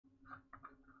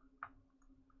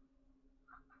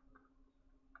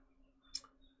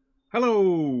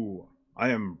Hello,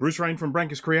 I am Bruce Rain from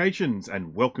Brankus Creations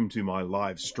and welcome to my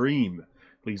live stream.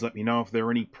 Please let me know if there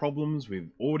are any problems with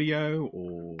audio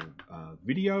or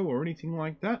video or anything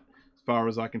like that. As far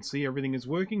as I can see, everything is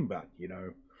working, but you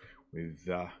know, with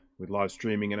live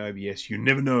streaming and OBS, you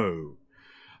never know.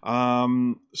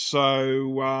 Welcome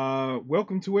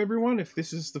to everyone. If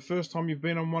this is the first time you've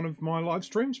been on one of my live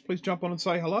streams, please jump on and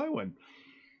say hello. And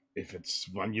if it's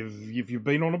one you've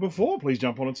been on it before, please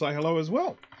jump on and say hello as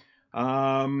well.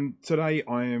 Today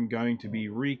I am going to be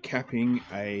recapping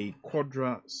a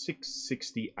Quadra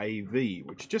 660 AV,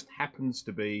 which just happens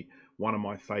to be one of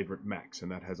my favorite Macs, and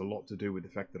that has a lot to do with the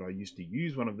fact that I used to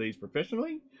use one of these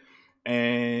professionally,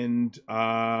 and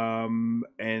I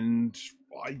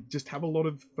just have a lot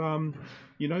of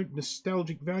you know,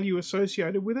 nostalgic value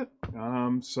associated with it. I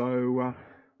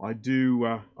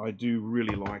do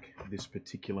really like this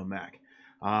particular Mac.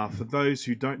 For those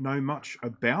who don't know much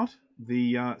about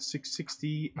the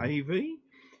 660 AV,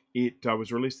 it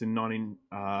was released in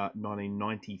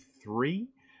 1993.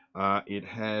 It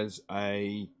has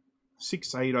a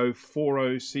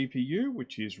 68040 CPU,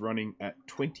 which is running at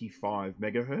 25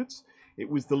 megahertz. It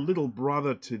was the little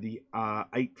brother to the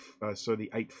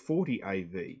 840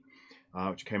 AV,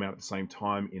 which came out at the same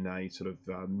time in a sort of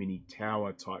mini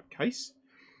tower type case.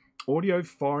 Audio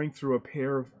firing through a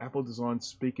pair of Apple designed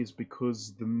speakers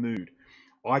because the mood.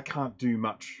 I can't do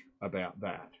much about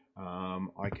that.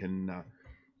 I can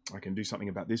do something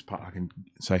about this part. I can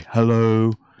say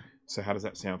hello. So how does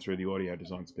that sound through the audio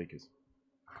design speakers?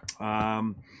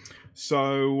 Hello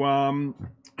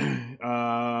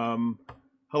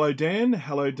Dan,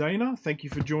 hello Dana. Thank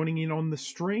you for joining in on the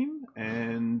stream.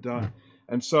 The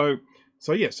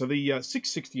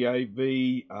 660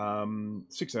 AV,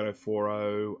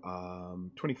 68040,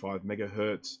 25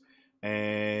 megahertz,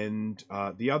 and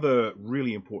the other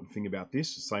really important thing about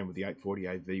this, the same with the 840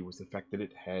 AV, was the fact that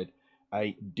it had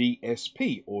a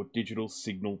DSP, or digital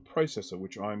signal processor,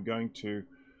 which I'm going to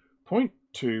point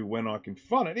to when I can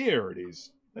find it. Here it is.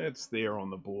 It's there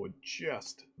on the board,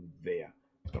 just there.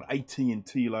 It's got an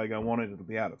AT&T logo on it. It'll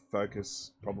be out of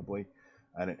focus probably.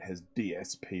 And it has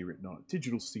DSP written on it,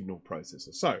 digital signal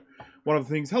processor. So, one of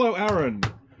the things, hello Aaron,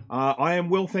 I am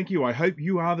well, thank you. I hope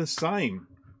you are the same.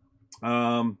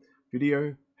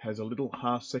 Video has a little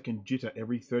half-second jitter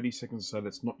every 30 seconds, so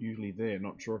that's not usually there.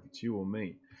 Not sure if it's you or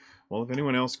me. Well, if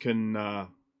anyone else can,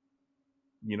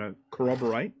 you know,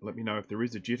 corroborate, let me know if there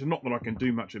is a jitter. Not that I can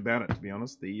do much about it, to be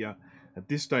honest. At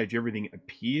this stage, everything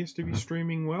appears to be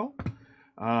streaming well.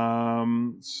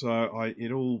 It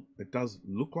does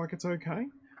look like it's okay.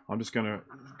 I'm just going to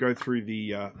go through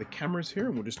the cameras here,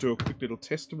 and we'll just do a quick little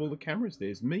test of all the cameras.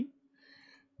 There's me.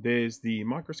 There's the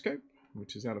microscope,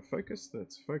 which is out of focus.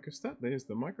 Let's focus that. There's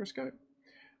the microscope.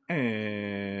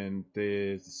 And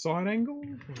there's the side angle.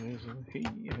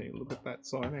 Hey, look at that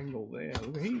side angle there.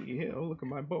 Look at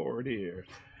my board here.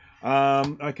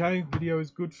 Okay, video is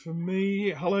good for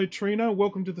me. Hello, Trina.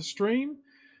 Welcome to the stream.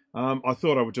 I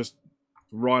thought I would just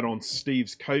ride on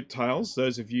Steve's coattails.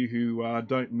 Those of you who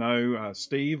don't know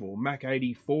Steve, or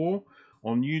Mac84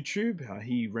 on YouTube,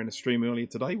 he ran a stream earlier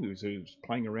today. He was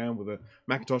playing around with a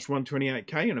Macintosh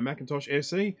 128K and a Macintosh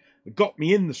SE. It got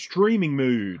me in the streaming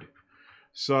mood.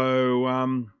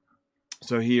 So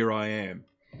here I am.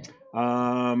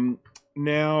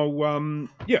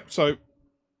 Yeah, so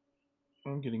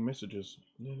I'm getting messages.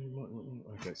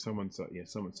 Okay, someone's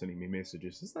sending me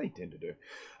messages, as they tend to do.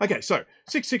 Okay, so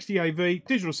 660 AV,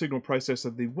 digital signal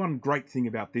processor. The one great thing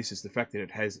about this is the fact that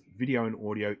it has video and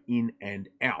audio in and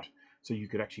out. So you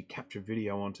could actually capture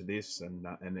video onto this, and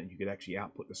then you could actually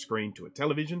output the screen to a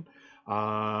television.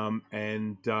 So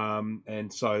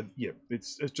yeah,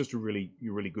 it's just a really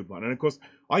good one. And of course,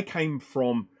 I came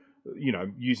from, you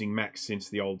know, using Macs since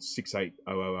the old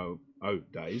 68000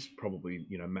 days. Probably,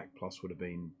 you know, Mac Plus would have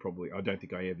been probably, I don't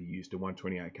think I ever used a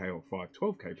 128K or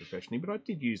 512K professionally, but I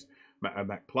did use a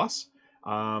Mac Plus.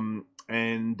 And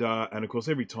of course,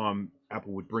 every time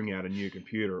Apple would bring out a new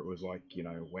computer, it was like, you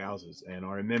know, wowzers. And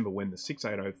I remember when the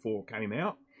 6804 came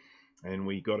out, and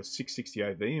we got a 660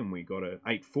 AV and we got an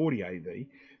 840 AV.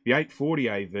 The 840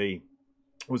 AV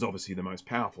was obviously the most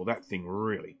powerful. That thing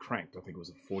really cranked. I think it was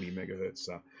a 40 megahertz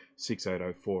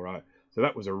 68040. So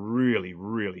that was a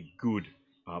really good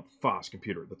fast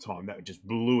computer at the time. That just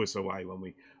blew us away when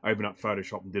we opened up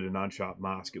Photoshop and did an unsharp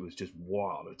mask. It was just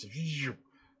wild.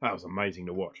 That was amazing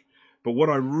to watch. But what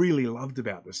I really loved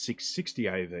about the 660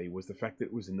 AV was the fact that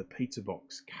it was in the pizza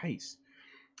box case.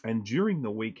 And during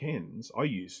the weekends, I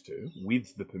used to,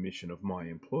 with the permission of my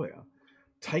employer,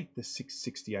 take the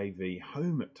 660 AV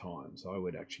home at times. I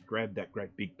would actually grab that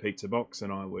great big pizza box,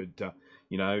 and I would,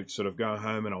 you know, sort of go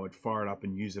home and I would fire it up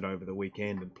and use it over the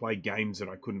weekend and play games that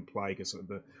I couldn't play because at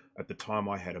the time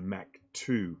I had a Mac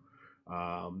 2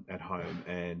 at home,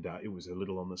 and it was a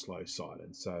little on the slow side.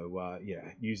 And so,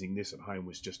 yeah, using this at home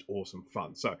was just awesome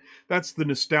fun. So that's the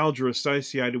nostalgia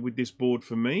associated with this board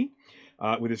for me,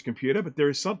 with this computer. But there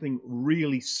is something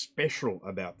really special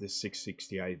about this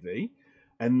 660 AV.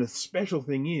 And the special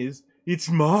thing is, it's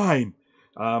mine.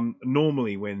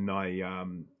 Normally, when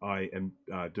I am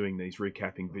doing these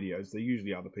recapping videos, they're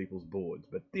usually other people's boards,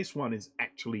 but this one is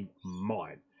actually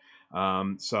mine.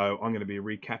 So I'm going to be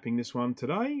recapping this one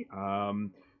today.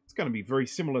 It's going to be very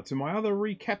similar to my other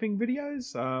recapping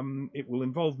videos. It will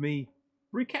involve me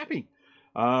recapping.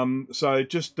 So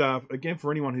just again, for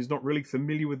anyone who's not really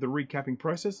familiar with the recapping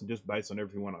process, and just based on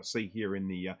everyone I see here in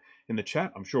the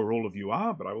chat, I'm sure all of you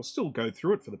are, but I will still go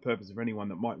through it for the purpose of anyone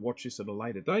that might watch this at a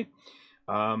later date.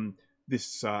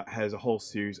 This has a whole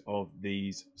series of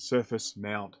these surface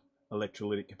mount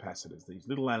electrolytic capacitors, these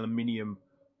little aluminium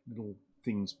little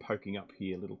things poking up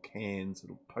here, little cans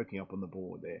little poking up on the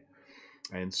board there.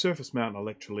 And surface mount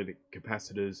electrolytic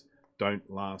capacitors don't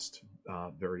last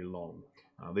very long.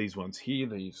 These ones here,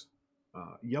 these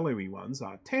yellowy ones,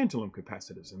 are tantalum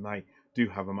capacitors, and they do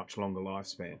have a much longer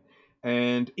lifespan.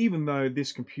 And even though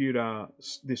this computer,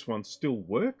 this one still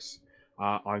works,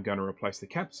 I'm going to replace the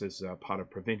caps as part of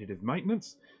preventative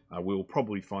maintenance. We'll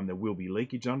probably find there will be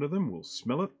leakage under them. We'll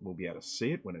smell it. We'll be able to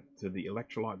see it when the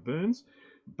electrolyte burns.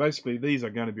 Basically, these are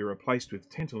going to be replaced with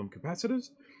tantalum capacitors.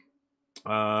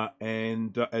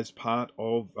 And as part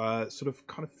of sort of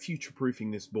kind of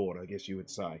future-proofing this board, I guess you would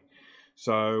say.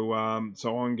 So I'm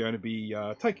going to be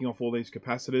taking off all these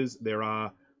capacitors. There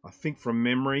are, I think from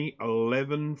memory,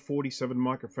 11 47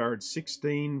 microfarad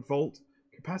 16 volt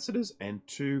capacitors and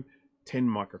 2 10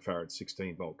 microfarad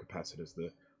 16 volt capacitors.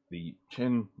 The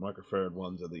 10 microfarad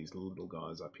ones are these little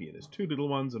guys up here. There's 2 little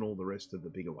ones and all the rest of the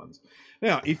bigger ones.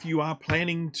 Now, if you are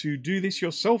planning to do this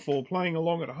yourself or playing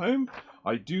along at home,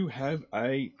 I do have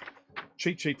a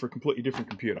cheat sheet for a completely different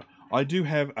computer. I do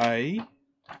have a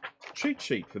cheat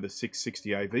sheet for the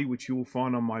 660 AV, which you will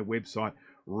find on my website,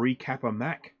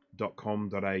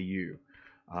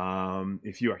 recapamac.com.au.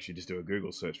 If you actually just do a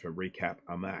Google search for Recap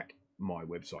a Mac, my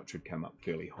website should come up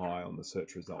fairly high on the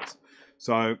search results.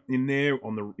 So in there,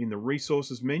 in the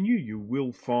resources menu, you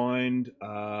will find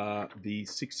the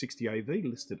 660 AV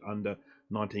listed under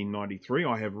 1993.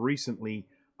 I have recently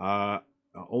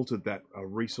altered that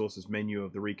resources menu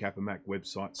of the Recap a Mac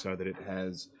website so that it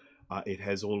has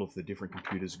all of the different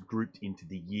computers grouped into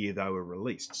the year they were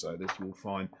released. So this you will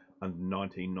find under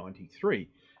 1993.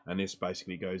 And this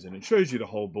basically goes in and shows you the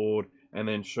whole board, and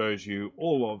then shows you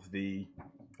all of the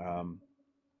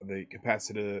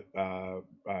capacitor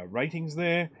ratings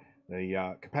there,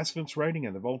 the capacitance rating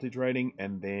and the voltage rating,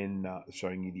 and then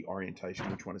showing you the orientation,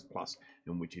 which one is plus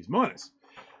and which is minus.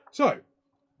 So,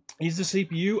 is the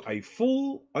CPU a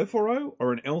full 040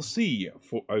 or an LC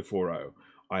 040?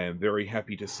 I am very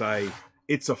happy to say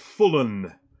it's a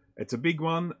full-un. It's a big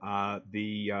one.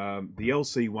 The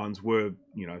LC ones were,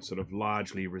 you know, sort of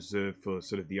largely reserved for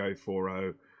sort of the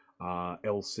 040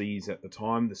 LCs at the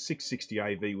time. The 660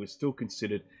 AV was still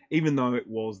considered, even though it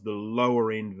was the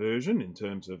lower end version in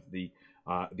terms of the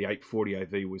 840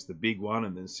 AV was the big one,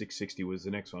 and then 660 was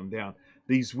the next one down.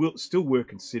 These still were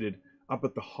considered up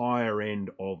at the higher end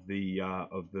of the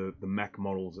Mac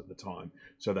models at the time.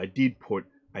 So they did put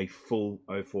a full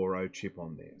 040 chip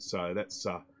on there. So that's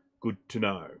good to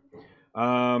know.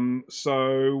 And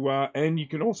you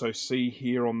can also see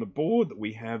here on the board that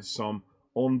we have some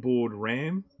onboard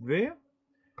RAM there,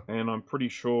 and I'm pretty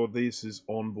sure this is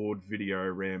onboard video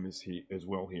RAM is here as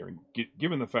well here. And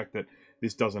given the fact that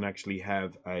this doesn't actually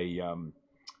have a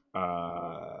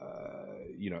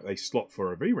you know, a slot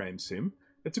for a VRAM sim,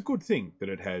 it's a good thing that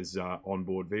it has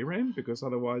onboard VRAM, because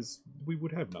otherwise we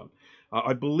would have none.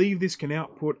 I believe this can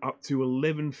output up to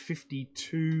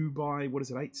 1152 by, what is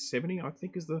it, 870, I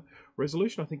think is the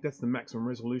resolution. I think that's the maximum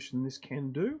resolution this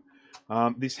can do.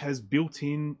 This has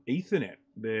built-in Ethernet.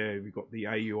 There we've got the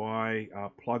AUI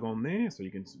plug on there, so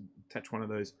you can attach one of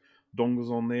those dongles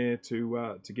on there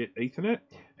to get Ethernet.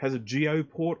 It has a Geo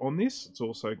port on this. It's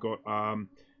also got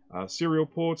serial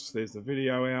ports. There's the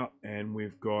video out, and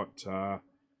we've got the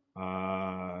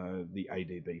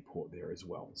ADB port there as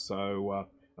well. So,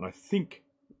 and I think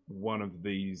one of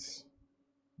these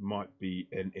might be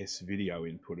an S-video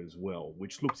input as well,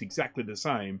 which looks exactly the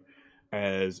same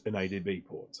as an ADB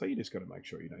port. So you just got to make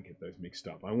sure you don't get those mixed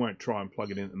up. I won't try and plug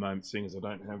it in at the moment, seeing as I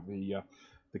don't have the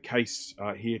case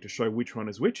here to show which one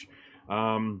is which.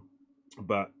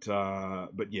 But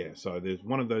yeah, so there's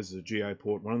one of those is a GA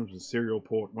port, one of them is a serial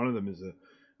port, one of them is a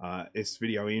S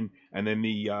video in, and then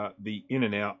the in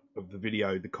and out of the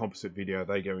video, the composite video,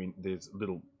 they go in. There's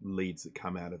little leads that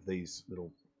come out of these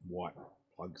little white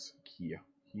plugs here,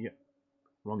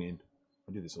 wrong end.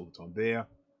 I do this all the time. There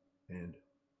and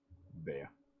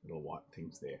there, little white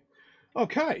things there.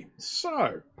 Okay,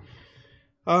 so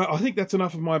I think that's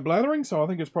enough of my blathering, so I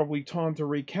think it's probably time to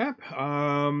recap.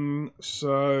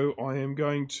 So I am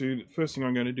going to, first thing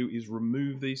I'm going to do is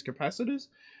remove these capacitors,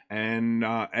 and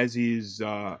as is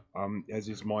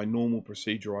my normal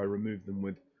procedure, I remove them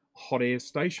with hot air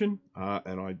station,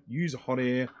 and I use hot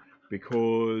air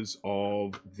because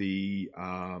of the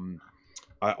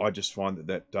I just find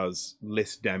that does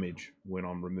less damage when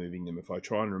I'm removing them. If I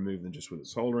try and remove them just with a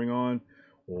soldering iron,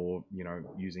 or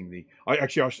using the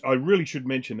I really should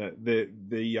mention that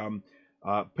the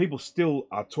people still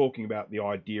are talking about the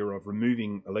idea of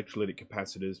removing electrolytic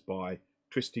capacitors by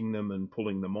twisting them and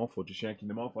pulling them off, or just yanking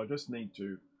them off. I just need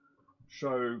to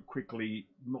show quickly,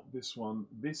 not this one.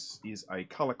 This is a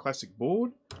Color Classic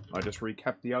board. I just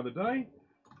recapped the other day,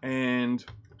 and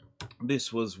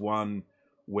this was one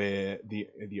where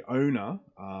the owner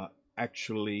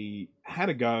actually had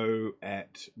a go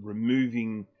at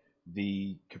removing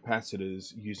the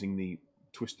capacitors using the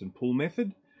twist and pull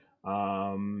method,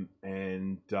 and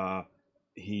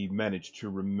he managed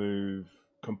to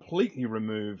completely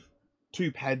remove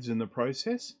 2 pads in the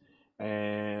process,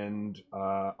 and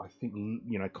I think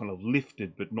kind of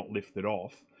lifted but not lifted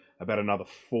off about another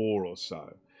 4 or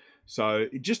so. So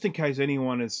just in case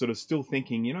anyone is sort of still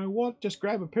thinking, you know what, just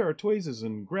grab a pair of tweezers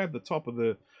and grab the top of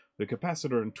the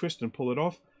capacitor and twist and pull it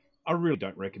off, I really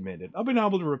don't recommend it. I've been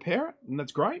able to repair it, and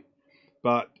that's great,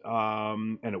 but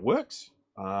and it works.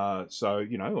 So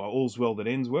all's well that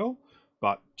ends well.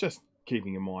 But just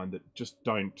keeping in mind that just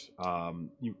don't.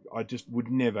 I just would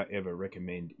never ever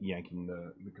recommend yanking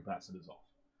the capacitors off.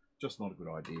 Just not a good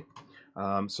idea.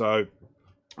 So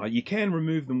you can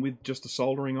remove them with just a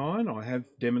soldering iron. I have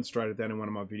demonstrated that in one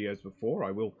of my videos before.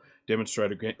 I will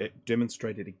demonstrate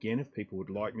it again if people would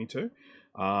like me to.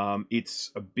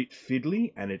 It's a bit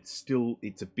fiddly, and it's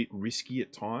a bit risky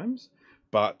at times,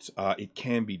 but it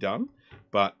can be done.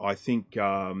 But I think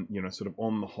sort of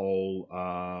on the whole,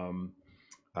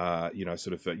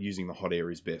 using the hot air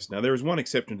is best. Now there is one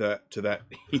exception to that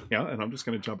here, and I'm just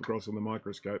going to jump across on the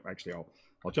microscope. Actually,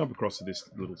 I'll jump across to this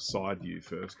little side view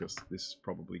first, because this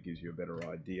probably gives you a better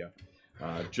idea.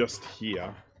 Just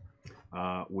here,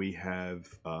 we have,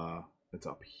 it's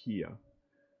up here,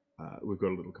 we've got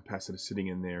a little capacitor sitting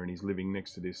in there, and he's living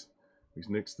next to this. He's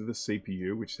next to the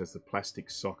CPU, which has the plastic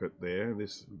socket there.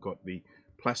 We've got the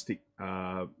plastic,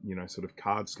 sort of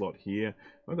card slot here.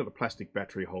 I've got a plastic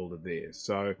battery holder there.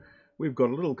 So we've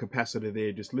got a little capacitor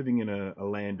there just living in a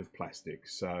land of plastic.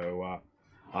 So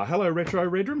hello Retro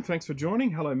Redrum, thanks for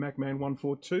joining. Hello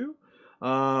MacMan142.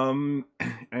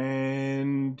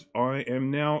 And I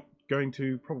am now going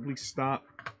to probably start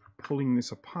pulling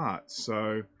this apart.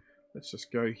 So let's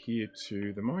just go here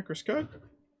to the microscope,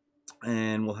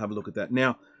 and we'll have a look at that.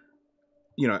 Now,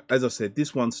 as I said,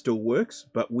 this one still works,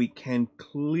 but we can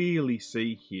clearly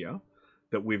see here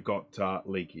that we've got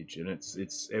leakage, and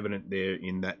it's evident there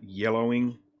in that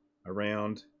yellowing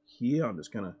around here. I'm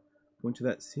just going to point to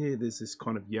that here. There's this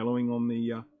kind of yellowing on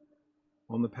the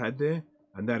pad there,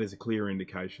 and that is a clear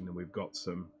indication that we've got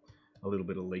a little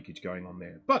bit of leakage going on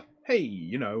there. But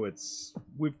hey,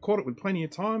 we've caught it with plenty of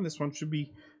time. This one should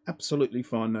be absolutely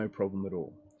fine, no problem at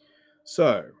all.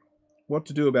 So what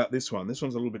to do about this one? This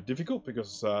one's a little bit difficult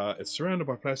because it's surrounded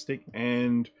by plastic,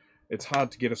 and it's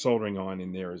hard to get a soldering iron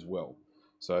in there as well.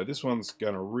 So this one's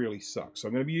going to really suck. So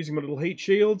I'm going to be using my little heat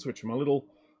shields, which are my little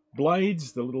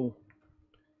blades, the little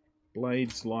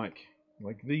blades like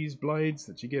these blades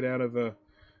that you get out of a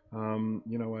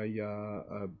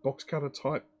box cutter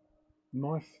type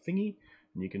knife thingy,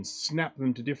 and you can snap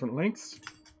them to different lengths.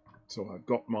 So I've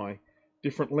got my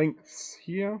different lengths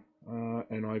here,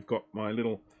 and I've got my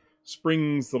little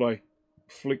springs that I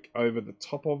flick over the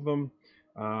top of them.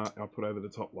 I'll put over the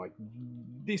top like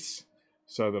this,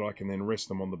 so that I can then rest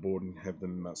them on the board and have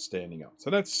them standing up. So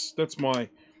that's my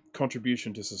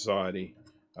contribution to society,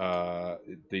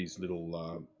 these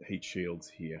little heat shields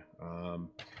here.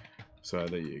 So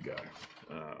there you go.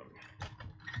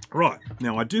 Right,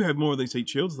 now I do have more of these heat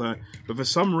shields though, but for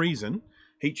some reason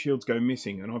heat shields go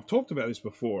missing, and I've talked about this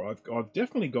before. I've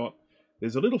definitely got,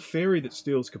 there's a little fairy that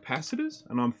steals capacitors,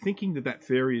 and I'm thinking that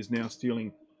fairy is now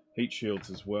stealing heat shields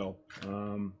as well.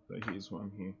 So here's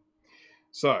one here.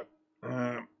 So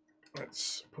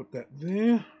let's put that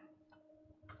there.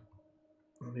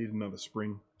 I need another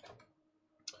spring.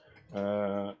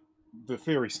 the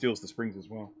theory steals the springs as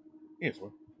well. Yes,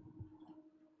 well.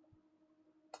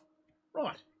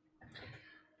 Right.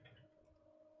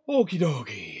 Okie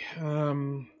dokie.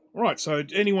 Right, so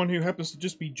anyone who happens to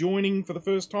just be joining for the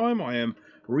first time, I am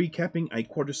recapping a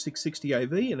Quadra 660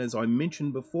 AV, and as I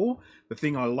mentioned before, the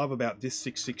thing I love about this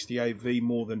 660 AV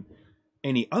more than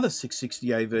any other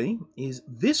 660 AV is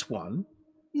this one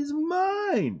is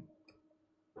mine,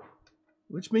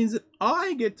 which means that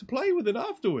I get to play with it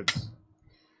afterwards.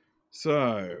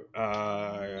 So,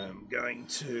 I'm going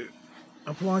to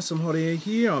apply some hot air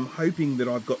here. I'm hoping that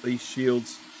I've got these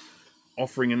shields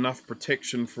offering enough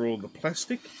protection for all the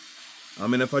plastic. I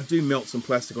mean, if I do melt some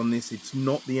plastic on this, it's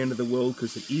not the end of the world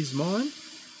because it is mine,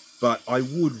 but I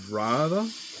would rather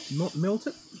not melt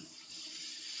it.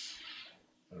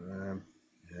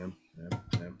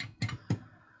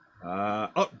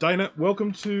 Oh, Dana,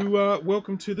 welcome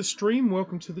to the stream.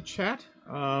 Welcome to the chat.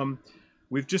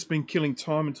 We've just been killing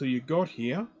time until you got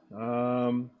here.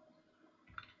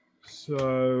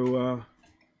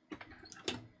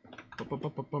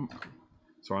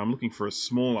 Sorry, I'm looking for a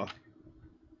smaller.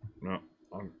 No,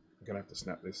 I'm gonna have to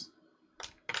snap this.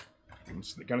 I'm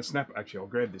gonna snap. Actually, I'll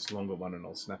grab this longer one and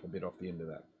I'll snap a bit off the end of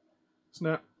that.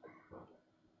 Snap.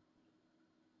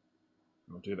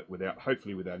 I'll do that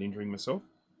hopefully without injuring myself.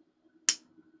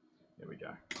 There we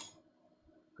go.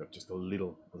 Got just a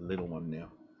little one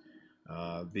now.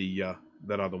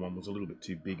 That other one was a little bit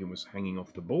too big and was hanging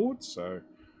off the board, so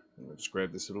I'll just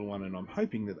grab this little one, and I'm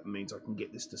hoping that means I can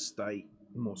get this to stay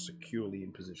more securely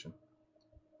in position.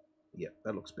 Yeah,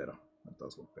 that looks better. That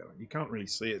does look better. You can't really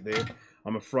see it there.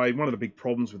 I'm afraid one of the big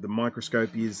problems with the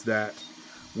microscope is that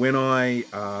when I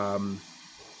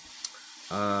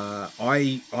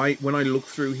when I look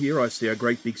through here, I see a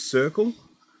great big circle.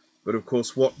 But of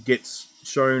course, what gets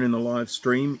shown in the live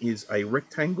stream is a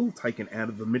rectangle taken out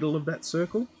of the middle of that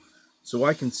circle. So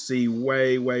I can see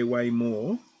way, way, way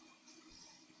more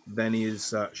than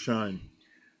is shown.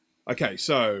 Okay,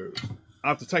 so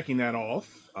after taking that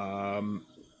off, I'll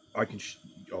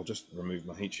just remove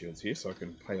my heat shields here so I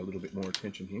can pay a little bit more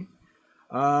attention here.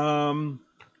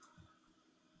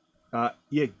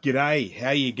 Yeah, g'day,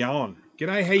 how you going?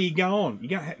 G'day, how you going?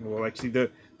 Well, actually,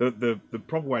 the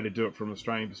proper way to do it from an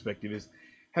Australian perspective is,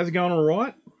 how's it going all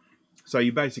right? So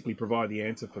you basically provide the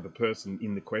answer for the person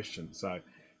in the question. So,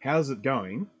 how's it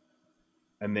going?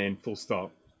 And then full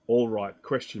stop, all right,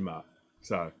 question mark.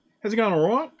 So, how's it going all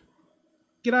right?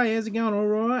 G'day, how's it going all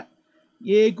right?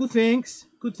 Yeah, good thanks.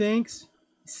 Good thanks.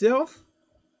 Yourself?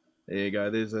 There you go.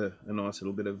 There's a nice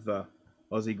little bit of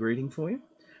Aussie greeting for you.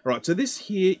 All right, so this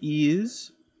here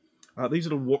is, these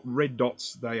little red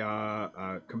dots, they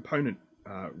are component,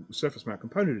 surface mount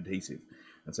component adhesive.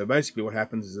 And so basically what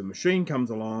happens is a machine comes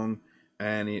along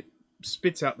and it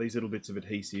spits out these little bits of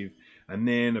adhesive, and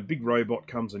then a big robot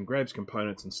comes and grabs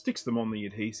components and sticks them on the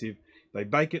adhesive. They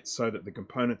bake it so that the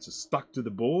components are stuck to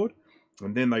the board,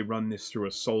 and then they run this through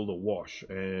a solder wash,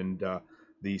 and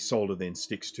the solder then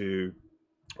sticks to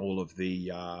all of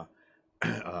the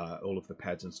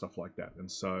pads and stuff like that.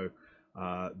 And so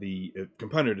the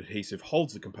component adhesive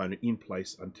holds the component in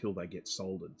place until they get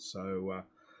soldered. So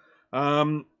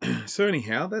so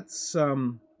anyhow, that's a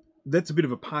bit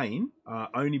of a pain,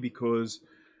 only because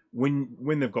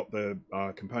when they've got the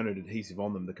component adhesive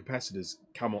on them, the capacitors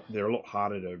come on. They're a lot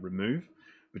harder to remove,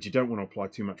 but you don't want to apply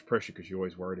too much pressure because you're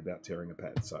always worried about tearing a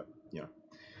pad. So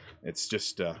it's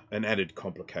just an added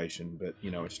complication, but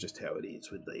it's just how it is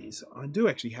with these. I do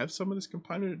actually have some of this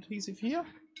component adhesive here,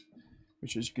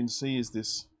 which, as you can see, is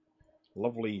this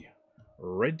lovely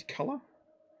red color.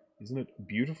 Isn't it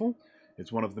beautiful?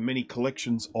 It's one of the many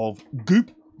collections of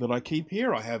goop that I keep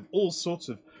here. I have all sorts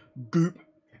of goop.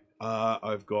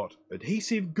 I've got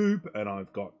adhesive goop, and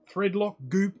I've got thread lock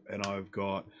goop, and I've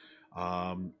got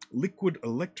liquid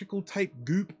electrical tape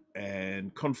goop,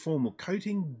 and conformal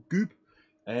coating goop,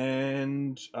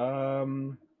 and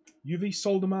UV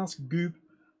solder mask goop,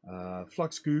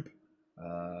 flux goop.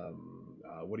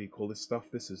 What do you call this stuff?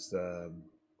 This is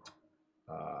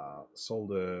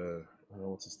solder.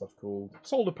 What's this stuff called?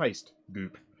 Solder paste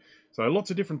goop. So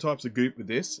lots of different types of goop with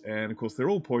this, and of course they're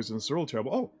all poisonous. They're all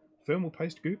terrible. Oh, thermal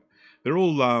paste goop. They're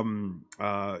all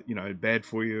bad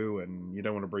for you, and you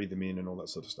don't want to breathe them in and all that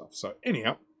sort of stuff. So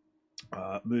anyhow,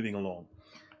 moving along.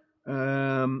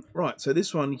 Right. So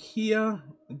this one here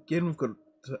again, we've got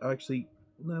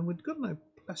we've got no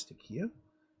plastic here.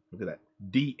 Look at that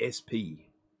DSP.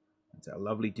 It's our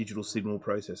lovely digital signal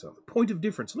processor. The point of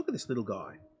difference. Look at this little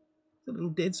guy. It's a little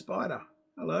dead spider.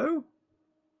 Hello?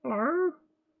 Hello?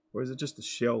 Or is it just a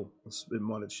shell? It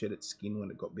might have shed its skin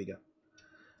when it got bigger.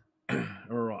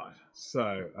 All right.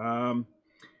 So,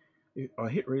 I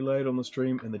hit reload on the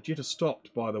stream and the jitter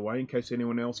stopped, by the way, in case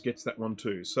anyone else gets that one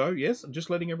too. So yes, I'm just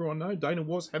letting everyone know Dana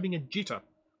was having a jitter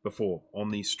before on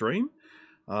the stream.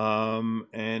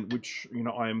 And which, you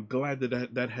know, I am glad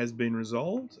that that has been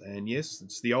resolved. And yes,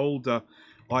 it's the old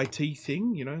IT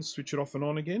thing, you know, switch it off and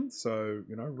on again. So,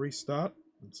 you know, restart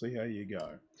and see how you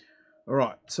go. All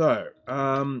right, so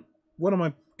what am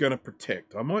I going to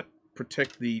protect? I might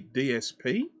protect the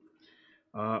DSP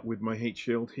with my heat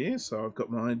shield here. So I've got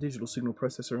my digital signal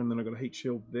processor, and then I've got a heat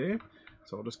shield there.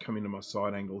 So I'll just come into my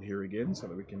side angle here again so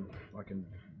that I can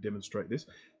demonstrate this.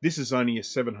 This is only a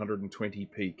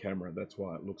 720p camera. That's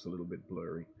why it looks a little bit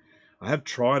blurry. I have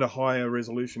tried a higher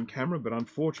resolution camera, but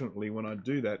unfortunately when I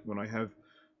do that, when I have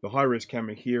the high-res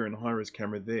camera here and the high-res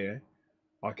camera there,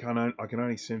 I can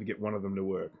only seem to get one of them to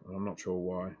work. I'm not sure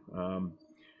why.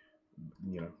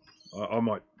 You know, I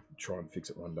might try and fix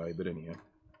it one day, but anyhow.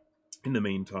 In the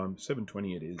meantime,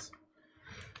 720 it is.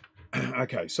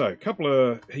 Okay, so a couple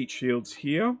of heat shields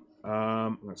here.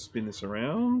 I'm going to spin this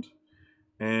around,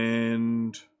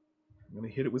 and I'm going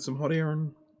to hit it with some hot air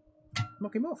and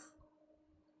knock him off.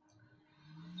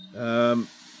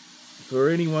 For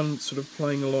anyone sort of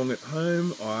playing along at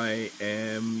home, I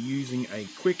am using a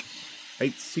quick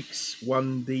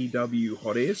 861DW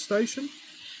hot air station.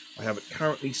 I have it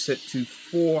currently set to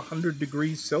 400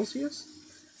 degrees Celsius,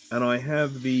 and I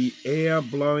have the air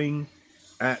blowing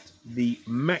at the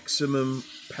maximum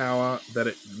power that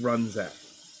it runs at.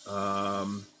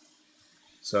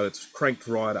 So it's cranked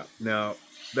right up. Now,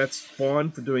 that's fine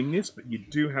for doing this, but you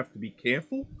do have to be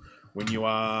careful when you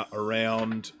are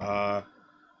around,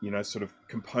 you know, sort of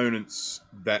components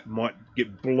that might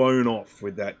get blown off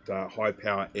with that high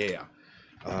power air.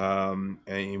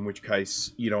 In which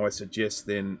case, you know, I suggest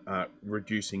then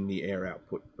reducing the air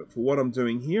output. But for what I'm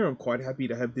doing here, I'm quite happy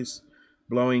to have this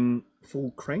blowing full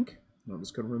crank. I'm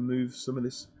just going to remove some of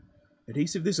this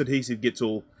adhesive. This adhesive gets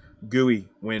all gooey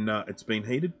when it's been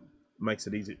heated. Makes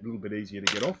it a little bit easier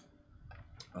to get off.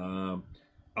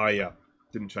 I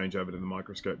didn't change over to the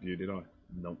microscope view, did I?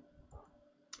 Nope.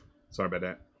 Sorry about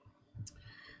that.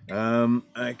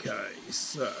 Okay,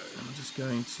 so I'm just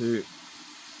going to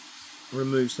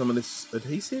remove some of this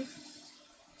adhesive.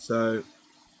 So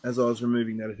as I was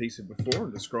removing that adhesive before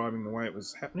and describing the way it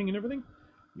was happening and everything,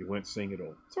 you weren't seeing it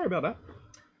all. Sorry about that.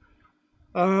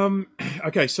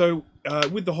 Okay, so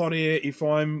with the hot air, if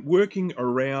I'm working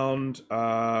around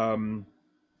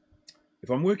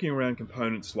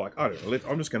components like, I don't know,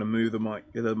 I'm just going to move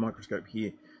the microscope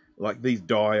here, like these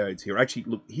diodes here. Actually,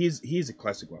 look, here's a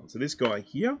classic one. So this guy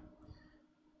here,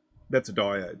 that's a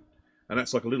diode. And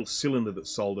that's like a little cylinder that's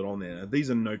soldered on there. Now, these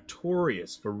are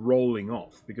notorious for rolling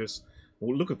off because,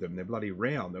 well, look at them. They're bloody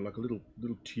round. They're like a little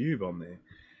tube on there.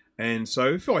 And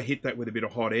so if I hit that with a bit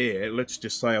of hot air, let's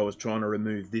just say I was trying to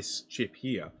remove this chip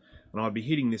here, and I'd be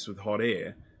hitting this with hot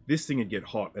air, this thing would get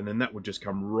hot, and then that would just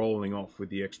come rolling off with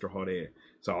the extra hot air.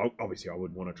 So obviously I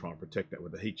would want to try and protect that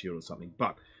with a heat shield or something.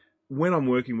 But when I'm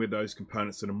working with those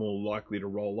components that are more likely to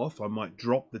roll off, I might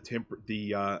drop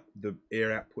the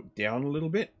air output down a little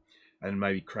bit, and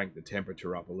maybe crank the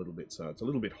temperature up a little bit so it's a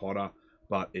little bit hotter,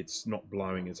 but it's not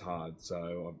blowing as hard.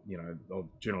 So you know, I'll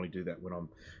generally do that when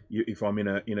if I'm in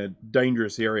a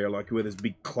dangerous area, like where there's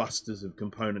big clusters of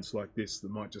components like this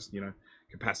that might just, you know,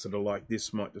 capacitor like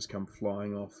this might just come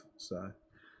flying off. So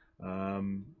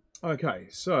okay,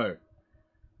 so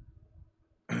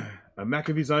a Mac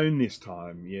of his own this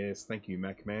time. Yes, thank you,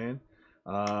 Mac man.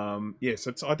 Yes,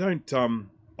 it's, I don't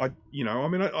you know, I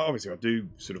mean, obviously I do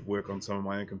sort of work on some of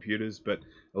my own computers, but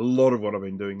a lot of what I've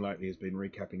been doing lately has been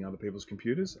recapping other people's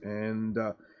computers. And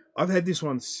I've had this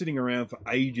one sitting around for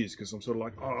ages because I'm sort of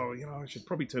like, oh, you know, I should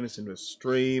probably turn this into a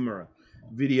stream or a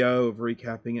video of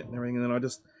recapping it and everything. And then I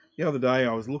just, the other day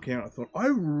I was looking at it, I thought, I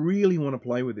really want to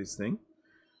play with this thing.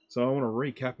 So I want to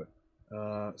recap it.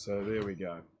 So there we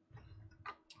go.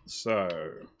 So,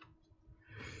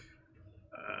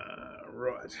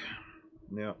 right.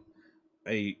 Now,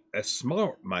 a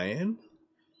smart man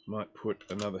might put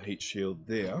another heat shield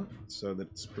there so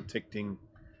that it's protecting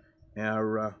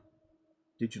our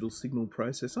digital signal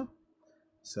processor.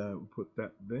 So we'll put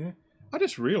that there. I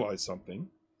just realized something.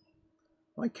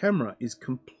 My camera is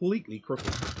completely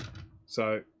crooked.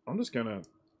 So I'm just going to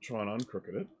try and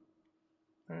uncrooked it.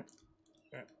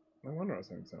 No wonder I was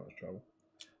having so much trouble.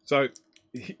 So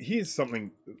here's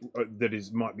something that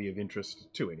might be of interest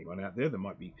to anyone out there that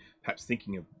might be perhaps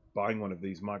thinking of buying one of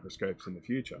these microscopes in the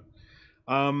future.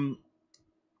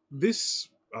 This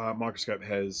microscope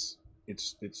has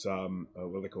it's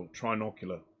what they call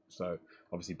trinocular. So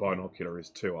obviously binocular is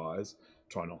 2 eyes,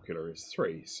 trinocular is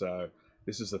 3. So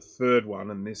this is the third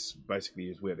one, and this basically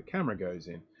is where the camera goes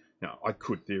in. Now, I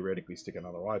could theoretically stick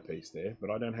another eyepiece there, but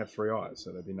I don't have 3 eyes,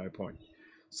 so there'd be no point.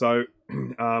 So,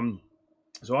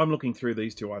 so I'm looking through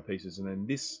these 2 eyepieces, and then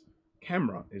this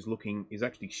camera is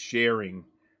actually sharing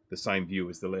the same view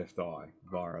as the left eye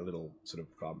via a little sort of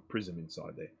prism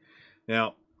inside there.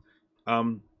 Now,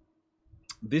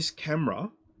 this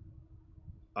camera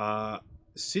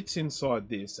sits inside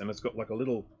this, and it's got like a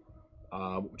little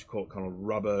what would you call it, kind of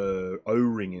rubber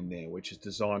O-ring in there, which is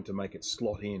designed to make it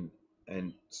slot in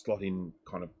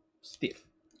kind of stiff.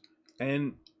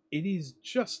 And it is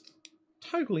just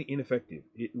totally ineffective.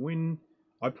 When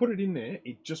I put it in there,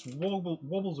 it just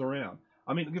wobbles around.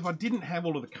 I mean, if I didn't have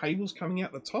all of the cables coming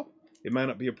out the top, it may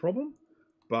not be a problem,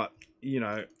 but you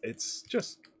know, it's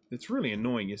really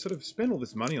annoying. You sort of spend all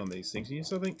this money on these things, and you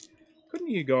sort of think, couldn't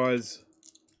you guys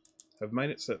have made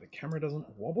it so that the camera doesn't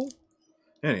wobble?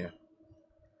 Anyhow,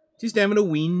 just having a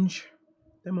whinge.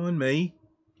 Don't mind me.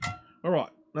 All right,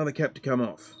 another cap to come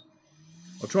off.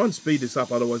 I'll try and speed this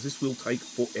up, otherwise this will take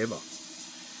forever.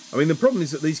 I mean, the problem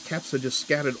is that these caps are just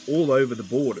scattered all over the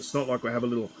board. It's not like I have a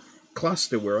little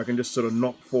cluster where I can just sort of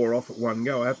knock 4 off at one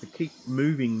go. I have to keep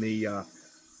moving the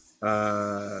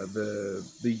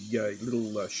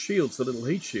little shields, the little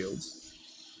heat shields.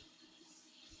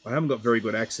 I haven't got very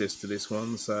good access to this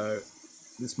one, so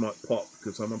this might pop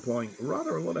because I'm applying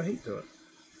rather a lot of heat to it.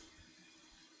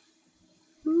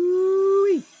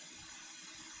 Ooh-wee.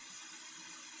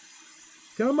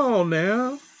 Come on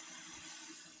now.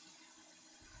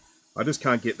 I just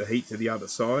can't get the heat to the other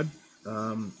side,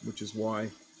 which is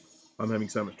why I'm having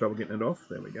so much trouble getting it off.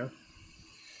 There we go.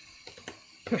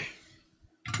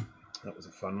 That was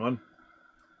a fun one.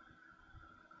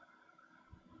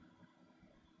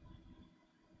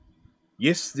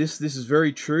 Yes, this is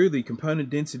very true. The component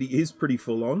density is pretty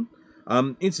full on.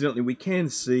 Incidentally, we can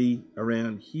see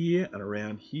around here and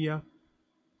around here,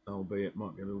 albeit it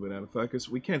might be a little bit out of focus,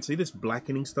 we can see this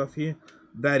blackening stuff here.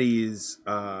 That is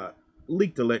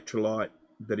leaked electrolyte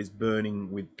that is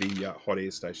burning with the hot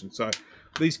air station. So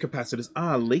these capacitors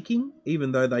are leaking,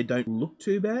 even though they don't look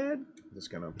too bad. I'm just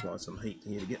going to apply some heat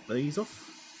here to get these off.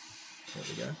 There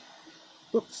we go.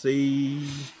 Whoopsie.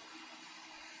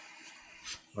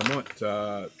 I might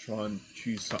try and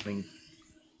choose something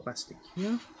plastic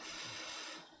here.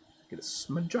 Get a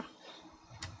smudger.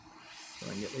 Try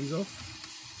and get these off.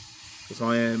 Because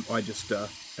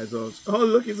as I was, oh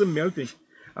look, it's melting.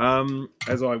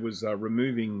 As I was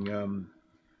removing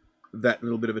that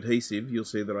little bit of adhesive, you'll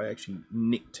see that I actually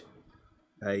nicked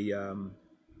a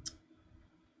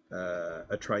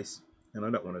trace, and I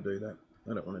don't want to do that.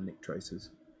 I don't want to nick traces.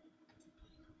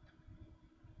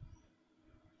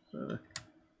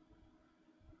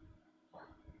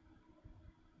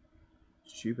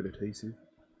 Stupid adhesive.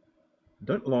 I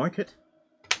don't like it.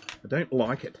 I don't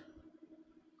like it.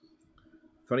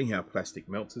 Funny how plastic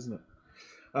melts, isn't it?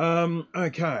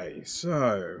 Okay,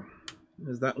 so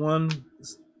there's that one.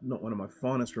 It's not one of my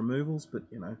finest removals, but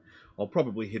you know, I'll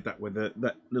probably hit that with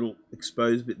that little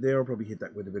exposed bit there. I'll probably hit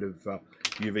that with a bit of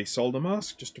UV solder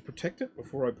mask just to protect it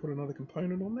before I put another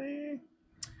component on there.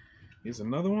 Here's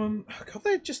another one. God,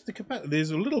 they're just the capacitor.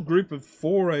 There's a little group of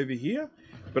 4 over here,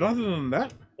 but other than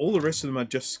that, all the rest of them are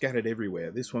just scattered everywhere.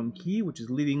 This one here, which is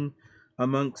living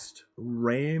amongst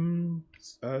RAM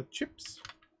chips.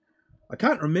 I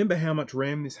can't remember how much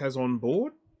RAM this has on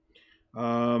board.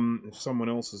 If someone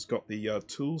else has got the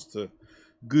tools to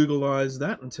Googleize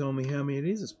that and tell me how many it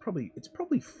is, it's probably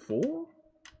 4.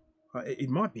 It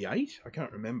might be 8. I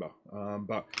can't remember.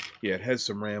 But yeah, it has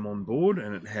some RAM on board,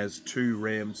 and it has 2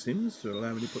 RAM sims to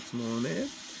allow me to put some more on there.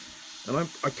 And I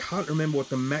can't remember what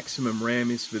the maximum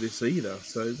RAM is for this either.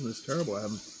 So isn't this terrible?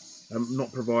 I'm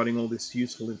not providing all this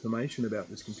useful information about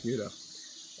this computer.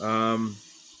 I'm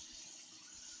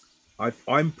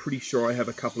pretty sure I have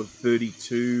a couple of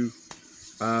 32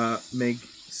 meg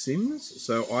sims,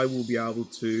 so I will be able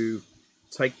to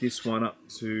take this one up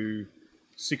to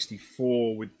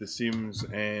 64 with the sims,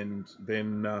 and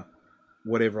then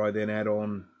whatever I then add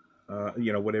on,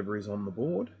 you know, whatever is on the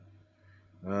board.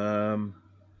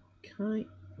 Okay,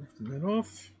 lifting that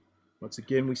off. Once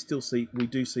again, we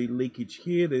do see leakage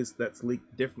here. That's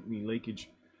definitely leakage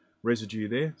residue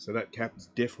there, so that cap is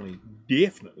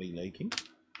definitely leaking.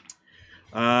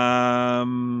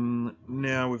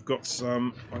 Now we've got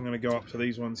some. I'm going to go up to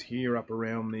these ones here, up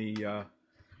around the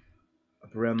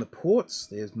ports.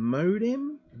 There's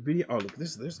modem, video. Oh look,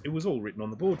 this. It was all written on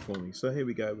the board for me. So here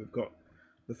we go. We've got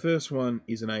the first one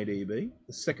is an ADB.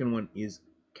 The second one is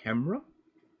camera.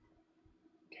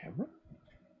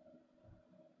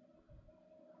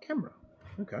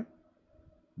 Okay.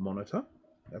 Monitor.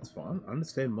 That's fine. I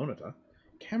understand monitor.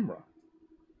 Camera.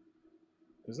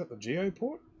 Is that the geo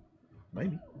port?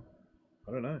 Maybe.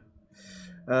 I don't know.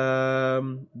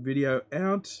 Video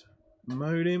out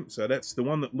modem. So that's the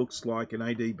one that looks like an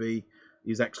ADB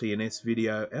is actually an S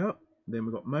video out. Then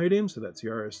we've got modem. So that's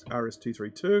your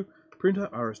RS232 printer,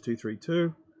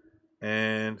 RS232,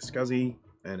 and SCSI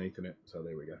and Ethernet. So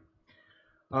there we go.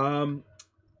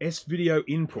 S video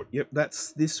input. Yep,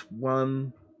 that's this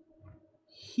one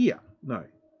here. No,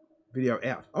 video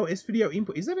out. Oh, S video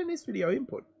input. Is that an S video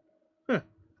input? Huh.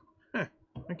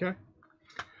 Okay.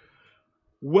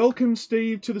 Welcome,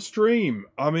 Steve, to the stream.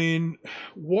 I mean,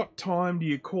 what time do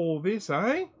you call this,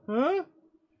 eh? Huh?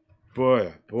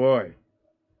 Boy, boy.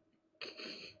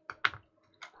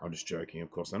 I'm just joking, of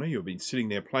course. I know you've been sitting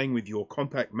there playing with your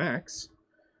Compact Macs.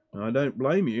 And I don't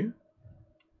blame you.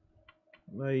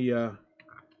 They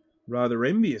rather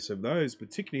envious of those,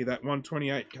 particularly that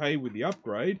 128K with the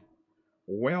upgrade.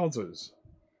 Wowzers.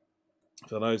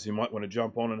 For those who might want to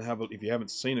jump on and have a, if you haven't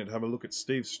seen it, have a look at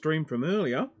Steve's stream from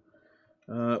earlier.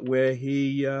 Where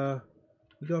he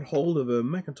got hold of a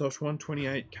Macintosh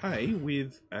 128K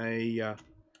with a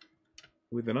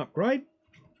with an upgrade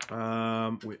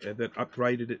that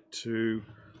upgraded it to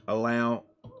allow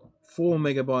 4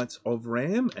 megabytes of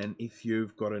RAM, and if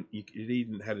you've got it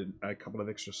even had a couple of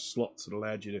extra slots that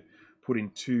allowed you to put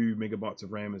in 2 megabytes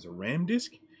of RAM as a RAM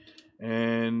disk,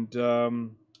 and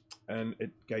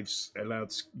it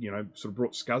allowed, you know, sort of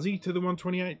brought SCSI to the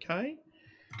 128K.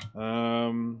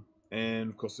 And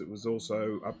of course, it was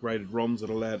also upgraded ROMs that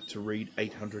allowed it to read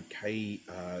 800K,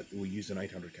 or use an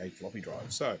 800K floppy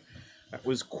drive. So that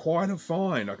was quite a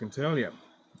find, I can tell you.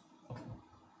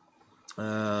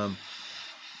 Now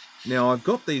I've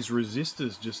got these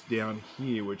resistors just down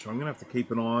here, which I'm going to have to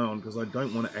keep an eye on because I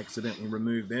don't want to accidentally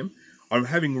remove them. I'm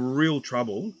having real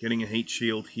trouble getting a heat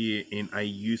shield here in a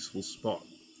useful spot.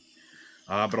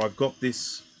 But I've got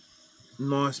this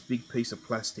nice big piece of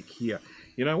plastic here.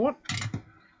 You know what?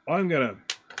 I'm gonna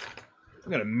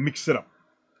mix it up.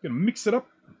 I'm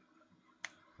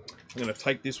gonna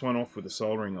take this one off with a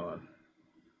soldering iron.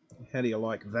 How do you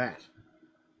like that?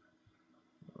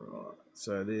 Alright,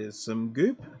 so there's some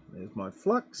goop. There's my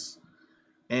flux.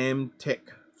 Amtech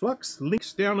flux.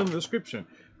 Links down in the description.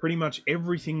 Pretty much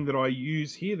everything that I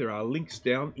use here, there are links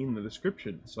down in the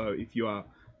description. So if you are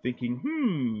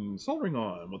thinking, soldering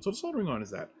iron, what sort of soldering iron is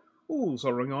that? Oh,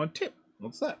 soldering iron tip.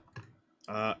 What's that?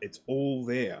 It's all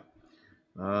there,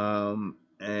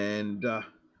 and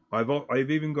I've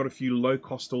even got a few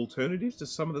low-cost alternatives to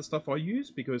some of the stuff I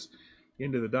use, because at the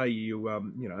end of the day, you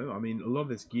know, I mean, a lot of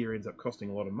this gear ends up costing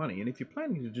a lot of money, and if you're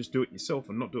planning to just do it yourself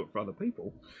and not do it for other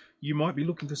people, you might be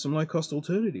looking for some low-cost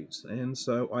alternatives, and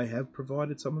so I have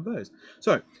provided some of those.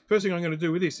 So first thing I'm going to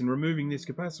do with this in removing this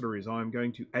capacitor is I'm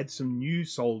going to add some new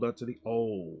solder to the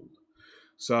old.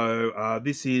 So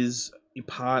this is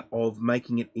part of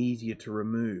making it easier to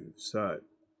remove. So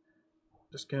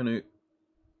just going to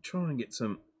try and get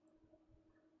some.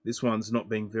 This one's not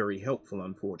being very helpful,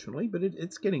 unfortunately, but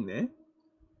it's getting there.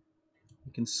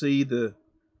 You can see the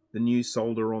new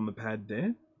solder on the pad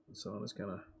there. So I'm just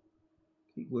going to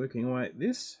keep working away at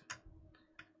this.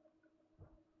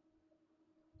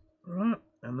 All right,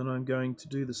 and then I'm going to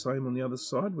do the same on the other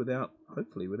side without,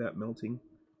 hopefully without melting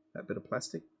that bit of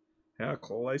plastic. How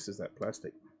close is that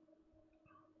plastic?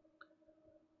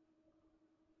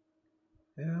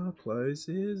 How close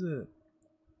is it?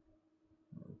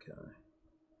 Okay.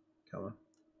 Come on.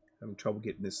 Having trouble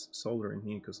getting this solder in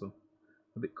here because I'm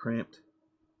a bit cramped.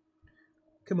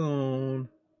 Come on.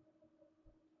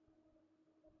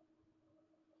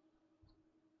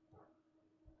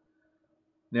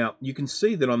 Now, you can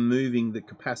see that I'm moving the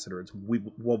capacitor. It's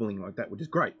wobbling like that, which is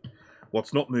great.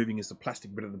 What's not moving is the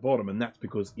plastic bit at the bottom, and that's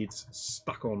because it's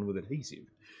stuck on with adhesive.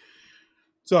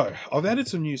 So I've added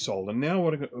some new solder. Now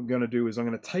what I'm going to do is I'm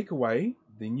going to take away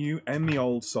the new and the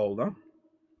old solder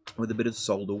with a bit of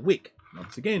solder wick.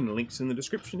 Once again, links in the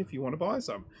description if you want to buy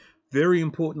some. Very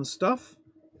important stuff.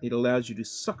 It allows you to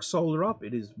suck solder up.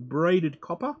 It is braided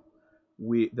copper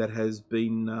that has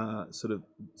been sort of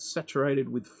saturated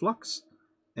with flux.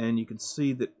 And you can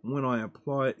see that when I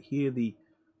apply it here, the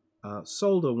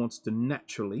solder wants to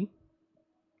naturally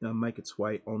make its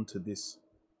way onto this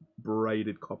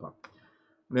braided copper.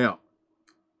 Now,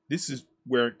 this is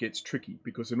where it gets tricky,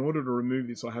 because in order to remove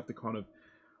this, I have to kind of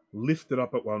lift it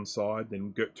up at one side,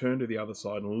 then turn to the other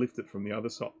side and lift it from the other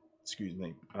side. Excuse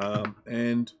me.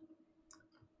 And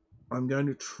I'm going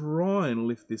to try and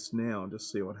lift this now and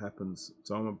just see what happens.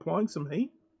 So I'm applying some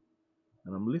heat,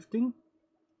 and I'm lifting,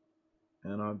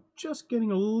 and I'm just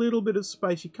getting a little bit of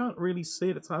space. You can't really see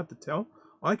it. It's hard to tell.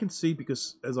 I can see,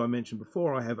 because as I mentioned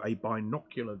before, I have a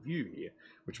binocular view here,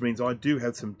 which means I do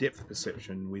have some depth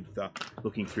perception with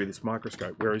looking through this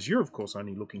microscope, whereas you're of course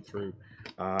only looking through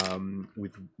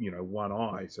with, you know, one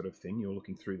eye sort of thing. You're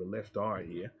looking through the left eye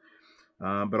here.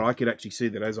 But I could actually see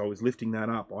that as I was lifting that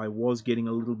up, I was getting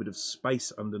a little bit of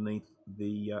space underneath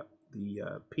the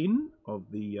pin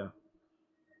of the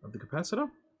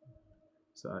capacitor.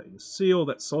 So you can see all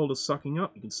that solder sucking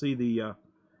up. You can see the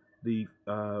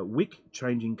wick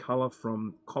changing colour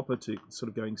from copper to sort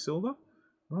of going silver.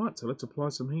 Right, so let's apply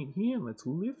some heat here. Let's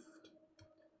lift.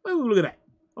 Oh, look at that!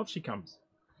 Off she comes.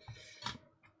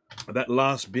 That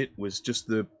last bit was just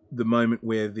the moment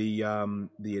where the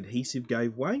adhesive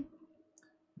gave way.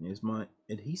 There's my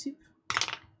adhesive.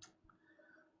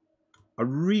 I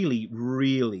really,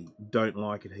 really don't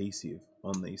like adhesive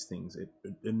on these things. It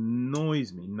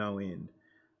annoys me no end.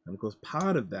 And of course,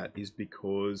 part of that is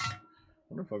because, I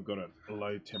wonder if I've got a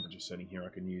low temperature setting here. I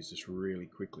can use this really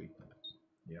quickly.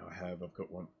 Yeah, I have. I've got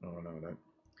one. Oh, no, I don't.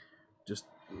 Just,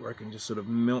 I can just sort of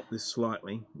melt this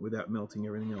slightly without melting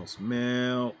everything else.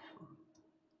 Melt.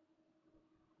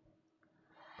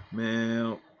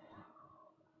 Melt.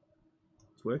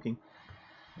 It's working.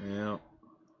 Melt.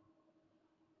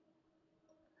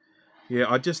 Yeah,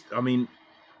 I mean,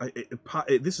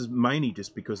 this is mainly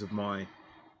just because of my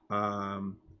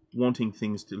wanting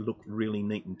things to look really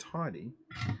neat and tidy.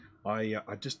 I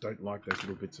just don't like those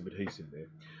little bits of adhesive there.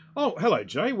 Oh, hello,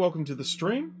 Jay. Welcome to the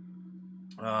stream.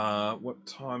 What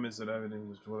time is it over there?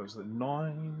 What was it?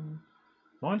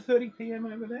 9:30 p.m.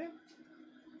 over there.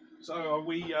 So are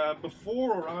we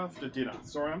before or after dinner?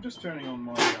 Sorry, I'm just turning on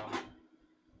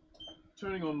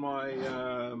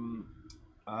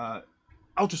my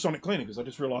ultrasonic cleaner, because I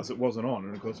just realised it wasn't on,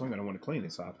 and of course I'm going to want to clean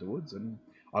this afterwards, and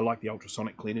I like the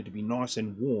ultrasonic cleaner to be nice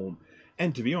and warm.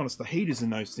 And to be honest, the heaters in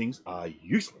those things are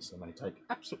useless, and they take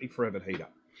absolutely forever to heat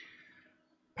up.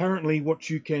 Apparently, what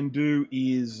you can do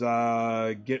is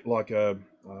get like a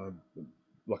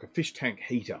fish tank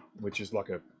heater, which is like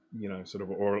a, you know, sort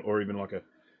of, or even like a,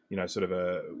 you know, sort of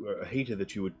a heater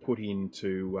that you would put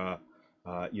into.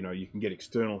 You know, you can get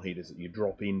external heaters that you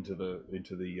drop into the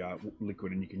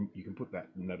liquid, and you can put that,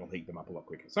 and that'll heat them up a lot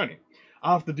quicker. So anyway,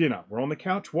 after dinner, we're on the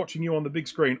couch watching you on the big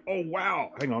screen. Oh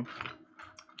wow! Hang on.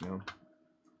 Hang on.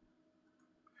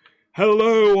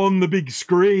 Hello on the big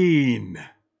screen.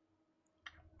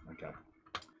 Okay,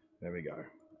 there we go.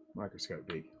 Microscope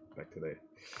big. Back to there.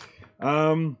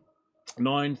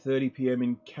 9:30 p.m.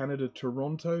 in Canada,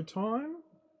 Toronto time.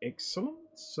 Excellent.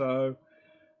 So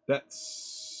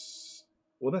that's,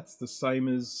 well, that's the same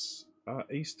as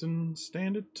Eastern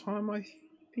Standard Time, I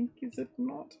think, is it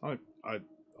not? I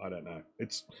don't know.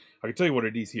 It's, I can tell you what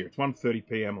it is here. It's 1:30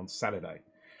 p.m. on Saturday.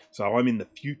 So I'm in the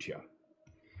future.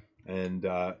 And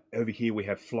over here we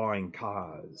have flying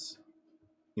cars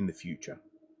in the future.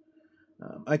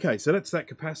 Okay, so that's that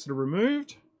capacitor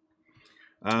removed.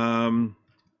 We don't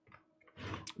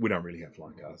really have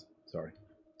flying cars. Sorry.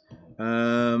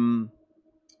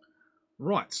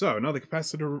 Right, so another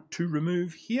capacitor to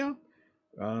remove here.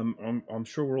 I'm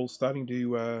sure we're all starting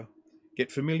to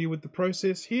get familiar with the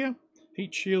process here.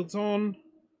 Heat shields on.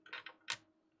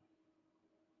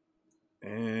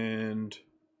 And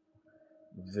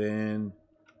then,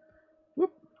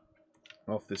 whoop,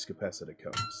 off this capacitor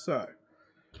comes. So,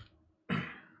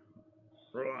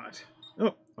 right.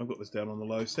 Oh, I've got this down on the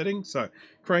low setting. So,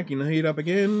 cranking the heat up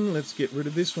again. Let's get rid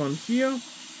of this one here.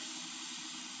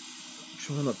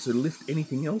 Try not to lift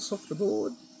anything else off the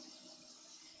board.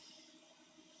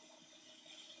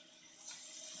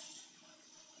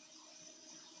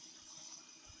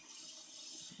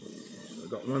 I've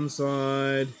got one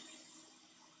side.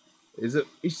 Is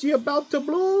she about to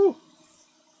blow?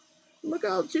 Look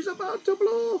out, she's about to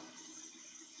blow.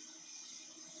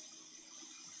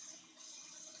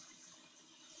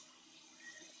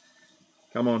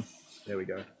 Come on. There we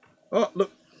go. Oh,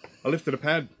 look. I lifted a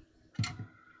pad.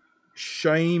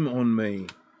 Shame on me.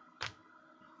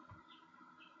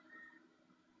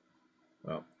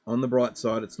 Well, on the bright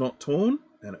side, it's not torn,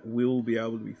 and it will be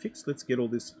able to be fixed. Let's get all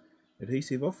this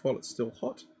adhesive off while it's still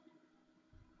hot.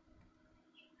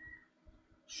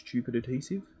 Stupid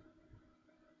adhesive.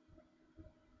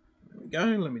 There we go.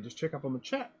 Let me just check up on the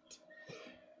chat.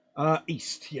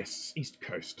 East, yes, East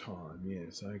Coast time,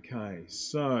 yes, okay.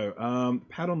 So,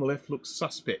 pad on the left looks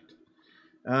suspect.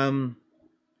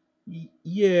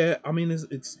 Yeah, I mean,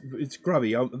 it's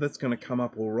grubby. That's going to come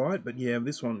up all right, but yeah,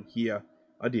 this one here,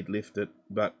 I did lift it,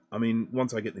 but I mean,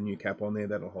 once I get the new cap on there,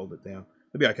 that'll hold it down.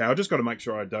 It'll be okay. I've just got to make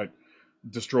sure I don't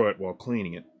destroy it while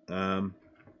cleaning it.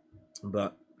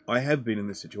 But I have been in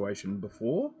this situation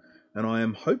before, and I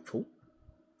am hopeful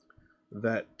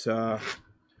that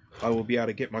I will be able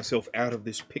to get myself out of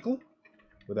this pickle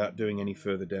without doing any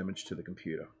further damage to the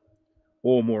computer.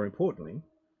 Or more importantly,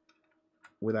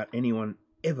 without anyone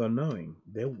ever knowing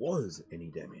there was any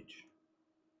damage.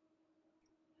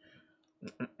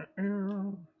 Okay.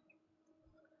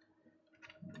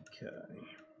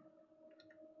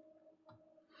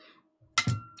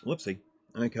 Whoopsie.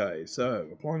 Okay, so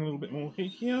applying a little bit more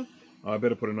heat here. I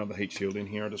better put another heat shield in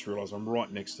here. I just realised I'm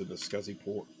right next to the SCSI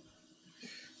port.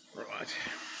 Right.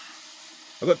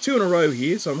 I've got 2 in a row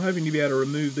here, so I'm hoping to be able to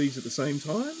remove these at the same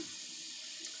time.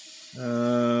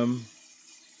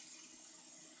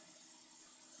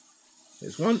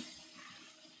 There's 1.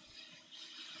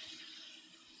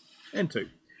 And 2.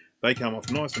 They come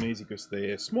off nice and easy because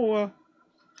they're smaller.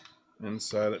 And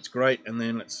so that's great. And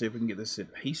then let's see if we can get this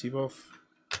adhesive off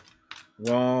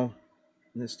while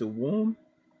they're still warm.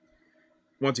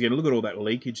 Once again, look at all that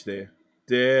leakage there.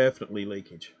 Definitely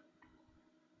leakage.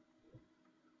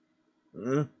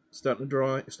 Starting to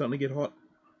dry, starting to get hot.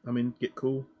 I mean, get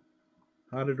cool.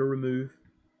 Harder to remove.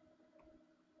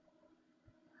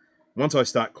 Once I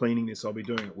start cleaning this, I'll be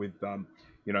doing it with,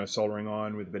 you know, soldering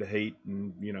iron with a bit of heat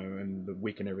and, you know, and the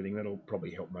wick and everything. That'll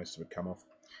probably help most of it come off.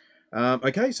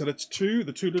 Okay, so that's 2.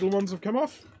 The 2 little ones have come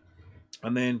off.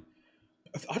 And then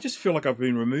I just feel like I've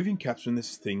been removing caps from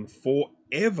this thing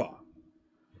forever.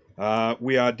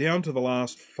 We are down to the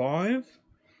last 5.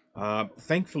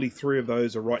 Thankfully, 3 of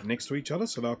those are right next to each other,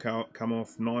 so they'll come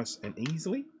off nice and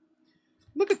easily.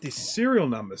 Look at this serial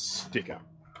number sticker.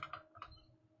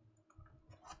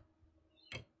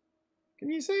 Can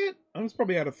you see it? Oh, it's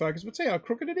probably out of focus, but see how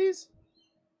crooked it is?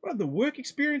 What did the work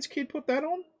experience kid put that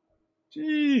on?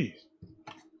 Jeez.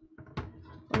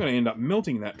 I'm going to end up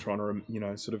melting that trying to, you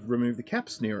know, sort of remove the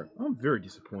caps near it. I'm very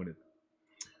disappointed.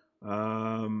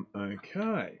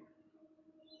 Okay.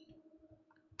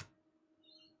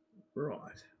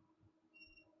 Right.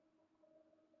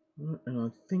 And I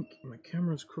think my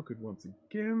camera's crooked once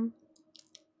again.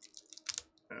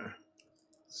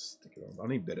 Stick it on. I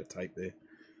need better tape there.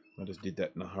 I just did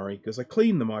that in a hurry because I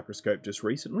cleaned the microscope just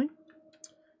recently.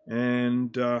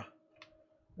 And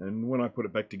when I put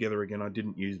it back together again, I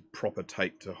didn't use proper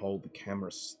tape to hold the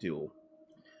camera still.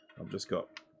 I've just got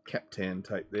Kaptan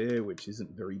tape there, which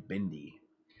isn't very bendy.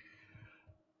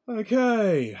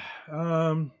 Okay.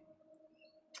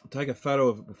 Take a photo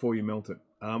of it before you melt it.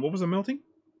 What was I melting?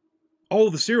 Oh,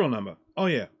 the serial number. Oh,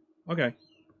 yeah. Okay.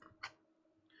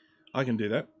 I can do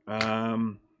that.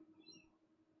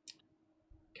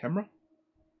 Camera.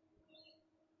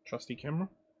 Trusty camera.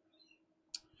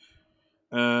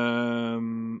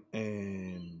 And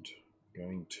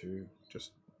going to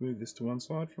just move this to one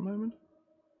side for a moment.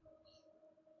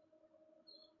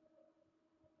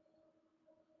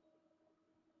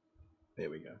 There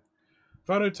we go.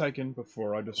 Photo taken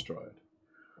before I destroy it.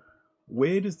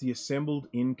 Where does the assembled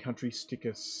in-country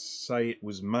sticker say it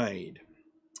was made?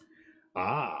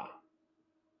 Okay,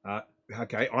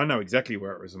 I know exactly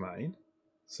where it was made.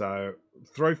 So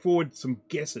throw forward some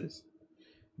guesses.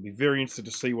 I'd be very interested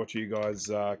to see what you guys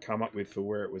come up with for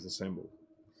where it was assembled.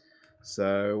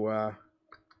 So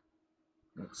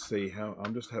let's see how.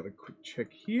 I'm just have a quick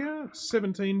check here.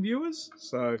 17 viewers.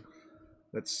 So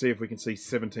let's see if we can see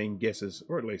 17 guesses,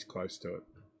 or at least close to it.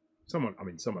 Someone's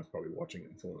probably watching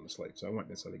it and falling asleep, so I won't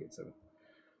necessarily get 7.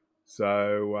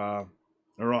 So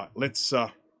all right, let's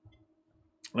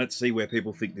see where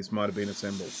people think this might have been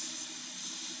assembled.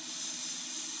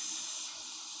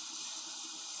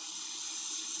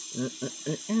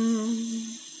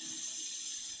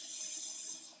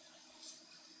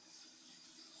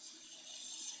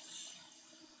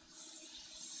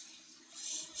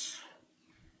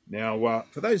 Now,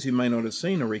 for those who may not have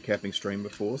seen a recapping stream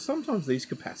before, sometimes these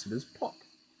capacitors pop.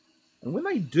 And when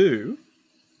they do,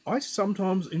 I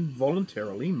sometimes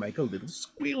involuntarily make a little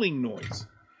squealing noise.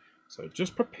 So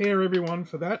just prepare everyone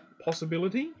for that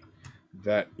possibility,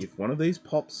 that if one of these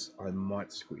pops, I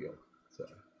might squeal. So,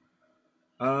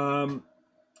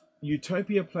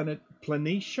 Utopia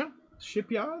Planitia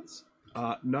shipyards?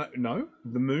 No.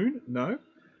 The moon? No.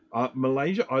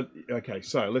 Malaysia? Okay,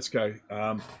 so let's go.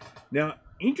 Now,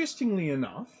 interestingly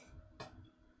enough,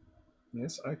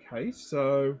 yes, okay,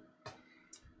 so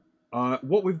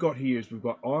what we've got here is we've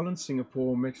got Ireland,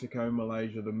 Singapore, Mexico,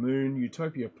 Malaysia, the moon,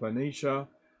 Utopia Planitia,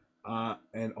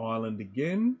 and Ireland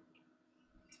again.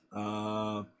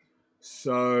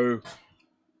 So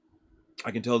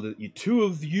I can tell that two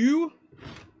of you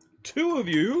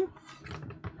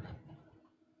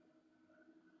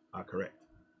are correct.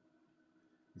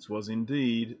 This was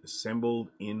indeed assembled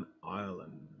in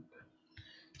Ireland.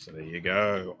 So there you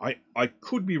go. I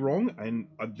could be wrong, and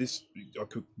I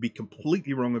could be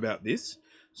completely wrong about this.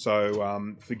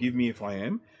 So forgive me if I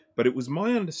am. But it was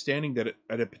my understanding that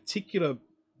at a particular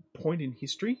point in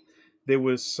history, there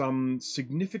was some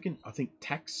significant, I think,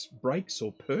 tax breaks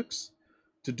or perks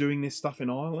to doing this stuff in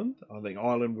Ireland. I think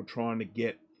Ireland were trying to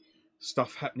get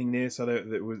stuff happening there so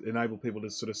that it would enable people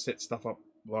to sort of set stuff up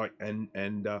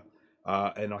and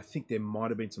I think there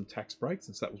might have been some tax breaks,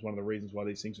 and so that was one of the reasons why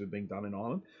these things were being done in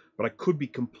Ireland. But I could be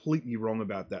completely wrong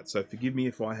about that, so forgive me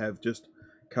if I have just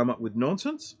come up with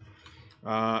nonsense.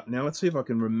 Now let's see if I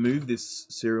can remove this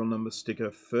serial number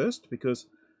sticker first, because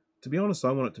to be honest,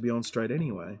 I want it to be on straight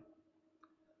anyway.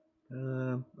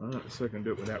 Alright, so I can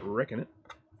do it without wrecking it.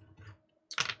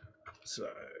 So,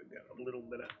 got a little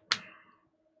bit of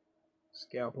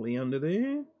scalpely under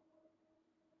there.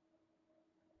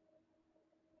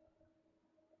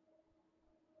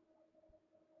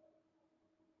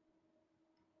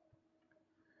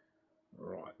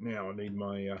 Right, now I need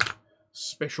my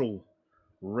special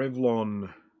Revlon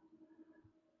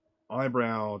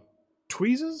eyebrow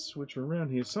tweezers, which are around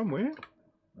here somewhere.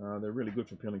 They're really good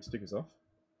for peeling stickers off.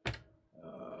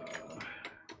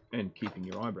 And keeping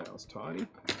your eyebrows tidy.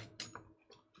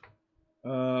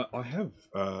 I have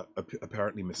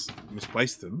apparently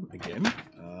misplaced them again.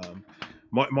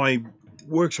 My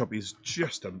workshop is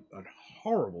just a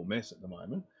horrible mess at the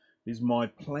moment. It is my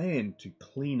plan to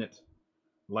clean it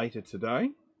later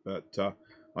today, but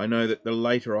I know that the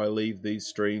later I leave these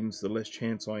streams, the less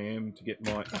chance I am to get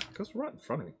my... because right in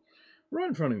front of me. Right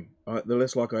in front of me. The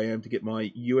less like I am to get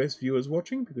my US viewers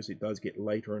watching, because it does get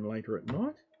later and later at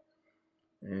night.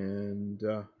 And...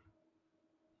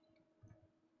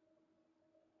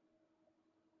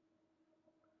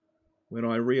 when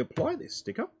I reapply this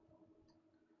sticker,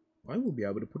 I will be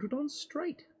able to put it on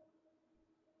straight.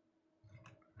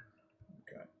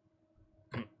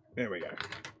 Okay. There we go.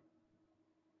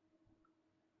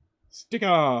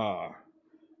 Sticker!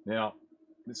 Now,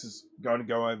 this is going to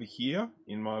go over here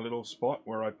in my little spot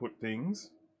where I put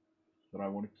things that I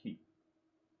want to keep.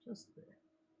 Just there.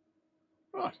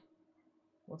 Right.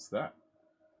 What's that?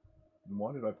 And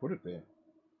why did I put it there?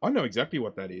 I know exactly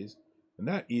what that is, and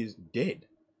that is dead.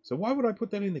 So why would I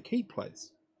put that in the key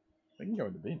place? They can go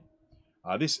in the bin.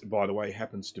 This, by the way,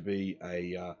 happens to be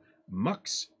a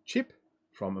MUX chip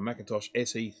from a Macintosh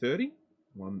SE30,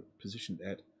 one positioned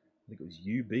at, I think it was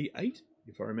UB8,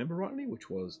 if I remember rightly, which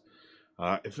was,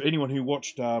 if anyone who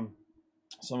watched some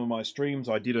of my streams,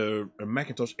 I did a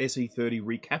Macintosh SE30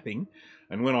 recapping,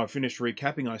 and when I finished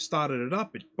recapping, I started it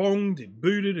up, it bonged, it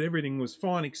booted, everything was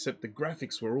fine, except the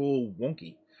graphics were all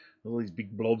wonky, all these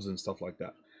big blobs and stuff like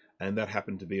that. And that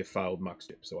happened to be a failed MUX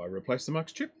chip. So I replaced the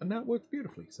MUX chip, and now it works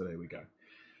beautifully. So there we go.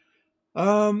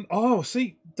 Oh,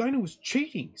 see, Dana was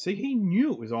cheating. See, he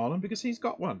knew it was Ireland because he's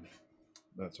got one.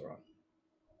 That's all right.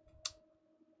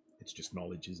 It's just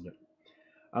knowledge, isn't it?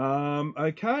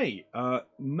 Okay.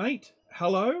 Nate,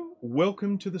 hello.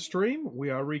 Welcome to the stream.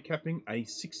 We are recapping a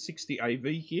 660 AV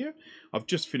here. I've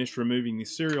just finished removing the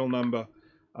serial number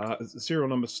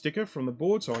sticker from the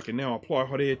board, so I can now apply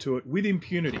hot air to it with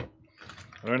impunity.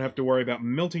 I don't have to worry about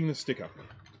melting the sticker,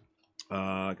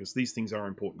 because these things are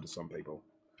important to some people.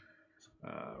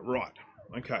 Right,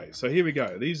 okay, so here we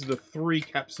go. These are the 3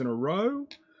 caps in a row.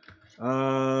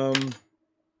 Okay,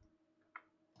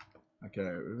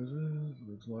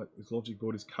 looks like this logic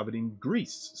board is covered in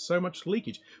grease. So much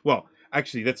leakage. Well,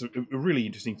 actually, that's a really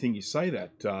interesting thing you say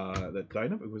that, that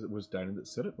Dana. It was Dana that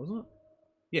said it, wasn't it?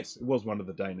 Yes, it was one of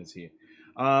the Danas here.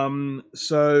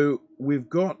 So we've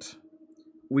got...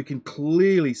 we can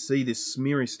clearly see this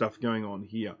smeary stuff going on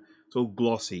here. It's all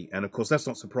glossy. And of course, that's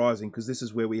not surprising because this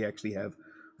is where we actually have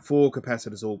 4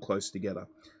 capacitors all close together.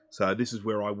 So this is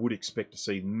where I would expect to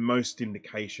see most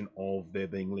indication of there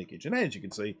being leakage. And as you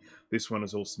can see, this one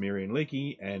is all smeary and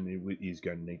leaky, and it is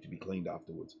going to need to be cleaned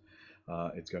afterwards.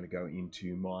 It's going to go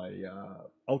into my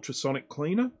ultrasonic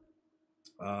cleaner.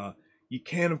 You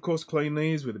can, of course, clean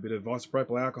these with a bit of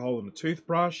isopropyl alcohol and a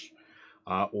toothbrush.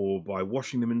 Or by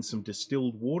washing them in some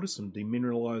distilled water, some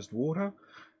demineralized water.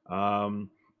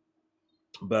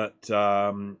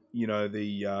 You know,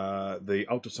 the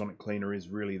ultrasonic cleaner is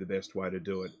really the best way to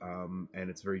do it. And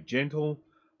it's very gentle,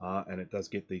 and it does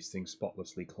get these things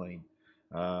spotlessly clean.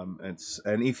 And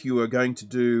if you are going to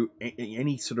do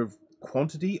any sort of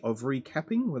quantity of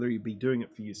recapping, whether you'd be doing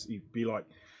it for you'd be like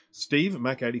Steve at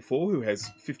Mac84, who has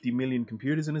 50 million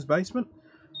computers in his basement,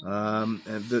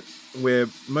 and that where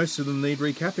most of them need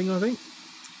recapping, I think.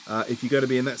 If you're going to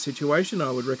be in that situation,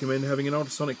 I would recommend having an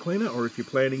ultrasonic cleaner, or if you're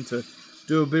planning to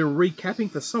do a bit of recapping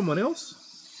for someone else,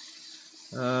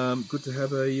 good to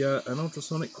have an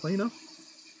ultrasonic cleaner.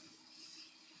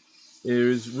 There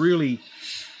is really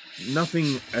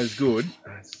nothing as good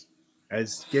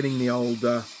as getting the old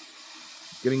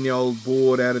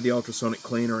board out of the ultrasonic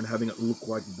cleaner and having it look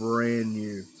like brand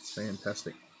new. It's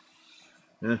fantastic.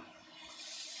 Yeah.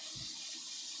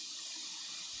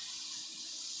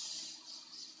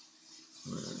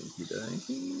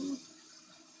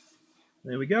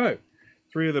 There we go.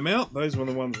 3 of them out. Those were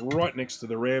the ones right next to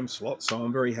the RAM slot, so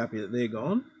I'm very happy that they're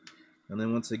gone. And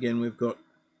then once again, we've got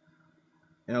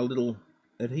our little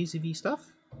adhesive-y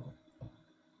stuff,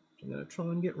 which I'm going to try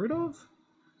and get rid of.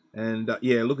 And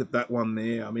yeah, look at that one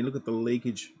there. I mean, look at the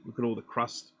leakage. Look at all the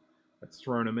crust. That's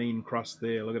thrown a mean crust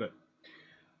there. Look at it.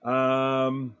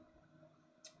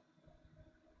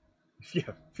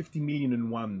 Yeah,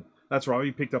 50,000,001. That's right.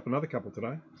 We picked up another couple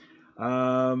today.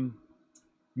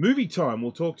 Movie time.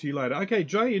 We'll talk to you later. Okay,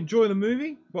 Jay, enjoy the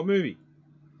movie. What movie?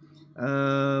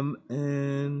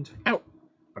 And ow!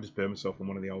 I just burned myself on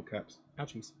one of the old caps.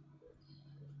 Ouchies.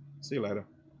 See you later.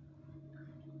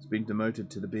 It's been demoted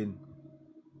to the bin.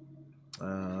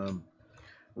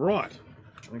 Right.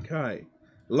 Okay.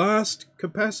 Last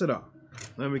capacitor.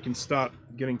 Then we can start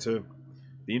getting to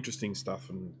the interesting stuff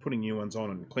and putting new ones on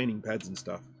and cleaning pads and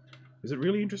stuff. Is it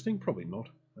really interesting? Probably not.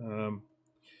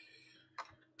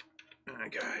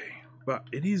 Okay. But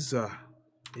it is,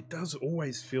 it does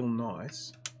always feel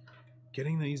nice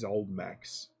getting these old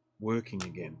Macs working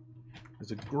again.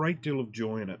 There's a great deal of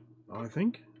joy in it, I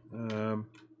think.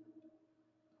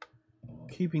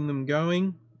 Keeping them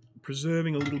going,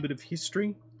 preserving a little bit of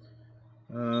history.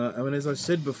 I mean, as I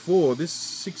said before, this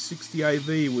 660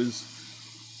 AV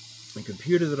was a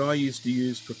computer that I used to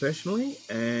use professionally,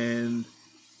 and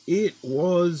it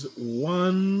was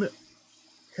one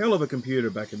hell of a computer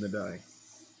back in the day.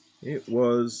 It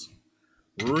was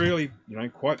really, you know,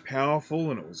 quite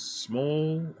powerful, and it was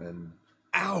small, and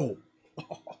ow!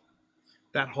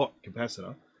 That hot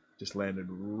capacitor just landed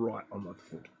right on my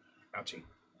foot. Ouchie.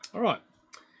 All right.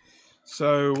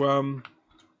 So,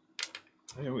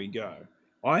 there we go.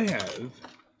 I have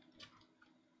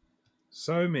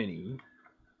so many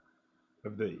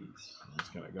of these. I'm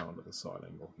just going to go onto the side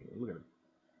angle here. Look at them.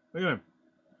 Look at them.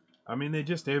 I mean, they're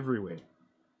just everywhere.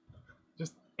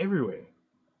 Just everywhere.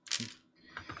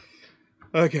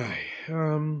 Okay.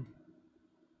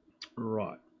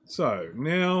 Right. So,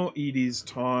 now it is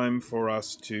time for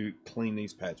us to clean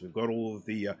these pads. We've got all of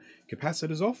the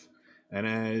capacitors off. And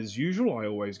as usual, I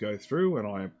always go through and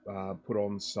I put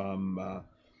on some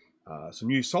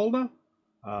new solder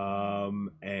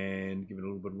and give it a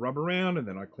little bit of rub around, and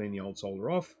then I clean the old solder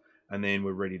off, and then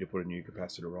we're ready to put a new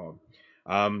capacitor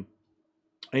on.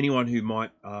 Anyone who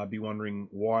might be wondering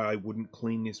why I wouldn't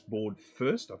clean this board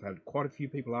first, I've had quite a few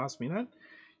people ask me that.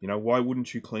 You know, why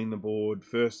wouldn't you clean the board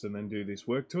first and then do this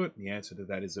work to it? And the answer to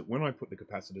that is that when I put the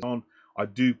capacitors on, I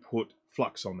do put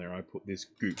flux on there. I put this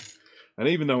goop. And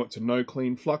even though it's a no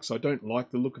clean flux, I don't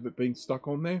like the look of it being stuck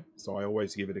on there, so I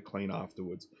always give it a clean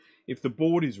afterwards. If the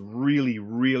board is really,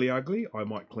 really ugly, I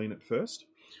might clean it first.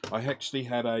 I actually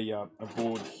had a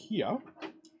board here.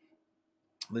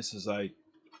 This is a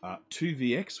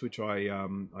 2VX, which I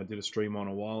did a stream on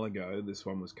a while ago. This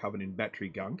one was covered in battery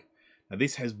gunk. Now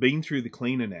this has been through the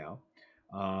cleaner now.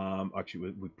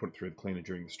 Actually, we put it through the cleaner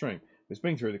during the stream. It's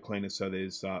been through the cleaner, so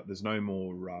there's no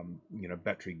more you know,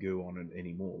 battery goo on it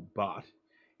anymore. But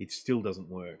it still doesn't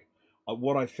work.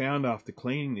 What I found after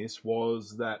cleaning this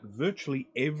was that virtually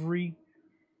every,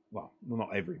 well,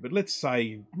 not every, but let's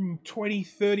say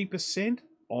 20-30%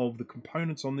 of the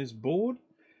components on this board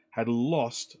had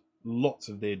lost lots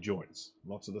of their joints.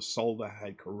 Lots of the solder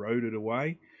had corroded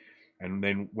away. And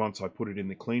then once I put it in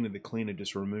the cleaner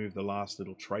just removed the last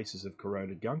little traces of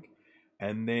corroded gunk.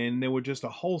 And then there were just a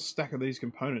whole stack of these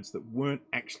components that weren't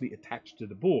actually attached to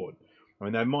the board. I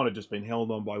mean, they might have just been held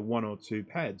on by 1 or 2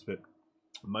 pads, but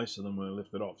most of them were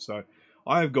lifted off. So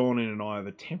I have gone in and I have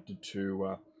attempted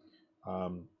to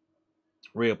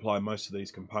reapply most of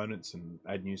these components and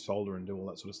add new solder and do all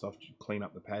that sort of stuff to clean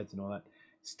up the pads and all that.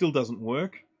 Still doesn't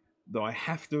work, though I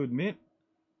have to admit,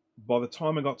 by the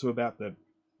time I got to about the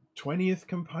 20th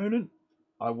component,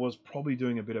 I was probably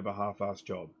doing a bit of a half-assed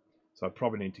job. So I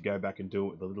probably need to go back and do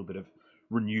it with a little bit of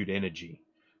renewed energy.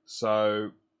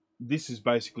 So this is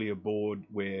basically a board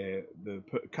where the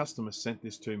customer sent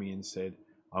this to me and said,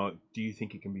 oh, do you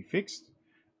think it can be fixed?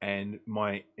 And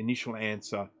my initial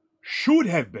answer should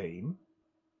have been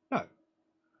no.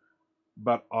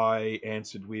 But I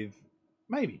answered with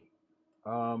maybe.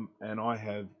 And I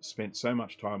have spent so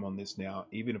much time on this now,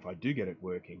 even if I do get it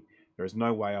working, there is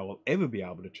no way I will ever be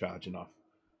able to charge enough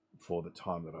for the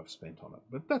time that I've spent on it.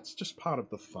 But that's just part of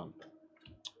the fun.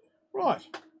 Right.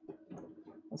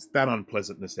 That's that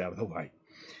unpleasantness out of the way.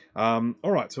 All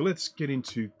right, so let's get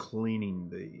into cleaning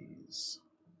these.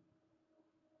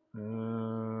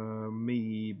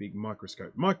 Me big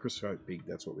microscope. Microscope big,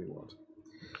 that's what we want.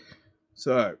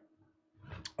 So,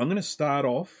 I'm going to start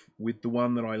off with the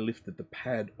one that I lifted the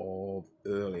pad of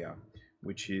earlier,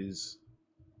 which is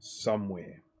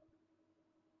somewhere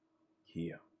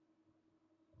here.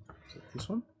 Is it this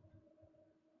one?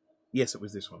 Yes, it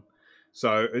was this one.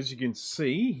 So, as you can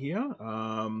see here,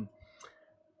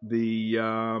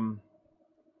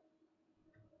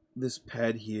 this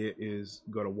pad here is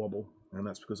got a wobble, and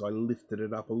that's because I lifted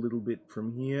it up a little bit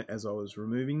from here as I was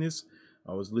removing this.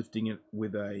 I was lifting it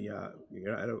with a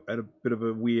at a bit of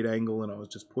a weird angle, and I was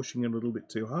just pushing it a little bit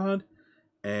too hard,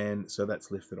 and so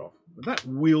that's lifted off. But that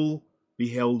will be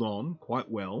held on quite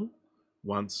well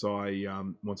once I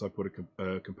put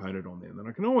a component on there. And then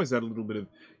I can always add a little bit of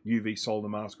UV solder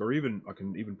mask, or I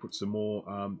can even put some more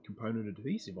component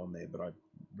adhesive on there, but I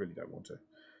really don't want to,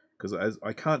 because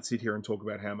I can't sit here and talk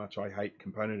about how much I hate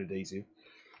component adhesive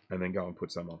and then go and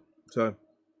put some on. So,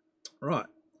 right.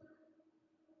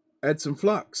 Add some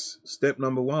flux. Step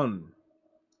number 1.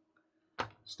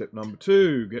 Step number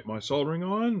 2, get my soldering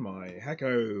iron, my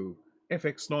Hakko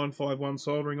FX951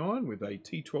 soldering iron with a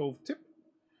T12 tip.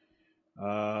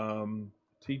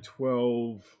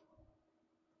 T12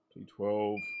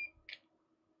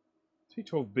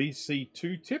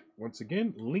 BC2 tip. Once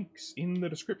again, links in the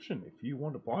description if you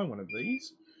want to buy one of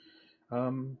these.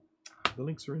 The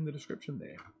links are in the description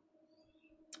there.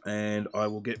 And I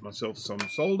will get myself some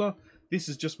solder. This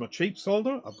is just my cheap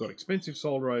solder. I've got expensive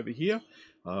solder over here.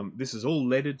 This is all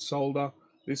leaded solder.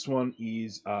 This one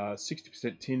is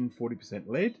 60% tin, 40%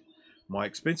 lead. My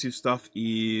expensive stuff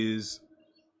is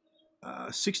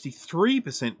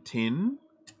 63% tin,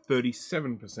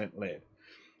 37% lead.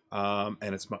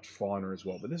 And it's much finer as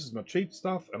well. But this is my cheap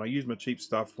stuff, and I use my cheap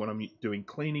stuff when I'm doing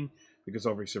cleaning, because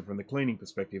obviously from the cleaning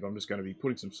perspective, I'm just going to be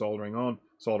putting some solder on,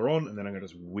 and then I'm going to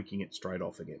just wicking it straight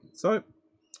off again. So,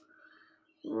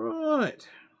 right,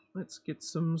 let's get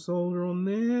some solder on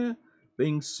there.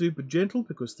 Being super gentle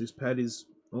because this pad is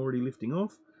already lifting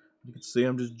off. You can see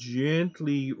I'm just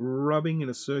gently rubbing in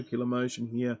a circular motion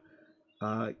here,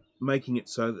 making it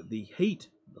so that the heat,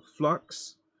 the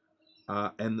flux,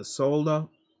 and the solder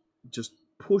just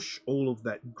push all of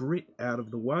that grit out of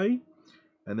the way,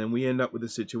 and then we end up with a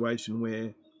situation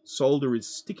where solder is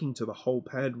sticking to the whole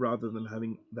pad rather than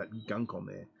having that gunk on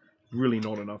there. Really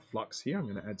not enough flux here. I'm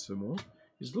going to add some more.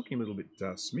 It's looking a little bit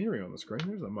smeary on the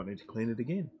screen. I might need to clean it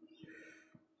again.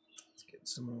 Let's get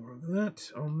some more of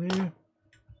that on there.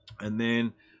 And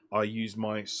then I use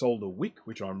my solder wick,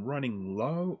 which I'm running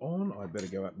low on. I better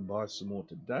go out and buy some more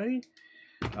today.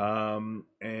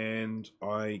 And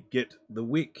I get the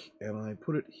wick and I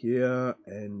put it here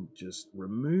and just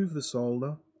remove the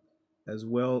solder, as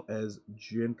well as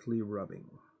gently rubbing.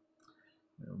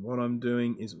 And what I'm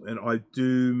doing is, and I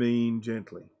do mean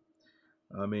gently,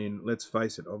 I mean, let's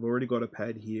face it, I've already got a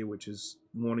pad here which is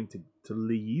wanting to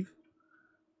leave,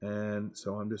 and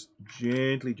so I'm just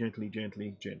gently.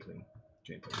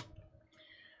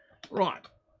 Right,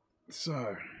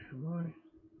 so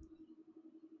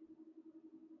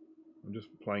I'm just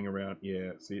playing around.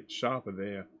 Yeah, see, it's sharper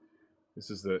there. This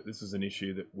is an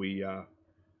issue that we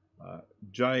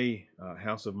Jay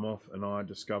House of Moth and I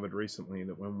discovered recently,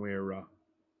 that when we're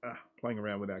playing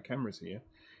around with our cameras here,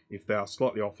 if they are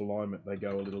slightly off alignment, they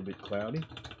go a little bit cloudy.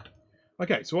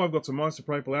 Okay, so I've got some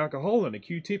isopropyl alcohol and a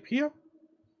Q-tip here,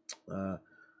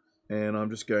 and I'm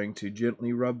just going to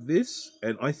gently rub this.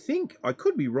 And I think, I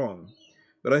could be wrong,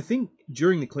 but I think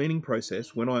during the cleaning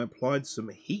process, when I applied some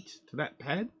heat to that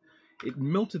pad, it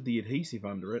melted the adhesive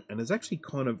under it and has actually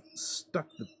kind of stuck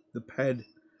the pad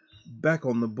back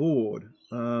on the board.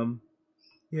 Yeah,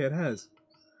 it has.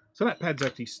 So that pad's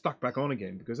actually stuck back on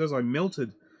again, because as I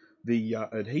melted the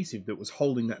adhesive that was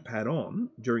holding that pad on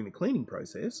during the cleaning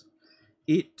process,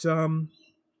 it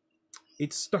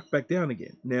stuck back down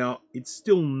again. Now, it's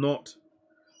still not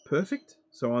perfect,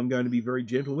 so I'm going to be very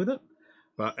gentle with it.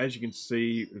 But as you can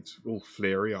see, it's all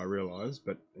flary, I realise,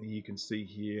 but you can see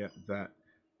here that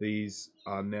these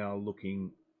are now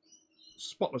looking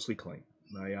spotlessly clean.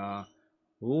 They are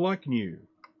like new,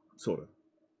 sort of.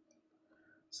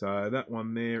 So that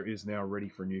one there is now ready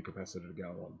for a new capacitor to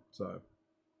go on. So,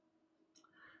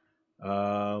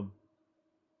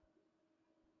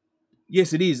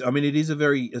 yes, it is. I mean, it is a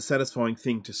very satisfying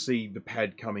thing to see the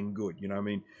pad coming good. You know, I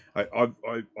mean,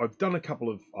 I've done a couple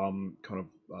of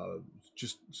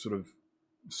just sort of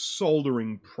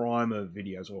soldering primer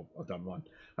videos. Well, I've done one,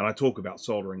 and I talk about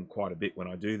soldering quite a bit when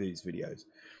I do these videos.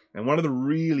 And one of the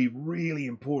really, really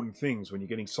important things when you're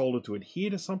getting solder to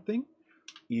adhere to something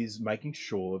is making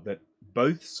sure that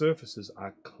both surfaces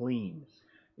are clean.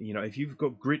 You know, if you've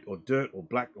got grit or dirt or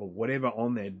black or whatever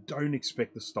on there, don't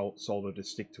expect the solder to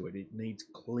stick to it. It needs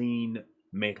clean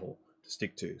metal to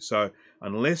stick to. So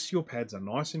unless your pads are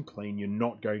nice and clean, you're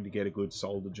not going to get a good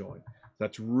solder joint.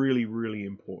 That's really, really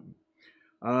important.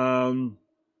 I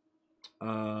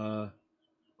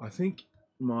think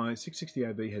my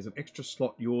 660AB has an extra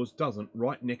slot. Yours doesn't,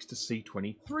 right next to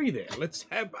C23 there. Let's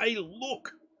have a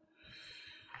look.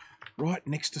 Right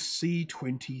next to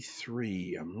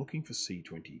C23. I'm looking for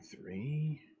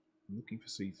C23. I'm looking for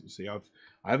C23.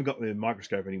 I haven't got the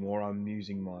microscope anymore. I'm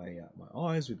using my my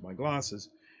eyes with my glasses,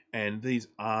 and these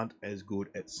aren't as good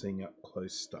at seeing up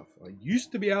close stuff. I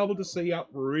used to be able to see up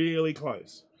really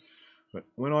close, but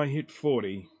when I hit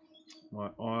 40, my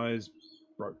eyes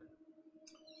broke.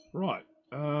 Right.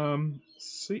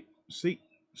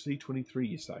 C23,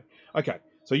 you say? Okay,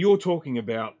 so you're talking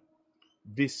about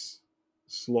this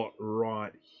slot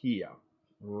right here,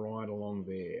 right along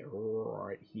there,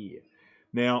 right here.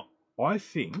 Now, I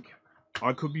think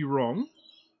I could be wrong.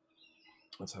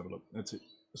 Let's have a look. That's it,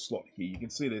 a slot here. You can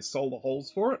see there's solder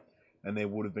holes for it, and there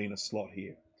would have been a slot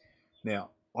here.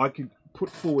 Now, I could put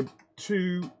forward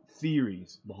two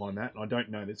theories behind that. I don't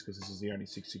know this because this is the only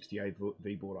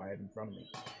 660AV board I have in front of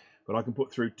me. But I can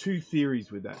put through two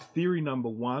theories with that. Theory number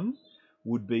one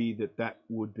would be that that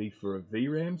would be for a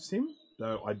VRAM sim,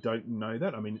 though I don't know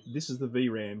that. I mean, this is the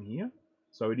VRAM here,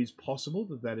 so it is possible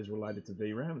that that is related to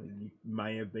VRAM. You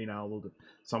may have been able to,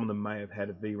 some of them may have had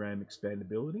a VRAM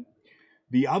expandability.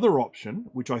 The other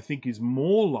option, which I think is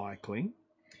more likely,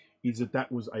 is that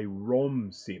that was a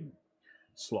ROM sim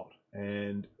slot,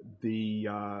 and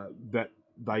that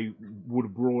they would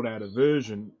have brought out a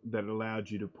version that allowed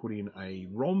you to put in a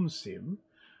ROM sim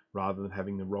rather than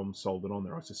having the ROM soldered on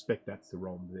there. I suspect that's the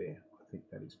ROM there. I think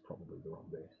that is probably the ROM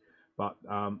there. But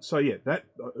so yeah, that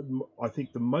I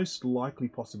think the most likely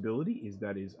possibility is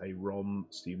that is a ROM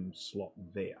sim slot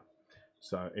there.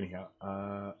 So anyhow,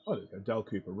 oh, there you go, Dale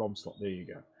Cooper ROM slot. There you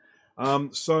go.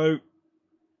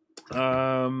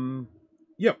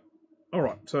 Yep. All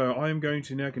right. So I am going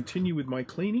to now continue with my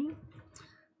cleaning,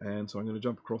 and so I'm going to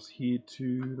jump across here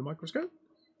to the microscope.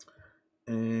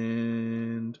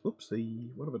 And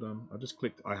oopsie, what have I done? I just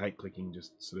clicked. I hate clicking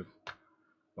just sort of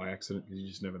by accident because you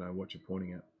just never know what you're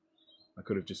pointing at. I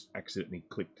could have just accidentally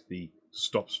clicked the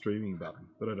stop streaming button,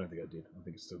 but I don't think I did. I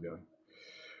think it's still going.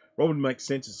 What makes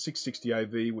sense is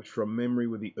 660AV, which from memory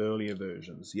were the earlier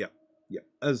versions. Yep. Yep.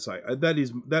 As I say,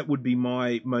 that would be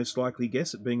my most likely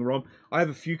guess at being ROM. I have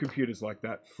a few computers like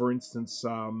that. For instance,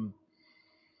 2SI.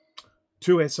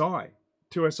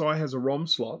 2SI has a ROM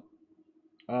slot.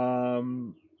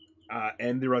 And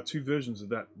there are two versions of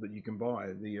that you can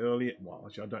buy. The earlier, well,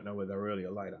 actually, I don't know whether they're earlier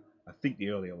or later. I think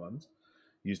the earlier ones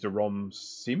used a ROM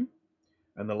sim,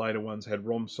 and the later ones had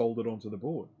ROM soldered onto the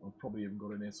board. I've probably even got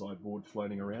an SI board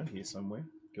floating around here somewhere,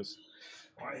 because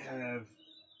I have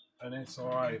an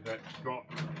SI that got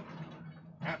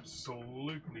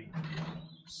absolutely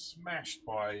smashed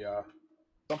by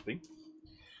something.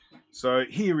 So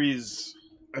here is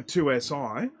a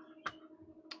 2SI.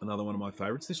 Another one of my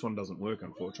favorites. This one doesn't work,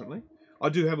 unfortunately. I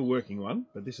do have a working one,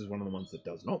 but this is one of the ones that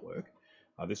does not work.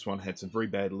 This one had some very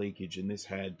bad leakage, and this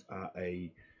had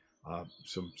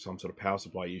some sort of power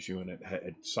supply issue, and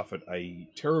it suffered a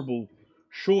terrible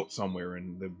short somewhere,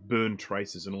 and the burn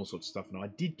traces and all sorts of stuff. And I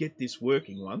did get this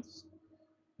working once,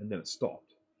 and then it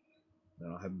stopped.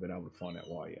 And I haven't been able to find out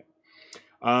why yet.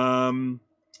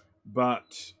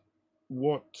 But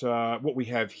what we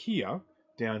have here,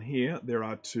 down here, there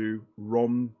are two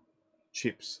ROM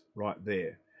chips right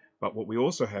there. But what we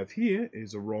also have here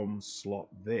is a ROM slot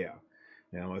there.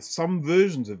 Now, some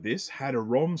versions of this had a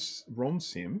ROM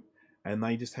sim, and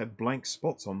they just had blank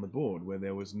spots on the board where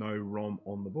there was no ROM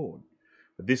on the board.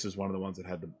 But this is one of the ones that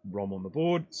had the ROM on the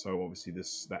board, so obviously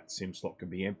that sim slot can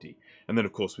be empty. And then,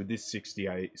 of course, with this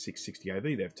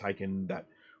 660AV, they've taken that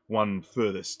one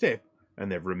further step,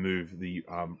 and they've removed the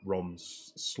ROM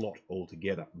slot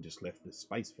altogether and just left the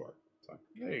space for it. So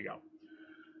there you go.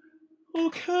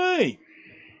 Okay.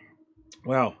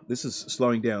 Wow, this is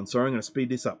slowing down. Sorry, I'm going to speed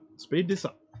this up. Speed this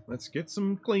up. Let's get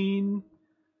some clean.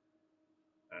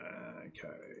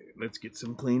 Okay, let's get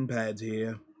some clean pads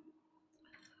here.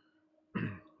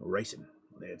 Racing.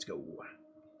 Let's go.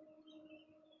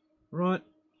 Right.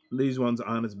 These ones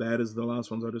aren't as bad as the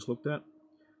last ones I just looked at.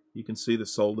 You can see the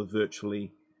solder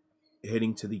virtually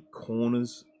heading to the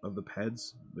corners of the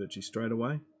pads virtually straight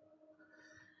away.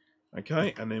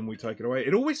 Okay, and then we take it away.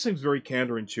 It always seems very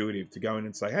counterintuitive to go in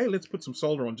and say, hey, let's put some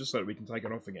solder on just so that we can take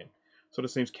it off again. Sort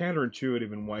of seems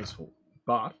counterintuitive and wasteful.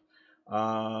 But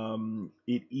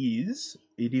it is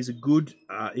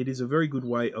a very good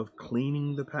way of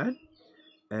cleaning the pad.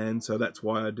 and so that's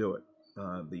why I do it.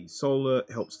 The solder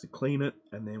helps to clean it,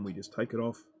 and then we just take it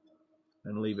off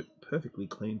and leave it perfectly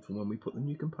clean for when we put the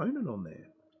new component on there.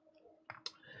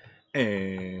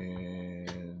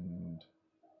 And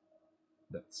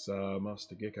that's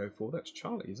Master Gecko 4. That's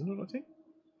Charlie, isn't it? I think.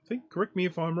 Correct me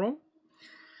if I'm wrong.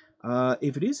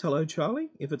 If it is, hello,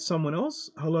 Charlie. If it's someone else,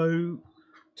 hello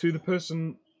to the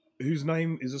person whose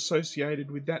name is associated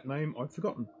with that name I've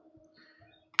forgotten.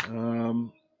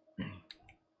 All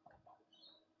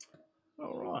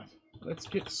right, let's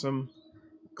get some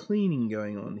cleaning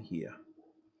going on here.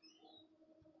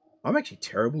 I'm actually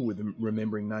terrible with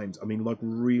remembering names. I mean, like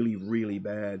really, really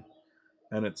bad.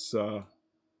 And it's not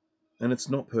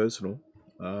personal.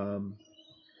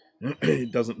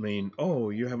 It doesn't mean, oh,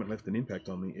 you haven't left an impact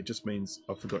on me. It just means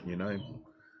I've forgotten your name.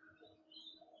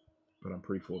 But I'm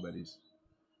pretty sure that is.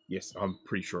 Yes, I'm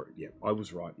pretty sure. Yeah, I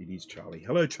was right. It is Charlie.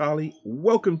 Hello, Charlie.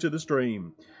 Welcome to the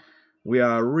stream. We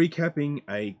are recapping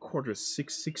a Quadra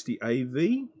 660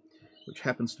 AV, which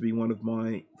happens to be one of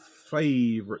my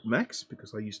favorite Macs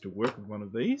because I used to work with one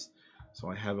of these. So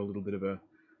I have a little bit of a,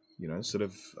 sort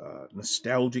of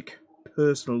nostalgic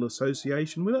personal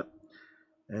association with it.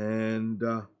 And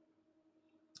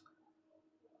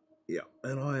yeah,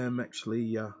 and I am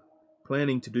actually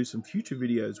planning to do some future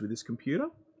videos with this computer.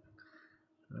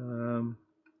 I'm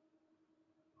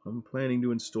planning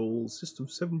to install system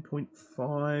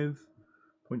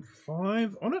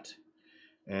 7.5.5 on it,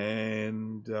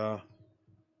 and have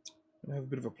a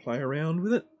bit of a play around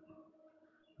with it.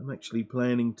 I'm actually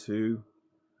planning to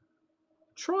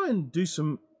try and do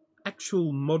some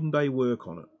actual modern day work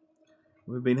on it.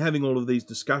 We've been having all of these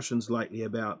discussions lately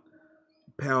about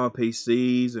power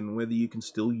PCs and whether you can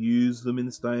still use them in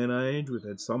this day and age. We've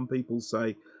had some people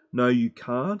say, no, you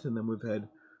can't. And then we've had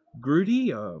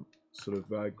Groody,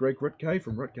 Greg Rutke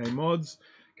from Rutke Mods,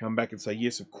 come back and say,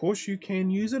 yes, of course you can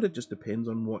use it. It just depends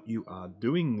on what you are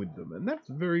doing with them. And that's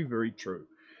very, very true.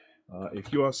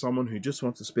 If you are someone who just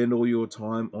wants to spend all your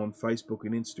time on Facebook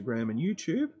and Instagram and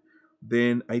YouTube,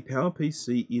 then a power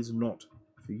PC is not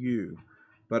for you.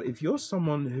 But if you're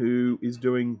someone who is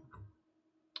doing,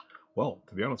 well,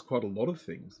 to be honest, quite a lot of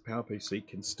things, the power PC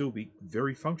can still be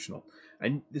very functional.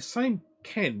 And the same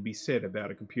can be said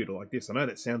about a computer like this. I know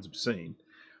that sounds obscene,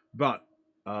 but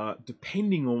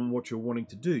depending on what you're wanting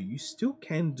to do, you still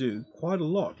can do quite a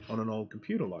lot on an old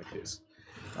computer like this.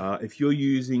 If you're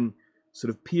using sort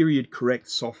of period correct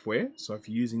software, so if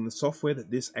you're using the software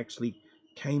that this actually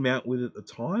came out with at the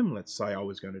time, let's say I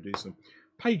was going to do some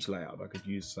page layout, I could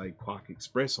use, say, Quark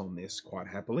Express on this quite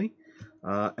happily,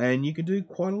 and you could do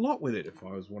quite a lot with it. If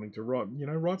I was wanting to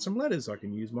write some letters, I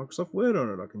can use Microsoft Word on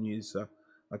it. I can use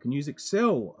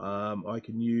Excel. I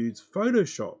can use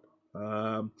Photoshop.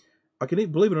 I can,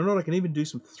 believe it or not, I can even do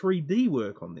some 3D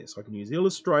work on this. I can use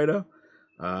Illustrator.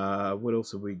 What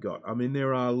else have we got? I mean,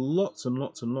 there are lots and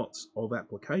lots and lots of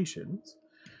applications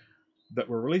that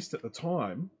were released at the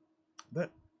time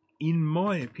that, in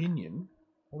my opinion,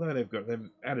 although they've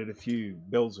added a few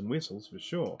bells and whistles for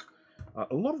sure,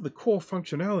 a lot of the core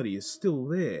functionality is still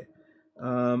there,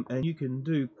 and you can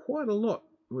do quite a lot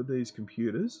with these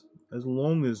computers as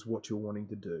long as what you're wanting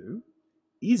to do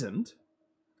isn't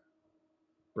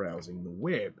browsing the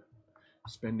web,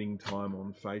 spending time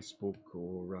on Facebook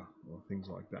or things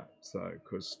like that. So,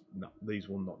 because no, these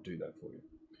will not do that for you.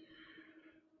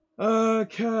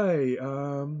 Okay.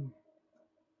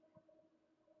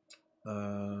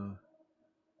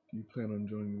 Do you plan on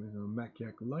joining me on Mac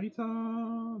Yak later?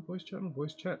 Voice chat.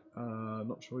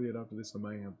 Not sure yet. After this, I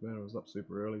may have. I was up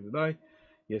super early today.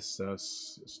 Yes,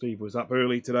 Steve was up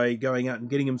early today, going out and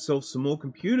getting himself some more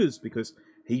computers because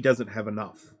he doesn't have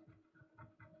enough.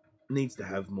 Needs to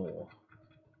have more.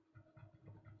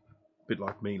 Bit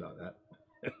like me, like that.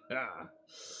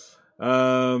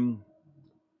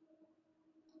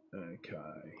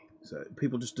 Okay. So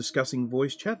people just discussing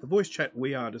voice chat. The voice chat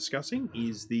we are discussing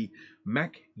is the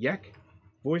Mac Yak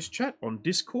voice chat on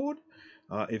Discord.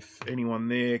 If anyone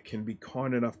there can be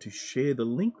kind enough to share the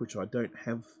link, which I don't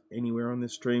have anywhere on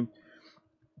this stream,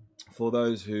 for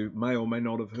those who may or may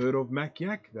not have heard of Mac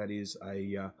Yak, that is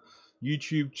a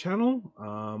YouTube channel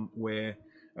where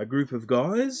a group of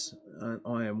guys,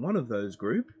 I am one of those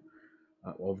group,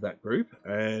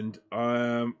 and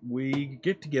we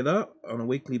get together on a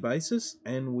weekly basis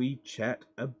and we chat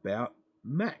about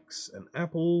Macs and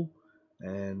Apple,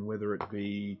 and whether it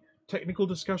be technical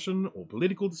discussion or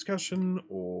political discussion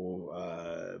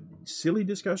or silly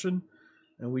discussion,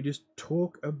 and we just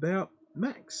talk about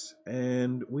Macs.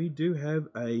 And we do have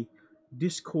a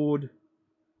Discord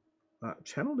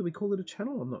channel. Do we call it a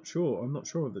channel? I'm not sure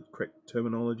of the correct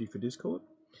terminology for Discord.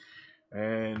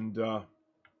 And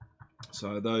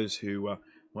So those who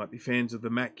might be fans of the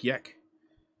Mac Yak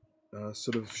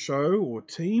sort of show or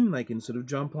team, they can sort of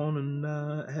jump on and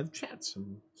have chats.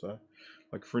 And so,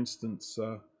 like for instance,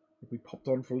 we popped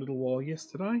on for a little while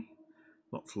yesterday,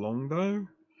 not for long though,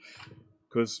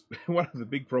 because one of the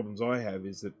big problems I have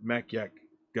is that Mac Yak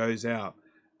goes out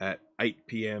at 8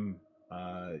 p.m.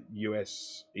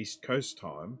 US East Coast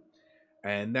time,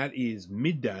 and that is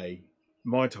midday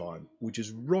my time, which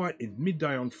is right in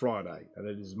midday on Friday, and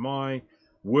it is my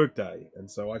work day, and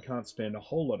so I can't spend a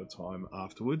whole lot of time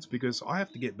afterwards because I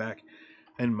have to get back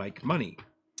and make money.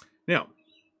 Now,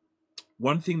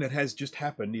 one thing that has just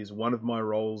happened is one of my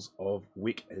rolls of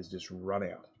wick has just run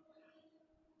out.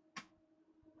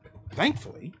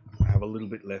 Thankfully, I have a little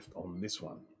bit left on this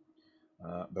one,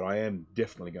 but I am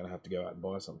definitely going to have to go out and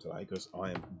buy some today because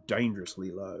I am dangerously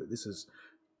low. This is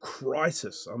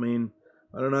crisis. I mean,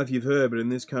 I don't know if you've heard, but in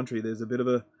this country there's a bit of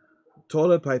a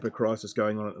toilet paper crisis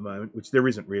going on at the moment, which there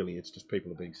isn't really. It's just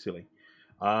people are being silly.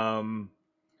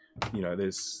 You know,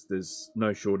 there's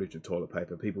no shortage of toilet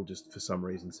paper. People just for some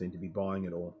reason seem to be buying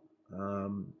it all.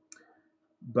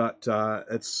 But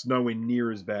it's nowhere near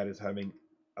as bad as having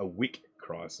a wick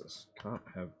crisis. Can't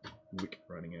have wick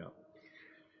running out.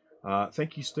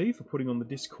 Thank you, Steve, for putting on the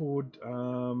Discord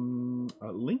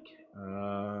link.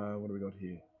 What do we got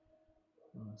here?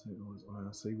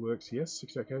 IRC works, yes.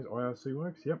 68 Ks, IRC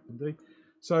works, yep, indeed.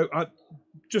 So,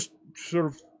 just sort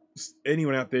of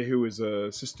anyone out there who is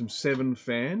a System 7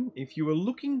 fan, if you were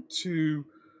looking to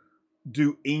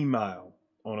do email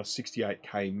on a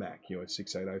 68K Mac, you know,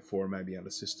 6804, or maybe under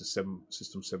System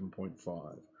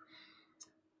 7.5,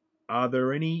 are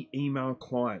there any email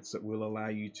clients that will allow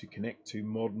you to connect to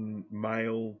modern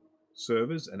mail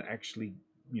servers and actually,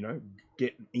 you know,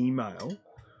 get an email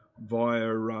via,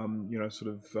 you know,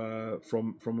 sort of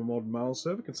from a modern mail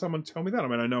server? Can someone tell me that? I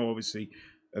mean, I know obviously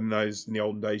in the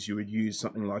olden days you would use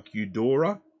something like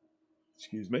Eudora,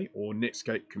 or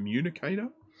Netscape Communicator.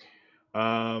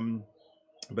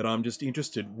 But I'm just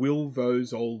interested, will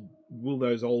those old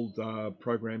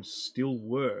programs still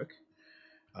work?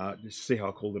 Just see how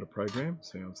I called it a program.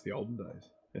 Sounds the olden days.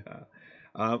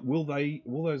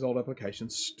 Will those old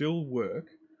applications still work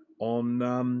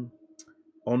on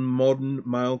modern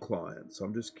mail clients?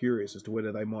 I'm just curious as to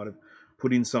whether they might have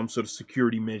put in some sort of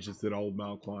security measures that old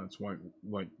mail clients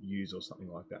won't use or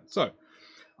something like that. So,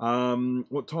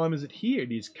 what time is it here?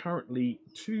 It is currently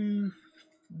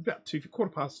about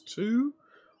 2:15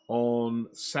 on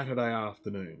Saturday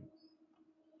afternoon.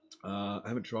 I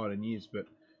haven't tried it in years, but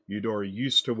Eudora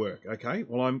used to work. Okay,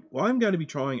 well I'm going to be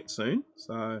trying it soon,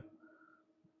 so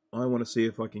I want to see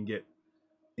if I can get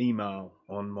email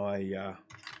on my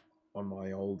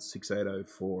old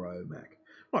 68040 Mac.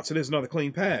 Right, so there's another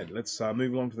clean pad. Let's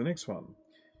move along to the next one.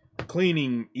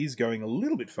 Cleaning is going a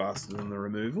little bit faster than the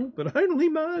removal, but only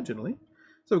marginally.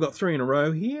 So we've got 3 in a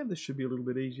row here. This should be a little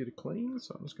bit easier to clean,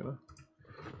 so I'm just going to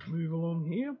move along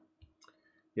here.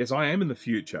 Yes, I am in the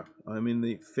future. I'm in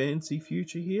the fancy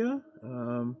future here,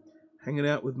 hanging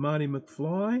out with Marty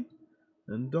McFly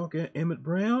and Dr. Emmett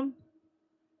Brown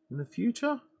in the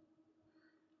future,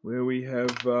 where we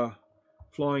have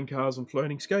flying cars and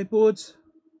floating skateboards.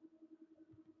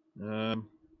 Where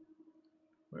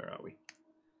are we?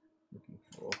 Looking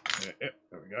for... Yep,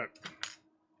 there we go.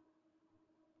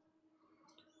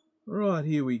 Right,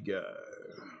 here we go.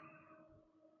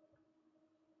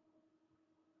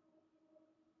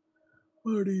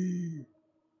 Marty!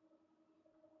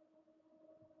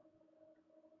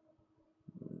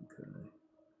 Okay.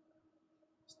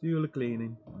 Still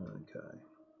cleaning. Okay.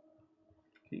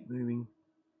 Keep moving.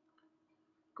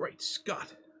 Great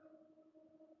Scott!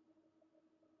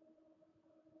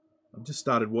 I've just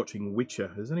started watching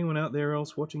Witcher. Is anyone out there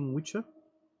else watching Witcher?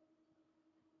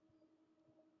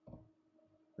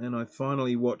 And I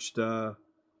finally watched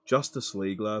Justice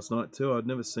League last night too. I'd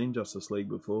never seen Justice League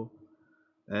before.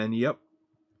 And yep,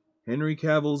 Henry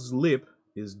Cavill's lip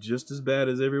is just as bad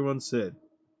as everyone said.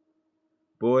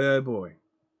 Boy, oh boy.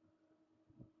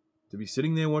 To be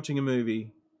sitting there watching a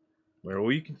movie where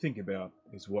all you can think about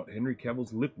is what Henry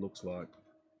Cavill's lip looks like.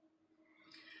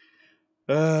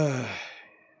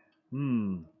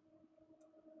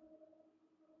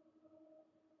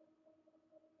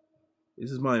 This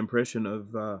is my impression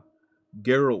of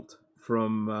Geralt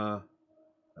from,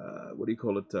 what do you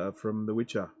call it, from The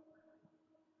Witcher.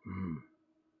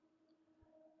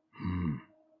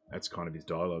 That's kind of his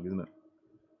dialogue, isn't it?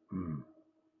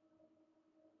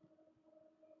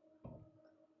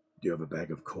 Do you have a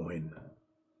bag of coin?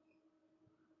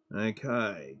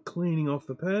 Okay, cleaning off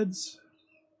the pads.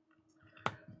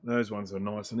 Those ones are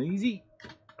nice and easy.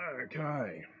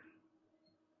 Okay.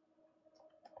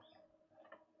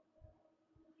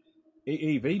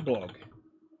 EEV blog.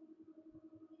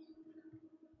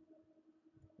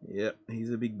 Yep,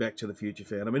 he's a big Back to the Future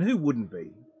fan. I mean, who wouldn't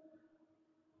be?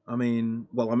 I mean,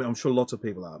 well, I'm sure lots of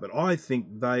people are, but I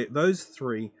think those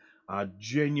three are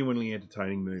genuinely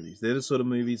entertaining movies. They're the sort of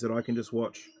movies that I can just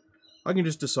watch. I can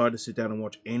just decide to sit down and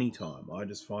watch anytime. I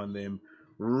just find them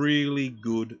really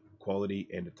good quality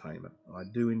entertainment. I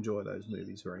do enjoy those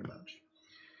movies very much.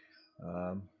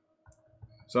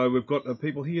 So we've got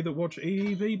people here that watch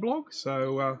EEV blog.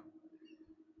 So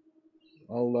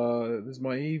this is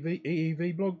my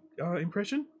EEV blog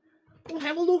impression. Well,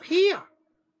 have a look here.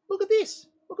 Look at this.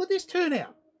 Look at this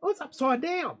turnout. Oh, it's upside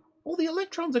down. All the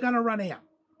electrons are going to run out.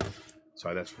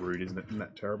 So that's rude, isn't it? Isn't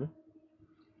that terrible?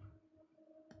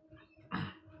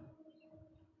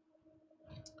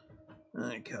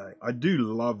 Okay. I do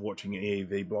love watching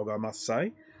EEV blog, I must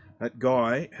say. That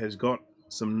guy has got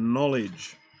some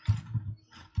knowledge.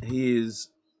 He is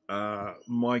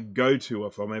my go-to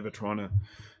if I'm ever trying to,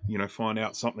 find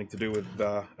out something to do with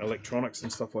electronics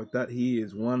and stuff like that. He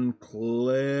is one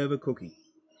clever cookie.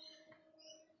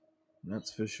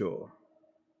 That's for sure.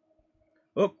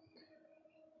 Oh,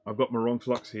 I've got my wrong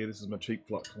flux here. This is my cheap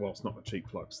flux. Well, it's not my cheap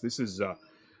flux. This is a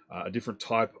different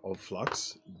type of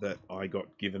flux that I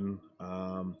got given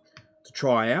to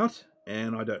try out,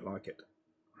 and I don't like it.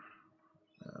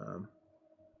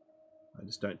 I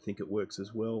just don't think it works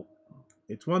as well.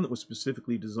 It's one that was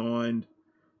specifically designed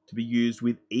to be used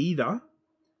with either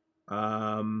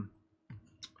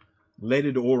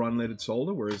leaded or unleaded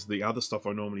solder, whereas the other stuff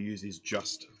I normally use is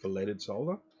just for leaded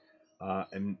solder.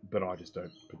 But I just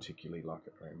don't particularly like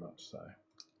it very much. So,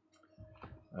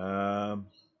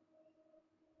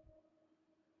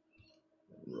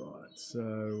 right.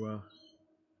 So,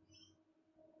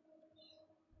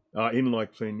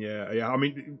 inline clean, yeah. I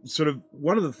mean, sort of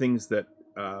one of the things that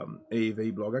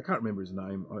EEV blog, I can't remember his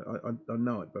name. I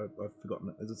know it, but I've forgotten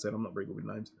it. As I said, I'm not very good with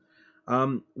names.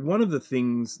 One of the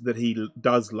things that he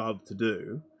does love to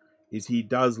do is he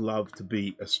does love to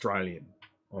be Australian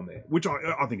on there, which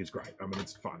I think is great. I mean,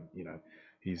 it's fun,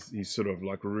 He's sort of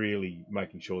like really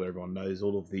making sure that everyone knows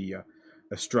all of the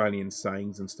Australian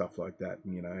sayings and stuff like that,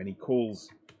 and he calls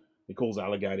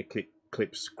alligator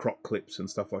clips croc clips and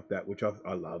stuff like that, which I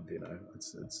love.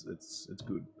 It's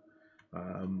good.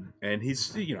 And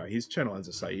his channel, as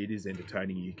I say, it is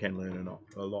entertaining. You can learn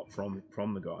a lot from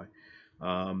the guy.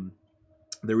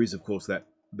 There is, of course, that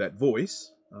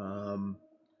voice.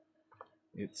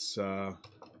 It's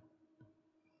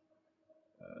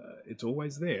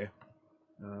always there.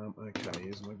 Okay,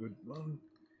 here's my good one.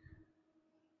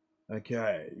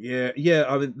 Okay, yeah.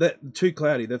 I mean, that too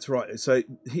cloudy. That's right. So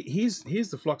here's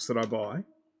the flux that I buy,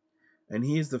 and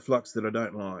here's the flux that I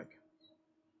don't like.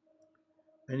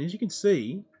 And as you can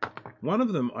see, one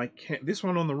of them this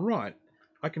one on the right,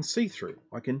 I can see through.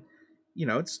 I can,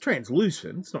 it's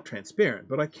translucent. It's not transparent,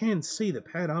 but I can see the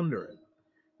pad under it.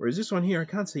 Whereas this one here, I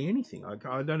can't see anything. I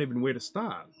don't even know where to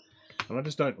start. And I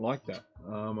just don't like that.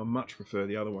 I much prefer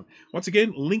the other one. Once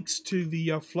again, links to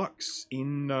the flux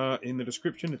in the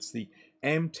description. It's the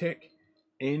Amtech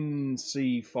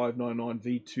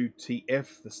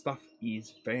NC599V2TF. The stuff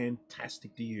is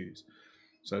fantastic to use.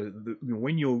 So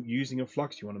when you're using a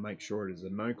flux, you want to make sure it is a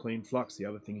no clean flux. The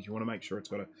other thing is you want to make sure it's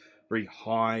got a very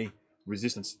high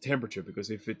resistance to temperature,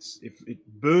 because if it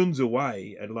burns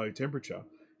away at low temperature,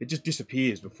 it just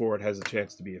disappears before it has a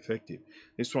chance to be effective.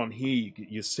 This one here,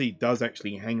 you see, does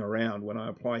actually hang around when I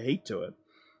apply heat to it.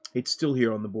 It's still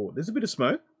here on the board. There's a bit of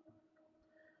smoke,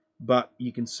 but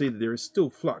you can see that there is still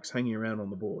flux hanging around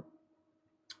on the board.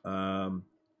 So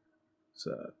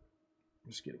I'm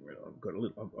just getting rid of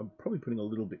it. I'm probably putting a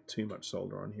little bit too much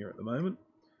solder on here at the moment,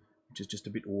 which is just a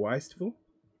bit wasteful.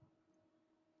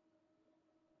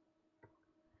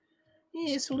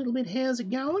 Yes, a little bit. How's it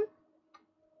going?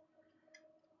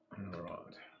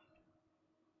 Alright.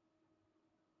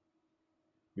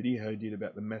 Video he did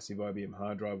about the massive IBM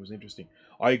hard drive was interesting.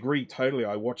 I agree totally.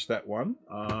 I watched that one.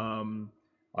 I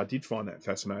did find that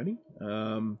fascinating.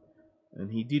 And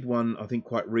he did one, I think,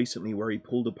 quite recently where he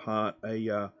pulled apart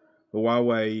a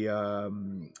Huawei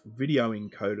video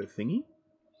encoder thingy.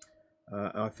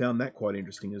 I found that quite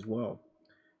interesting as well.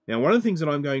 Now, one of the things that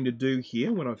I'm going to do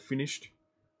here when I've finished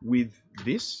with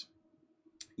this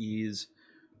is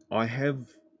I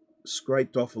have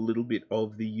scraped off a little bit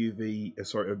of the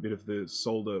a bit of the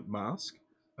solder mask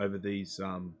over these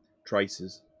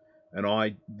traces,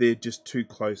 and they're just too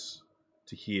close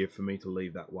to here for me to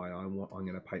leave that way. I'm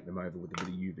going to paint them over with a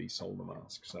bit of UV solder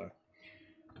mask. So,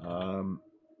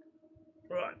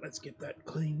 right, let's get that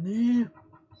clean there.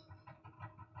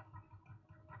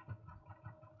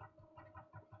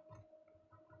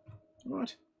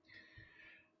 Right.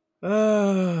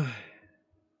 Uh,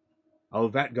 oh,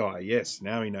 that guy. Yes,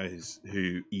 now he knows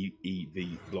who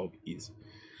EEV blog is.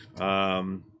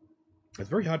 It's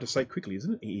very hard to say quickly,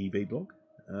 isn't it? EEV blog.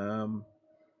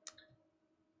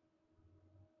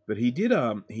 But he did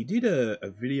a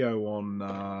video on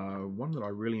one that I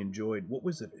really enjoyed. What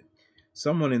was it?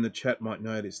 Someone in the chat might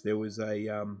know this. There was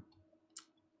an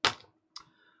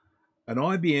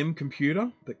IBM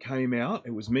computer that came out.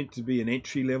 It was meant to be an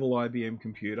entry-level IBM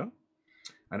computer,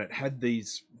 and it had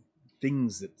these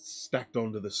things that stacked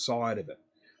onto the side of it.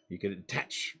 You could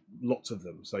attach lots of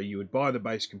them. So you would buy the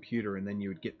base computer, and then you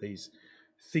would get these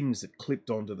things that clipped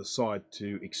onto the side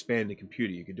to expand the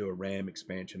computer. You could do a RAM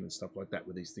expansion and stuff like that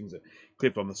with these things that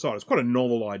clipped on the side. It's quite a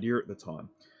novel idea at the time.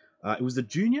 It was the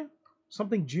Junior,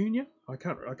 something Junior. I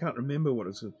can't remember what it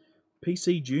was.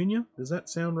 PC Junior. Does that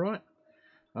sound right?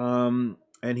 And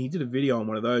he did a video on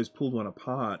one of those, pulled one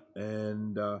apart,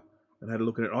 and had a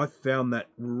look at it. I found that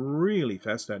really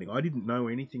fascinating. I didn't know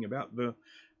anything about the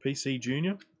PC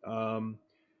Junior.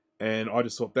 And I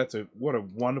just thought what a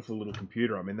wonderful little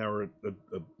computer. I mean, they were a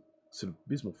sort of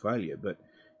abysmal failure, but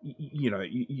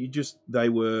they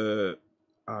were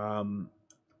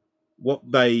what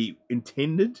they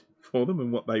intended for them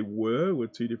and what they were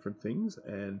two different things,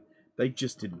 and they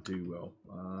just didn't do well.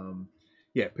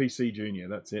 Yeah, PC Junior,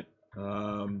 that's it.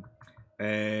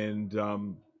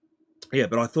 Yeah,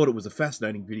 but I thought it was a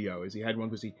fascinating video as he had one,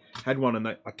 because he had one, and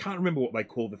I can't remember what they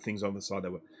called the things on the side. They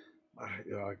were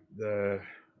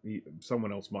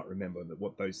someone else might remember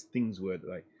what those things were that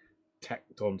they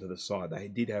tacked onto the side. They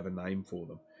did have a name for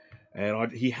them,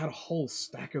 and he had a whole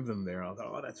stack of them there. And I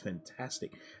thought, oh, that's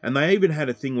fantastic. And they even had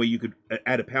a thing where you could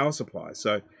add a power supply.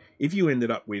 So if you ended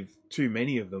up with too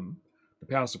many of them, the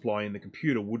power supply in the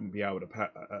computer wouldn't be able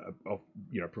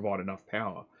to provide enough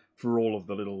power for all of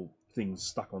the little things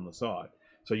stuck on the side.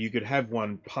 So you could have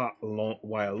one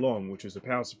way along, which was a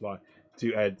power supply,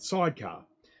 to add sidecar.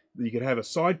 You could have a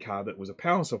sidecar that was a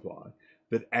power supply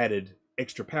that added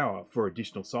extra power for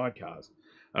additional sidecars.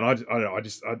 And I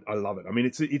love it. I mean,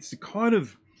 it's the kind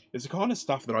of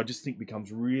stuff that I just think becomes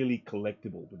really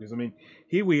collectible, because I mean,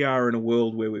 here we are in a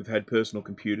world where we've had personal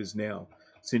computers now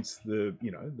since the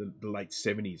late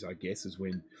 70s, I guess, is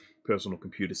when personal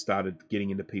computers started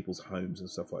getting into people's homes and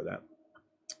stuff like that.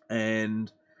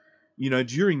 And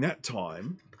during that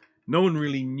time, no one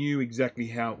really knew exactly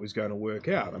how it was going to work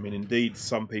out. I mean, indeed,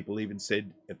 some people even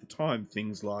said at the time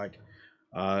things like,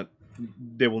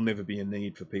 there will never be a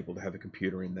need for people to have a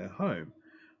computer in their home.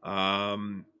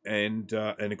 And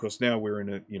of course, now we're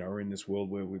in this world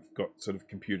where we've got sort of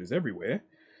computers everywhere,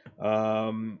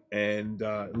 and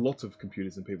lots of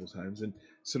computers in people's homes. And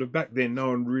sort of back then, no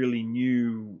one really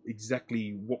knew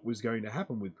exactly what was going to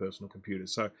happen with personal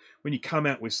computers. So when you come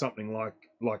out with something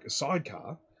like a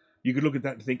sidecar, you could look at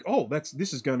that and think, oh,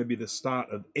 this is going to be the start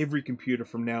of every computer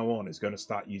from now on is going to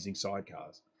start using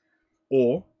sidecars.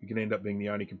 Or you can end up being the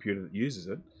only computer that uses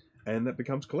it, and that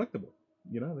becomes collectible.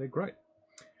 They're great.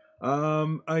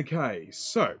 Okay,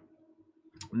 so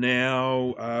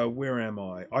now where am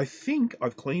I? I think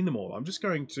I've cleaned them all. I'm just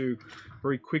going to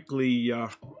very quickly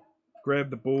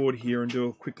grab the board here and do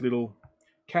a quick little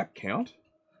cap count,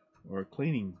 or a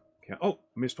cleaning count. Oh,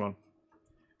 missed one.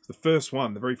 It's the first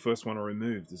one. The very first one I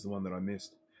removed is the one that I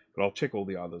missed. But I'll check all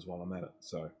the others while I'm at it.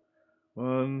 So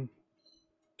 1,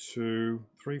 2,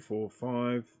 3, 4,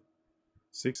 5,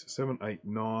 6, 7, 8,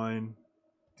 9,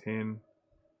 10,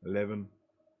 11,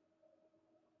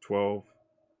 12.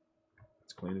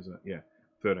 It's clean, isn't it? Yeah,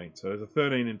 13. So there's a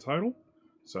 13 in total.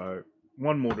 So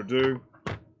one more to do,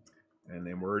 and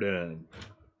then we're done.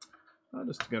 I'm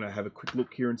just going to have a quick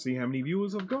look here and see how many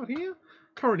viewers I've got here.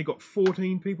 Currently got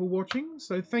 14 people watching,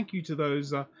 so thank you to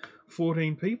those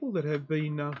 14 people that have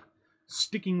been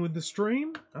sticking with the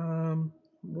stream,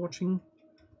 watching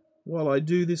while I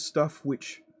do this stuff,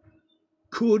 which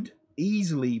could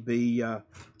easily be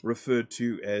referred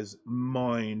to as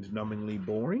mind-numbingly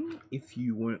boring if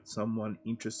you weren't someone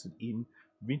interested in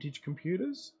vintage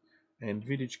computers and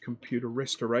vintage computer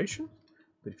restoration.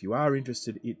 But if you are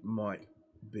interested, it might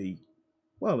be,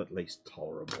 well, at least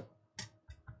tolerable.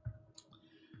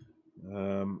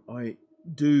 I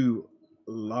do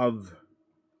love...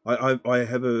 I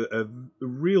have a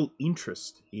real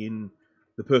interest in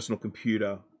the personal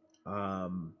computer,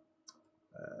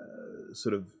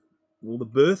 sort of, well, the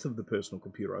birth of the personal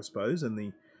computer, I suppose, and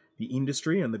the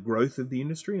industry and the growth of the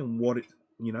industry and what it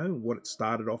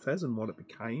started off as and what it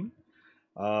became.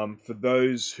 For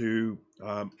those who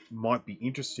might be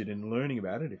interested in learning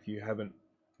about it, if you haven't,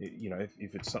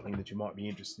 if it's something that you might be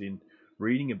interested in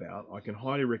reading about, I can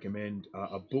highly recommend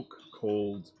a book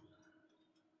called,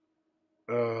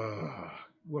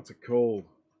 what's it called?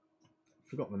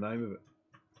 forgotten the name of it.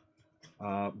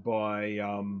 By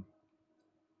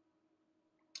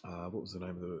what was the name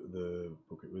of the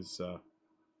book? It was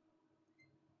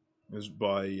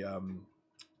by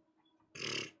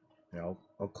now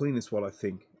I'll clean this while I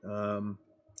think.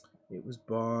 It was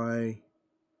by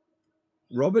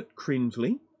Robert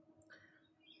Cringely,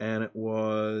 and it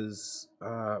was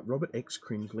Robert X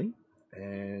Cringely,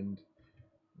 and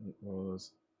it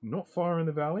was not Fire in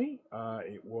the Valley.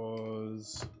 It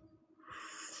was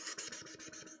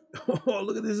oh,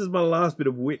 look at this! Is my last bit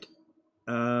of wit.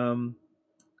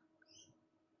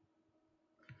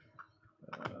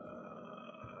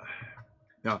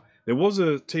 Now, there was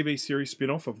a TV series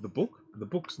spin-off of the book. The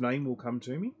book's name will come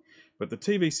to me, but the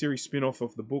TV series spin-off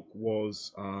of the book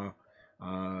was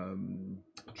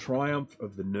Triumph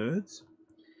of the Nerds.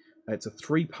 It's a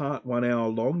 3-part, 1 hour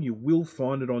long. You will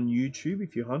find it on YouTube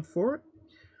if you hunt for it.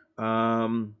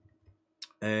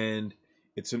 And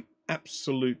it's an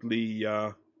absolutely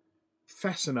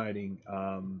fascinating,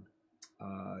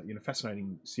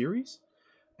 fascinating series.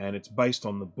 And it's based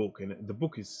on the book, and the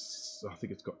book is, I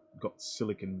think it's got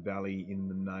Silicon Valley in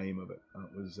the name of it.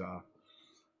 It was,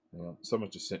 someone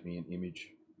just sent me an image,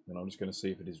 and I'm just going to see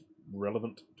if it is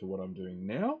relevant to what I'm doing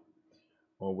now,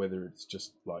 or whether it's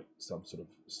just like some sort of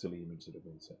silly image that I've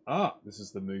been sent. Ah, this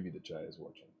is the movie that Jay is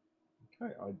watching.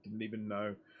 Okay, I didn't even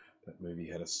know that movie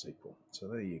had a sequel. So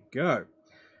there you go.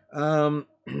 Right,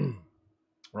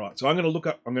 so I'm going to look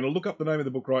up the name of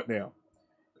the book right now,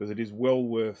 because it is well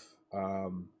worth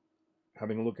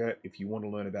having a look at if you want to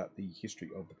learn about the history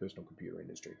of the personal computer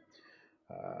industry.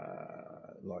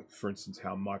 Like, for instance,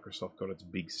 how Microsoft got its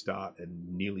big start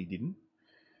and nearly didn't.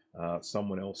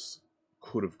 Someone else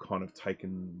could have kind of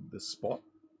taken the spot.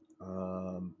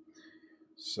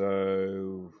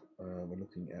 So we're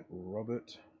looking at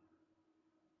Robert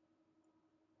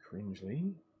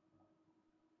Cringely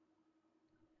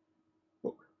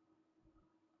book.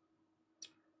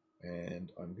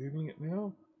 And I'm Googling it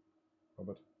now.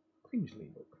 Robert Cringely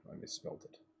book. I misspelled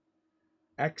it.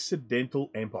 Accidental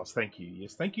Empires. Thank you.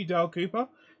 Yes, thank you, Dale Cooper.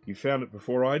 You found it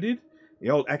before I did. The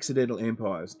old Accidental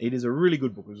Empires. It is a really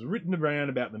good book. It was written around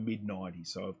about the mid-90s,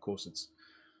 so of course it's,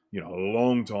 a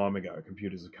long time ago.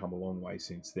 Computers have come a long way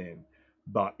since then.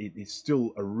 But it is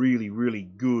still a really, really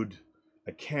good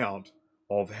account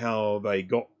of how they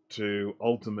got to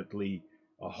ultimately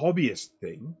a hobbyist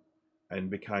thing and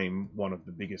became one of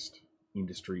the biggest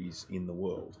industries in the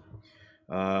world.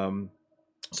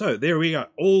 So there we go.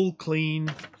 All clean,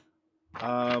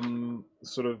 all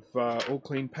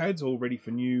clean pads, all ready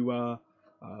for new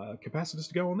capacitors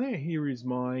to go on there. Here is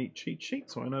my cheat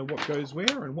sheet, so I know what goes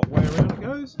where and what way around it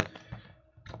goes.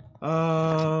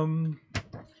 I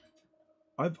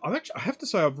have to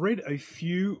say I've read a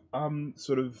few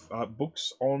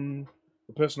books on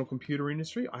the personal computer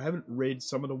industry. I haven't read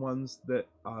some of the ones that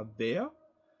are there,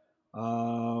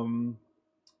 I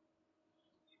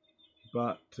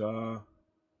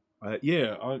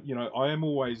am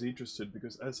always interested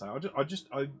because, as I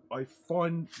say, I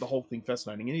find the whole thing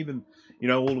fascinating, and even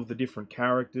all of the different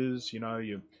characters.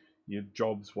 Your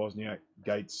Jobs, Wozniak,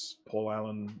 Gates, Paul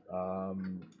Allen,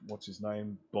 what's his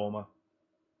name, Ballmer.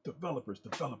 Developers.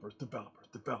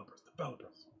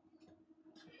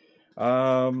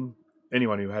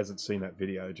 Anyone who hasn't seen that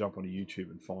video, jump onto YouTube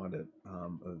and find it,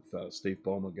 of Steve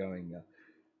Ballmer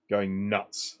going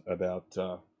nuts about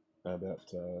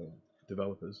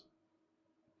developers.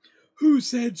 Who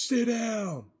said sit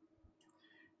down?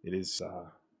 It is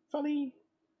funny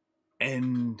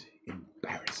and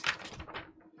embarrassing.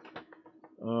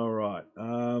 All right.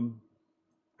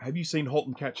 Have you seen *Halt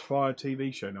and Catch Fire*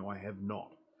 TV show? No, I have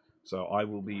not. So I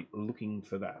will be looking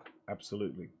for that.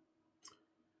 Absolutely.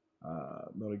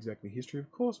 Not exactly history,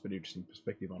 of course, but interesting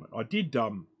perspective on it. I did.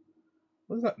 What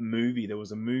was that movie? There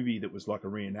was a movie that was like a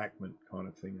reenactment kind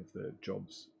of thing of the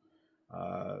Jobs,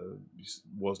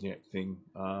 Wozniak thing,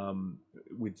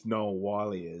 with Noah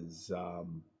Wyle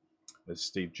as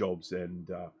Steve Jobs and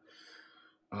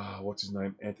what's his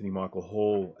name, Anthony Michael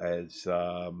Hall as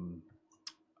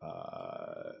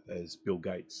Bill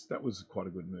Gates. That was quite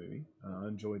a good movie. I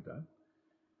enjoyed that.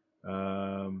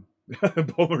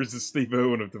 Ballmer is the Steve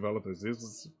Irwin of developers.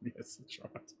 Yes, that's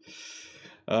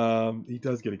right. He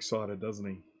does get excited, doesn't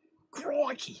he?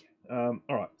 Crikey! All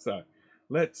right, so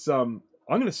let's. I'm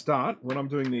going to start when I'm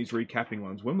doing these recapping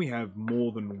ones. When we have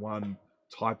more than one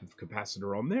type of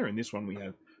capacitor on there, in this one we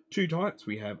have two types.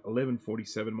 We have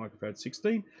 1147 microfarad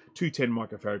 16, 210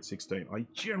 microfarad 16. I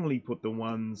generally put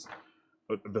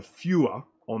the fewer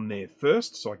on there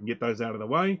first, so I can get those out of the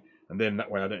way, and then that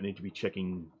way I don't need to be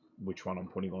checking which one I'm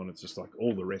putting on. It's just like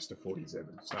all the rest are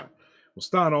 47. So we'll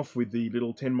start off with the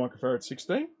little 10 microfarad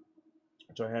 16.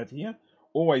 which I have here.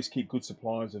 Always keep good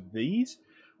supplies of these.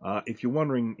 If you're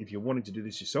wondering, if you're wanting to do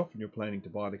this yourself and you're planning to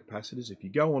buy the capacitors, if you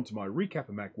go onto my Recap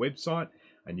a Mac website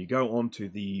and you go onto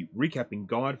the recapping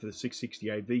guide for the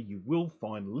 660AV, you will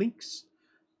find links.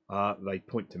 They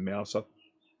point to Mouser,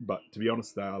 but to be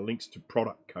honest, they are links to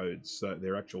product codes. So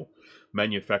they're actual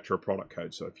manufacturer product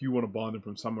codes. So if you want to buy them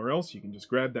from somewhere else, you can just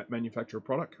grab that manufacturer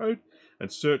product code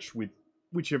and search with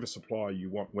whichever supplier you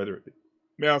want, whether it be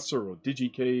Mouser or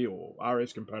DigiKey or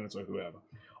RS Components or whoever.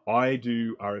 I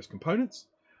do RS Components.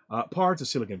 Pirates of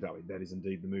Silicon Valley, that is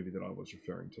indeed the movie that I was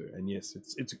referring to. And yes,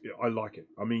 it's I like it.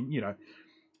 I mean, you know,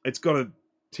 it's got a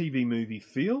TV movie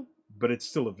feel, but it's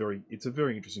still a very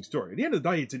interesting story. At the end of the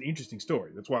day, it's an interesting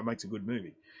story. That's why it makes a good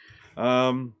movie.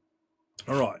 All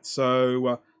right,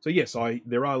 so yes,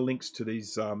 there are links to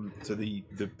these to the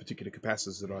particular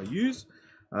capacitors that I use.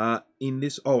 In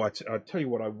this, I tell you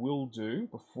what I will do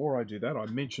before I do that. I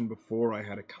mentioned before I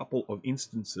had a couple of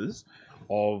instances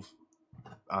of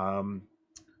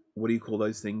what do you call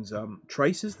those things?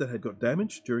 Traces that had got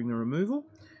damaged during the removal,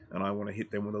 and I want to hit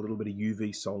them with a little bit of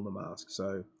UV solder mask.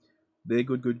 So they're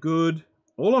good.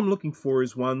 All I'm looking for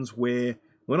is ones where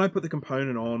when I put the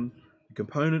component on, the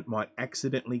component might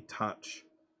accidentally touch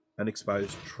an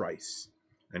exposed trace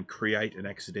and create an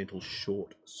accidental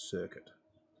short circuit.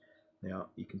 Now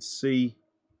you can see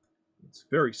it's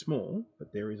very small,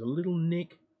 but there is a little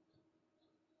nick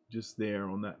just there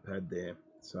on that pad there.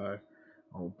 So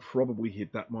I'll probably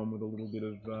hit that one with a little bit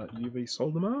of UV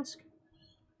solder mask.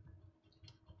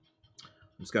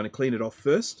 I'm just going to clean it off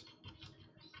first.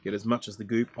 Get as much as the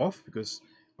goop off because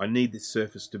I need this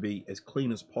surface to be as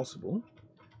clean as possible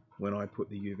when I put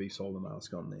the UV solder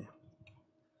mask on there.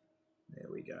 There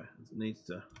we go. It needs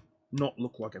to not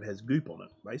look like it has goop on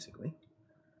it, basically.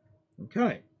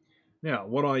 Okay. Now,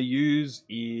 what I use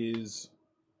is...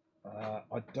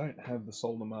 I don't have the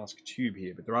solder mask tube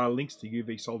here, but there are links to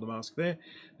UV solder mask there.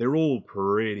 They're all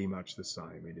pretty much the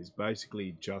same. It is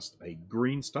basically just a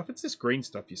green stuff. It's this green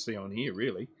stuff you see on here,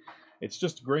 really. It's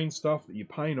just green stuff that you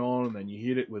paint on, and then you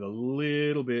hit it with a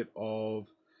little bit of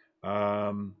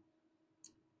UV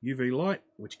light,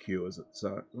 which cures it.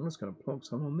 So I'm just going to plonk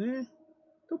some on there.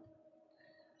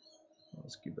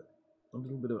 Let's give it a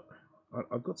little bit of...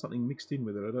 I've got something mixed in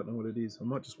with it. I don't know what it is. I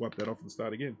might just wipe that off and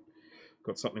start again.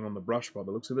 Got something on the brush by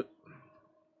the looks of it.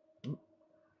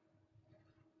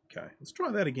 Okay, let's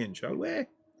try that again, shall we? I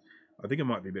think it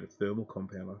might be a bit of thermal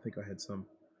compound. I think I had some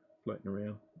floating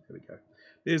around. There we go.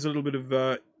 There's a little bit of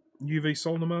UV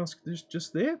solder mask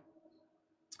just there.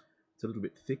 It's a little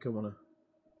bit thick. I want to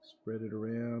spread it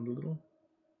around a little.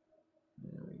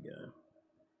 There we go.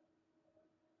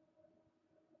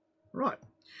 Right.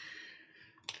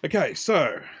 Okay,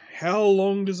 so how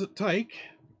long does it take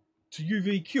to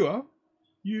UV cure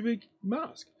UV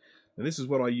mask? Now this is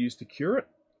what I use to cure it.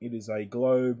 It is a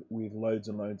globe with loads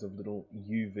and loads of little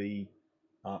UV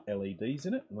LEDs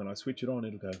in it. When I switch it on,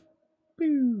 it'll go boo.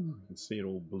 You can see it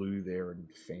all blue there and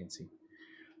fancy.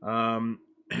 And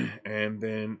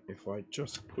then if I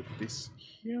just put this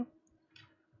here,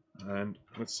 and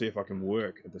let's see if I can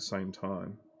work at the same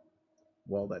time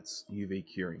while that's UV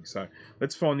curing. So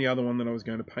let's find the other one that I was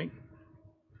going to paint.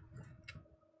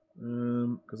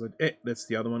 Because that's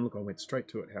the other one. Look, I went straight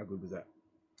to it. How good was that?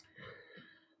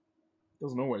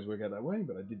 Doesn't always work out that way,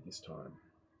 but I did this time.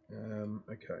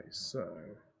 Okay, so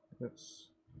let's...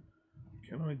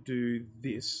 Can I do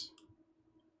this?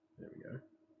 There we go.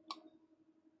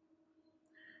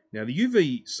 Now, the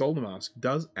UV solder mask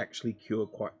does actually cure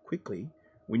quite quickly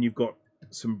when you've got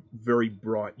some very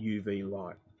bright UV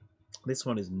light. This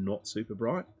one is not super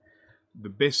bright. The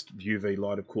best UV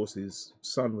light, of course, is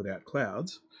sun without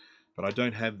clouds. But I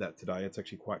don't have that today. It's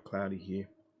actually quite cloudy here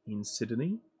in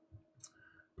Sydney.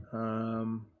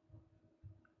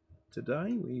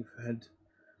 Today we've had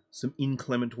some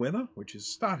inclement weather, which is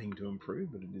starting to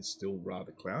improve, but it is still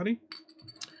rather cloudy.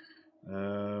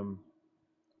 A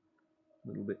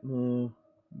little bit more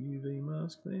UV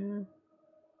mask there.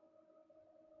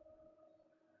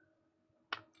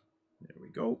 There we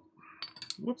go.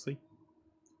 Whoopsie.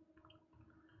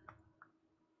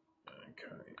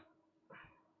 Okay.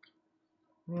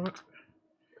 Right.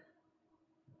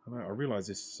 I realise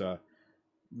this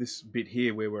this bit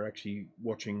here where we're actually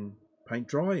watching paint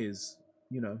dry is,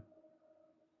 you know,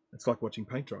 it's like watching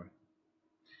paint dry.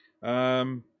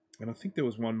 And I think there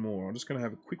was one more. I'm just going to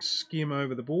have a quick skim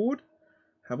over the board,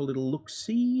 have a little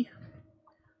look-see.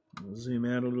 I'll zoom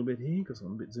out a little bit here because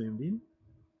I'm a bit zoomed in.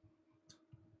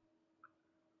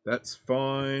 That's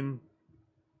fine.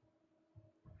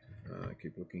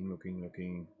 Keep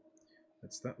looking.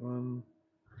 That's that one.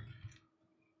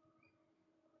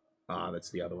 Ah, that's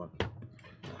the other one.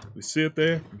 We see it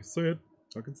there. You can see it.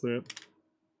 I can see it.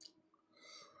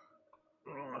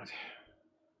 Right.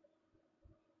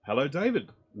 Hello, David.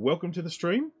 Welcome to the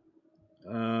stream.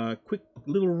 Quick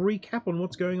little recap on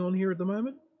what's going on here at the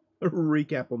moment. A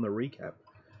recap on the recap.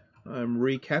 I'm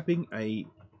recapping a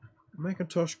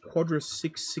Macintosh Quadra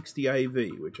 660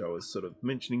 AV, which I was sort of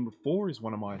mentioning before is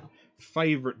one of my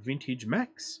favourite vintage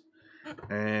Macs.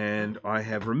 And I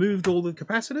have removed all the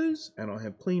capacitors and I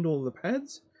have cleaned all the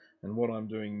pads. And what I'm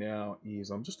doing now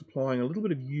is I'm just applying a little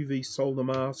bit of UV solder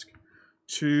mask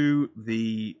to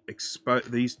the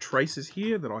these traces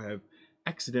here that I have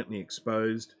accidentally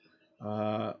exposed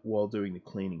while doing the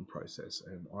cleaning process.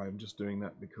 And I'm just doing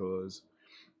that because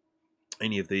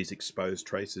any of these exposed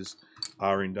traces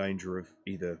are in danger of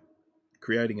either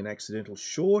creating an accidental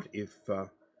short if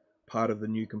part of the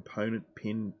new component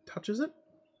pin touches it,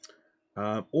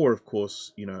 or of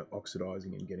course, you know,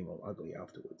 oxidizing and getting all ugly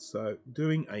afterwards. So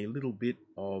doing a little bit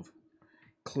of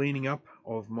cleaning up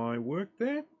of my work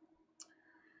there,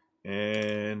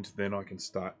 and then I can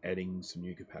start adding some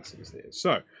new capacitors there.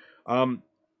 So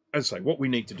as I say, what we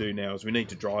need to do now is we need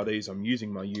to dry these. I'm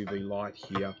using my UV light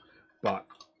here, but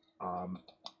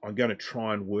I'm going to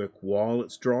try and work while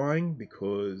it's drying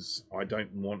because I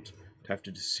don't want to have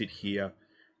to just sit here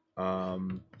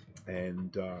and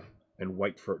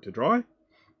wait for it to dry.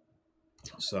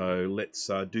 So let's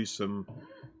add some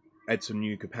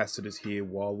new capacitors here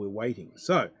while we're waiting.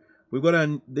 So we've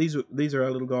got these are our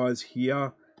little guys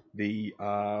here, the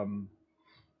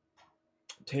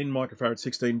 10 microfarad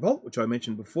 16 volt, which I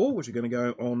mentioned before, which are going to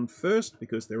go on first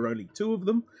because there are only 2 of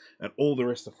them and all the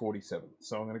rest are 47.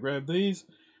 So I'm going to grab these.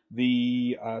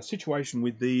 The situation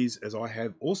with these, as I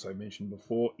have also mentioned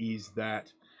before, is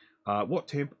that what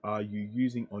temp are you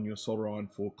using on your solder iron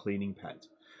for cleaning pads?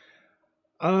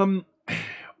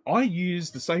 I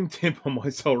use the same temp on my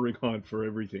soldering iron for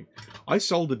everything. I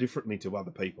solder differently to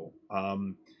other people.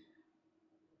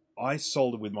 I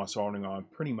solder with my soldering iron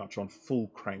pretty much on full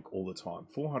crank all the time,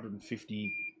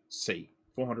 450 C,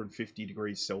 450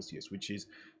 degrees Celsius, which is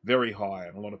very high,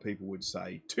 and a lot of people would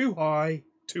say, too high,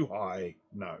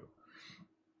 no.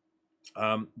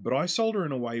 But I solder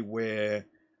in a way where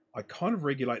I kind of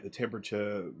regulate the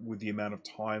temperature with the amount of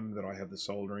time that I have the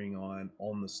soldering iron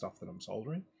on the stuff that I'm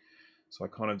soldering. So I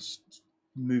kind of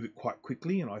move it quite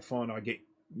quickly, and I find I get,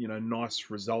 you know, nice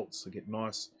results. I get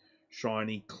nice,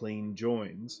 shiny, clean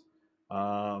joins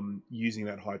using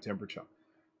that high temperature.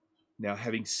 Now,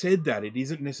 having said that, it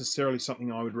isn't necessarily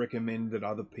something I would recommend that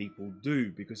other people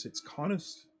do because it's kind of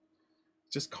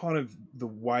just the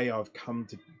way I've come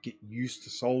to get used to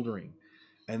soldering.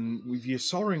 And if your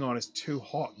soldering iron is too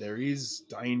hot, there is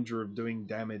danger of doing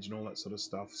damage and all that sort of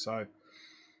stuff. So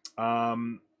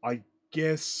I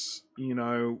guess, you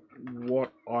know,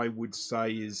 what I would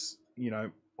say is, you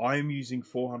know, I'm using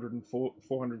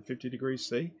 450 degrees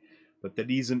C, but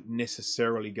that isn't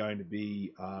necessarily going to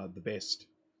be the best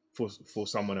for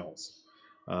someone else.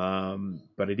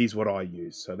 But it is what I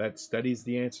use. So that is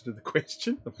the answer to the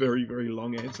question. A very, very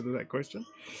long answer to that question.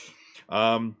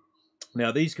 Now,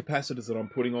 these capacitors that I'm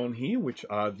putting on here, which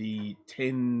are the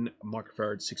 10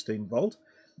 microfarad 16 volt,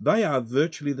 they are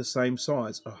virtually the same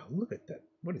size. Oh, look at that.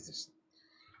 What is this?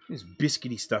 There's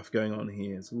biscuity stuff going on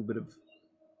here. It's a little bit of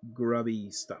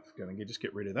grubby stuff. Going to just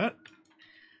get rid of that.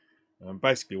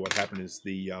 Basically, what happened is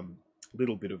the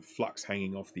little bit of flux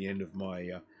hanging off the end of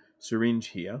my syringe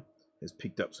here has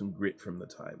picked up some grit from the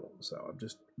table. So I've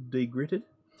just degritted.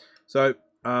 So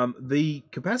the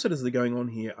capacitors that are going on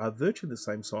here are virtually the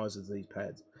same size as these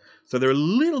pads. So they're a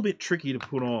little bit tricky to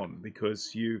put on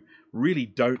because you really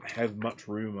don't have much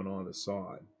room on either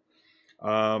side.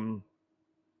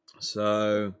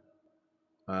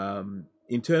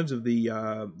 In terms of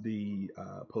the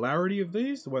polarity of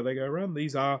these, the way they go around,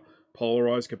 these are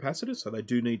polarized capacitors, so they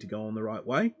do need to go on the right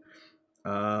way.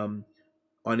 I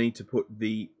need to put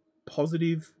the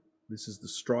positive, this is the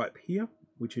stripe here,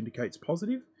 which indicates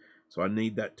positive. So I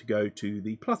need that to go to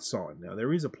the plus sign. Now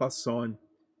there is a plus sign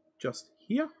just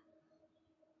here,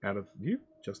 out of view,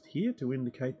 just here, to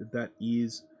indicate that that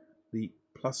is the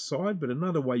plus side. But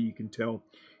another way you can tell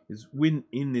is when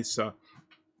in this,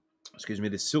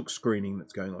 this silk screening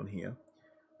that's going on here,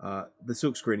 the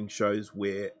silk screening shows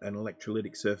where an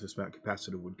electrolytic surface mount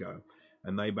capacitor would go.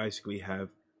 And they basically have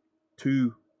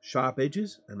 2 sharp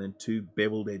edges and then 2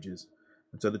 beveled edges.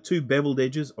 And so the 2 beveled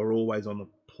edges are always on the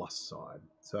plus side.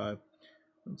 So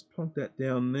let's plonk that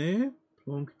down there.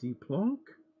 Plonkety plonk.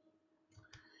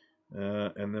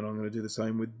 And then I'm going to do the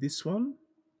same with this one.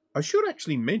 I should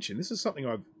actually mention, this is something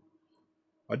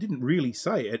I didn't really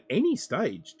say at any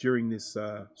stage during this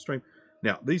stream.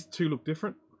 Now, these 2 look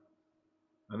different.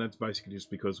 And that's basically just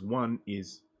because one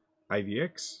is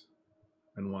AVX,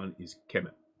 and one is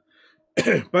Chemet.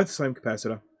 Both the same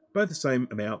capacitor, both the same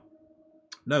amount,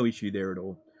 no issue there at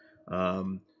all.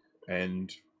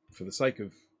 And for the sake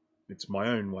of it's my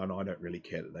own one, I don't really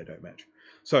care that they don't match.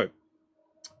 So,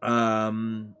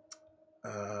 oh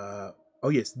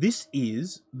yes, this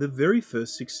is the very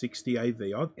first 660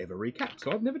 AV I've ever recapped.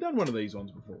 So I've never done one of these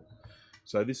ones before.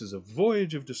 So this is a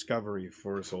voyage of discovery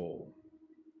for us all.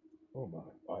 Oh my,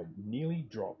 I nearly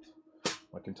dropped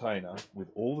my container with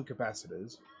all the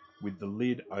capacitors with the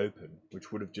lid open,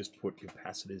 which would have just put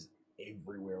capacitors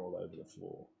everywhere all over the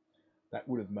floor. That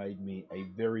would have made me a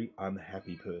very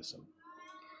unhappy person.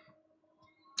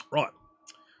 Right,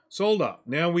 solder.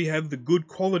 Now we have the good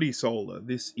quality solder.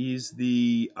 This is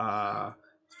the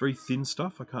it's very thin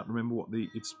stuff. I can't remember what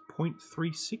it's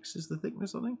 0.36 is the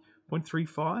thickness, I think.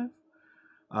 0.35.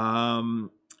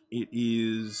 It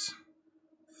is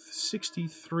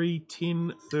 63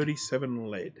 tin, 37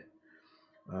 lead.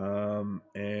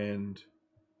 And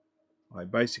I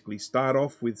basically start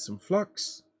off with some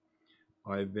flux.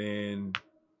 I then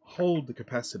hold the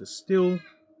capacitor still,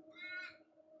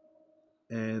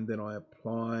 and then I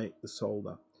apply the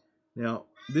solder. Now,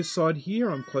 this side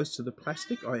here, I'm close to the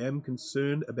plastic. I am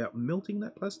concerned about melting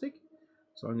that plastic,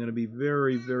 so I'm going to be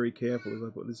very, very careful as I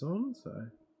put this on. So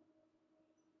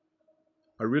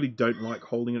I really don't like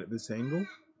holding it at this angle,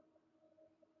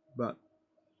 but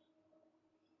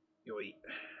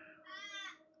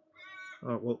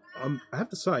oh, well, I have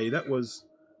to say that was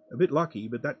a bit lucky,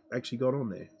 but that actually got on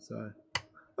there. So,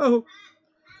 oh,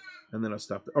 and then I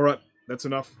stuffed it. All right, that's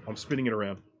enough. I'm spinning it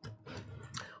around.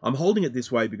 I'm holding it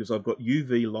this way because I've got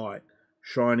UV light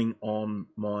shining on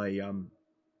my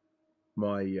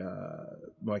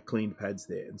my cleaned pads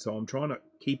there, and so I'm trying to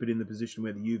keep it in the position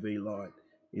where the UV light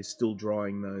is still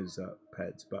drying those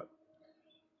pads. But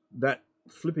that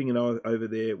flipping it over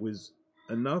there was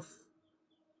enough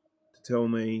to tell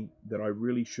me that I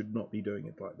really should not be doing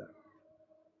it like that.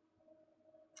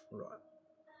 All right.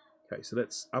 Okay, so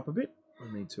that's up a bit. I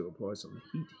need to apply some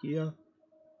heat here.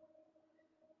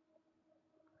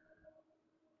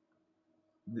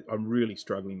 I'm really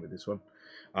struggling with this one.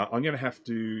 I'm going to have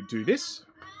to do this,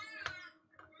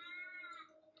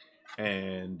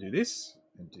 and do this,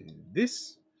 and do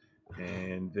this,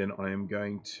 and then I am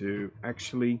going to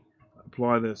actually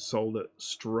apply the solder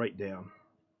straight down.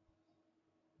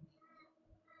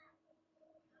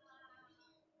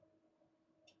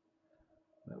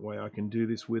 That way I can do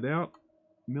this without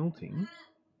melting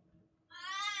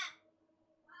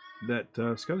that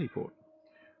scully port.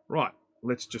 Right,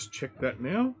 let's just check that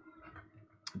now.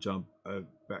 Jump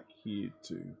back here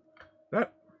to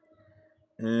that.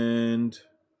 And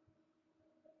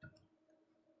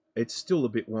it's still a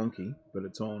bit wonky, but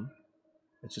it's on.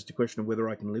 It's just a question of whether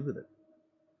I can live with it.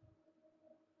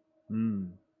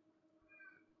 You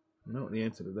know what the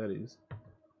answer to that is?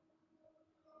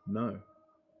 No.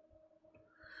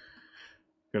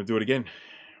 Gonna do it again.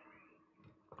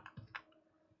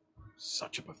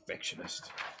 Such a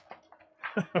perfectionist.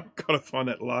 I've got to find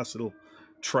that last little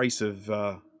trace of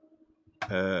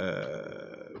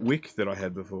wick that I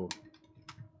had before.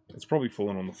 It's probably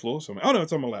fallen on the floor somewhere. Oh no,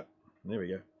 it's on my lap. There we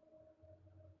go.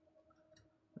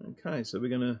 Okay, so we're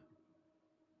going to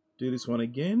do this one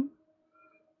again.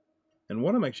 And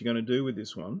what I'm actually going to do with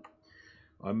this one,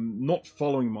 I'm not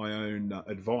following my own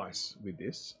advice with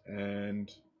this. And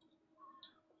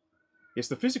yes,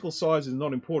 the physical size is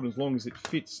not important as long as it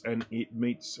fits and it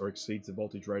meets or exceeds the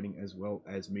voltage rating as well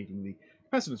as meeting the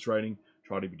capacitance rating.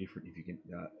 Try to be different if you can.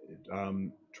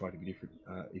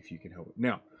 If you can help it.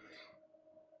 Now,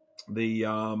 the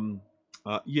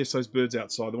yes, those birds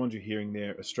outside, the ones you're hearing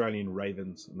there, Australian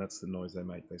ravens, and that's the noise they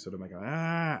make. They sort of make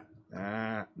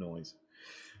a noise.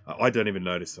 I don't even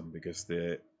notice them because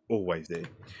they're always there.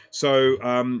 So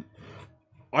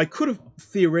I could have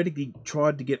theoretically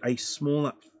tried to get a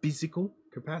smaller physical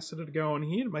capacitor to go on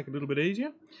here to make it a little bit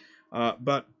easier,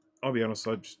 but I'll be honest,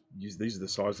 I just use these are the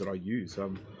size that I use.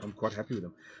 I'm quite happy with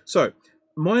them. So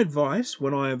my advice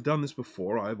when I have done this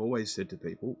before, I've always said to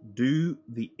people, do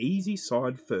the easy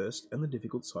side first and the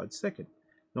difficult side second.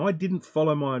 Now, I didn't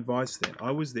follow my advice then.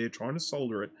 I was there trying to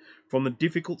solder it from the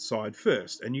difficult side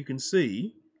first, and you can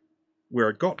see where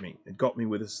it got me. It got me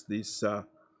with this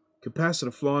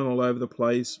capacitor flying all over the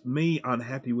place, me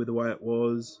unhappy with the way it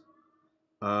was,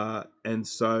 and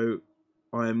so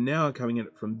I am now coming at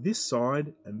it from this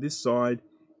side, and this side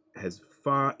has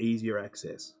far easier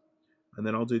access. And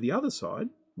then I'll do the other side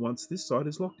once this side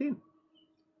is locked in.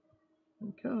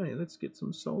 Okay, let's get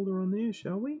some solder on there,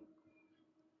 shall we?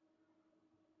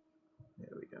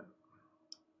 There we go.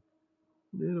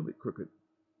 A little bit crooked.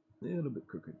 A little bit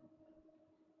crooked.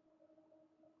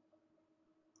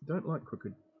 Don't like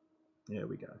crooked. There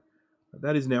we go.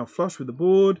 That is now flush with the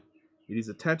board. It is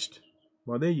attached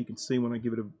by there. You can see when I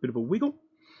give it a bit of a wiggle.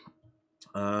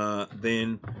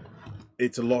 Then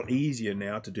it's a lot easier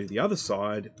now to do the other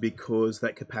side because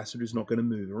that capacitor is not going to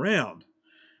move around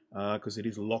because it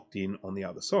is locked in on the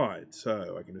other side.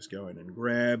 So I can just go in and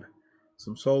grab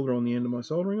some solder on the end of my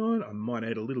soldering iron. I might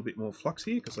add a little bit more flux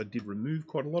here because I did remove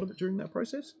quite a lot of it during that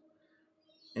process.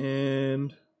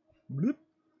 And bloop.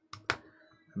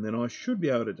 And then I should be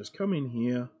able to just come in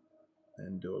here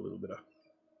and do a little bit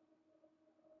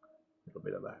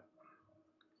of that.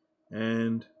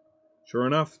 And sure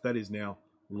enough, that is now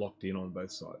locked in on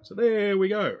both sides. So there we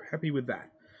go. Happy with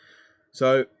that.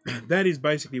 So that is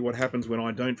basically what happens when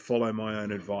I don't follow my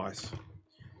own advice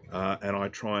and I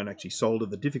try and actually solder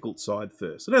the difficult side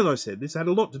first. And as I said, this had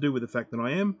a lot to do with the fact that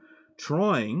I am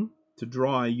trying to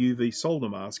dry UV solder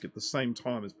mask at the same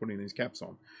time as putting these caps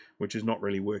on, which is not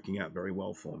really working out very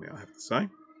well for me, I have to say.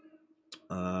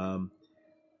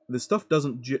 The stuff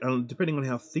doesn't, depending on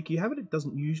how thick you have it, it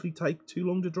doesn't usually take too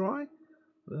long to dry.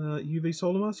 UV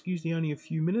solder mask, usually only a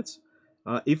few minutes.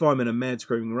 If I'm in a mad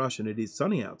screaming rush and it is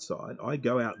sunny outside, I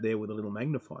go out there with a little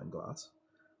magnifying glass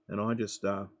and I just,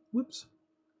 I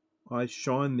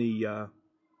shine the,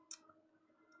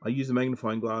 I use the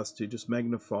magnifying glass to just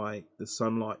magnify the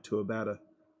sunlight to about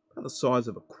the size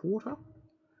of a quarter,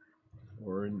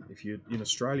 or if you're in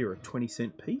Australia, a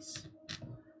 20-cent piece.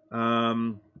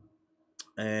 And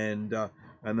then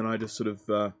I just sort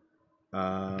of,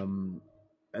 and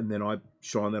then I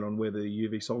shine that on where the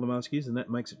UV solder mask is, and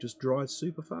that makes it just dry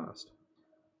super fast.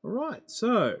 All right,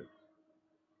 so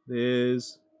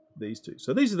there's these two.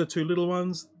 So these are the two little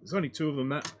ones. There's only two of them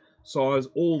that size.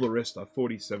 All the rest are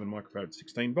 47 microfarad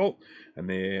 16 volt, and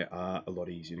they're a lot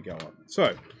easier to go on.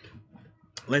 So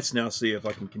let's now see if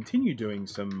I can continue doing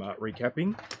some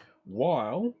recapping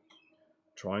while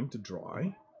trying to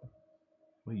dry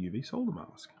my UV solder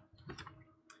mask.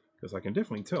 Because I can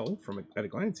definitely tell from at a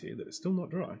glance here that it's still not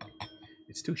dry.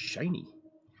 It's still shiny.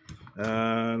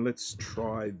 Let's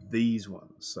try these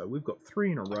ones. So we've got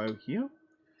 3 in a row here.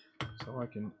 So I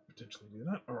can potentially do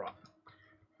that. All right.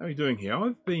 How are we doing here?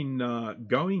 I've been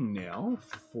going now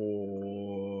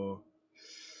for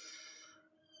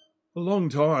a long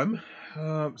time.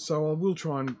 So I will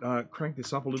try and crank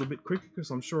this up a little bit quicker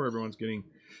because I'm sure everyone's getting,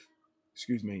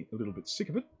 excuse me, a little bit sick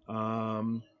of it.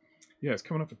 Yeah, it's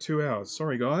coming up for 2 hours.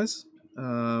 Sorry, guys.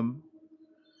 I'm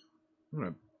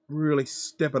going to really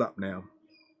step it up now.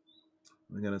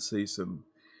 We're going to see some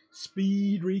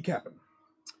speed recapping.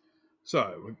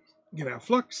 So, we get our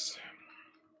flux.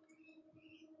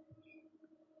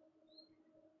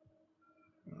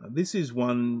 This is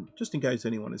one, just in case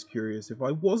anyone is curious, if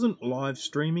I wasn't live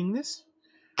streaming this,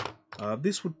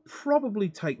 this would probably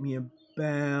take me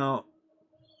about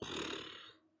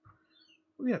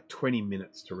 20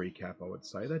 minutes to recap, I would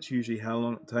say. That's usually how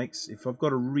long it takes. If I've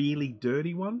got a really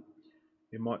dirty one,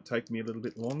 it might take me a little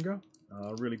bit longer.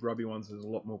 Really grubby ones, there's a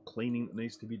lot more cleaning that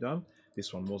needs to be done.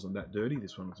 This one wasn't that dirty.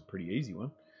 This one was a pretty easy one.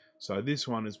 So this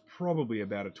one is probably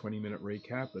about a 20-minute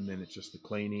recap, and then it's just the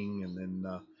cleaning and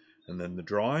then the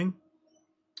drying.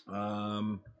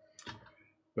 But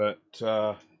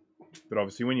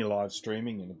obviously when you're live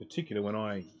streaming, and in particular when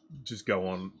I just go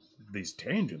on these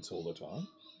tangents all the time,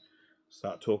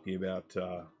 start talking about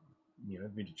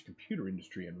vintage computer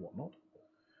industry and whatnot.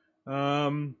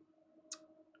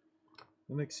 The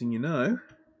next thing you know,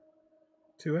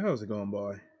 2 hours have gone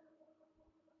by.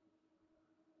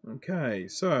 Okay,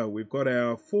 so we've got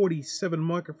our 47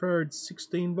 microfarad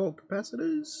 16 volt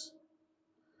capacitors,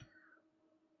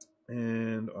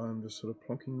 and I'm just sort of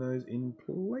plonking those in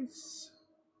place.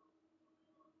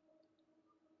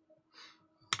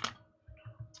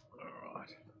 All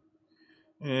right,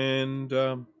 and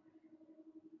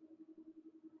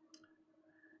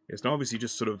yes, now obviously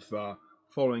just sort of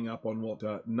following up on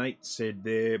what Nate said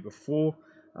there before.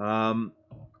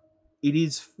 It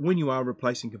is, when you are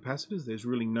replacing capacitors, there's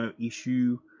really no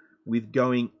issue with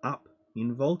going up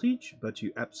in voltage, but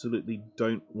you absolutely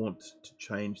don't want to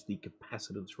change the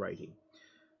capacitance rating.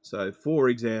 So, for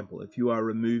example, if you are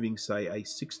removing, say, a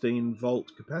 16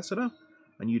 volt capacitor,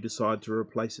 and you decide to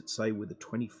replace it, say, with a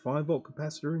 25 volt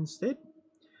capacitor instead,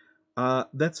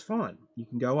 that's fine. You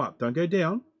can go up. Don't go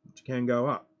down, but you can go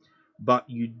up. But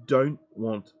you don't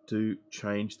want to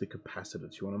change the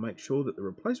capacitance. You want to make sure that the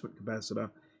replacement capacitor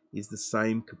is the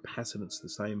same capacitance, the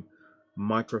same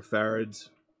microfarads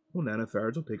or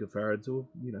nanofarads or picofarads or,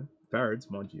 farads,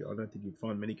 mind you. I don't think you'd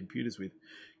find many computers with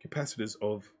capacitors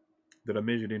that are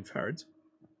measured in farads.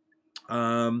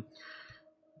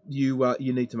 You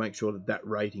need to make sure that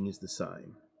rating is the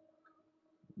same.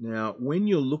 Now, when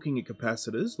you're looking at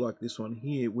capacitors like this one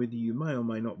here, whether you may or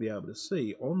may not be able to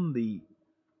see, on the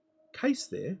case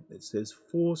there, it says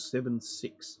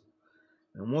 476.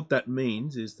 And what that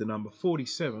means is the number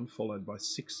 47 followed by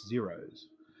 6 zeros.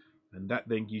 And that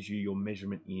then gives you your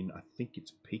measurement in, I think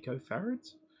it's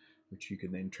picofarads, which you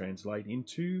can then translate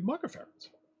into microfarads,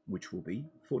 which will be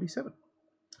 47.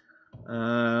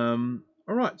 All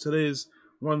right, so there's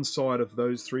one side of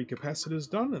those 3 capacitors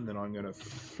done, and then I'm going to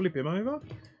flip him over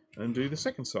and do the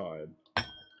second side.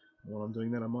 While I'm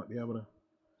doing that, I might be able to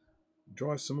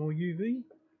dry some more UV.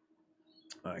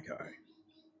 Okay.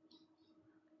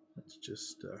 Let's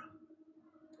just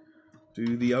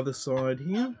do the other side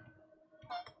here.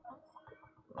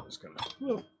 I'm just going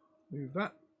to move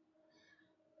that.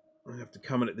 I have to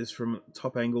come at this from a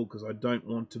top angle because I don't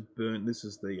want to burn. This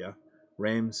is the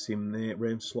RAM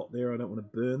slot there. I don't want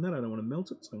to burn that. I don't want to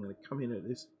melt it. So I'm going to come in at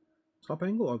this top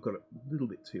angle. I've got a little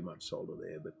bit too much solder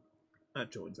there, but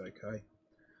that joins okay.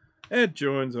 That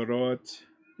joins alright.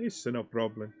 It's no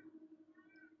problem.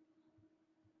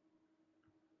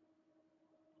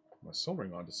 My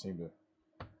soldering iron just seemed to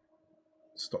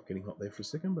stop getting hot there for a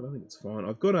second, but I think it's fine.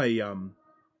 I've got a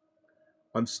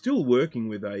I'm still working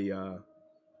with a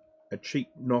cheap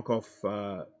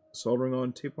knockoff soldering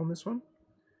iron tip on this one.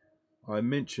 I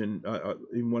mentioned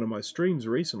in one of my streams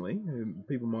recently,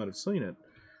 people might have seen it,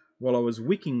 while I was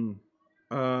wicking,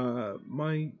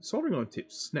 my soldering iron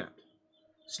tip snapped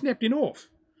it off.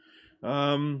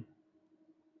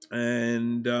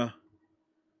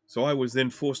 So I was then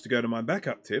forced to go to my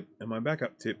backup tip, and my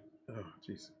backup tip, oh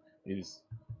jeez,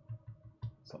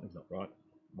 something's not right.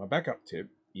 My backup tip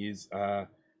is a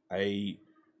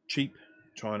cheap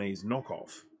Chinese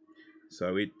knockoff,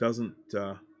 so it doesn't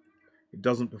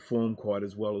perform quite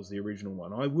as well as the original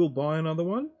one. I will buy another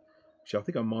one. Actually, I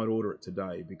think I might order it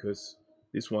today because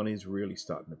this one is really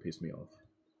starting to piss me off.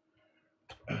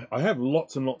 I have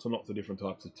lots and lots and lots of different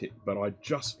types of tip, but I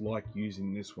just like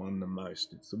using this one the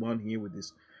most. It's the one here with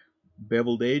this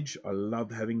beveled edge. I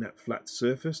love having that flat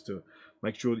surface to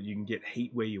make sure that you can get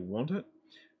heat where you want it.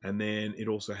 And then it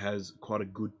also has quite a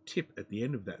good tip at the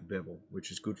end of that bevel,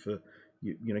 which is good for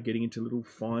you know, getting into little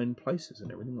fine places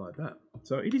and everything like that.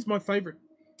 So it is my favourite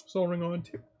soldering iron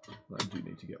tip. I do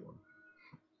need to get one.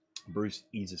 Bruce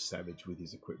is a savage with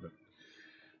his equipment.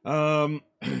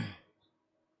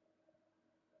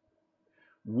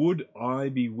 Would I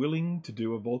be willing to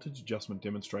do a voltage adjustment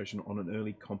demonstration on an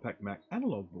early compact Mac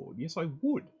analog board? Yes, I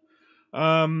would.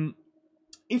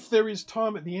 If there is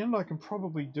time at the end, I can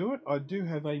probably do it. I do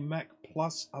have a Mac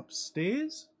Plus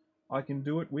upstairs I can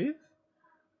do it with.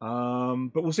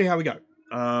 But we'll see how we go.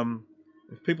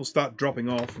 If people start dropping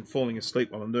off and falling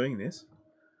asleep while I'm doing this.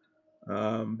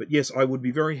 But yes, I would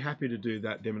be very happy to do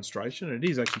that demonstration. It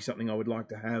is actually something I would like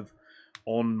to have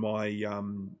on my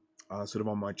sort of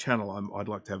on my channel. I'd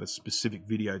like to have a specific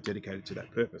video dedicated to that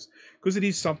purpose, because it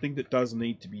is something that does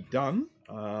need to be done,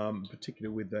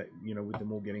 particularly with that, you know, with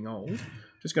them all getting old.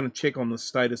 Just going to check on the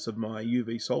status of my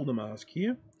UV solder mask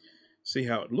here, see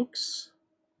how it looks.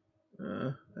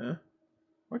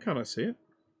 Why can't I see it?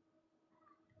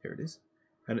 Here it is,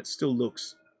 and it still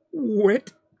looks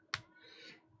wet.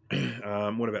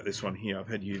 What about this one here? I've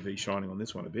had UV shining on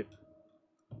this one a bit.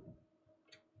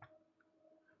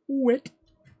 Wet.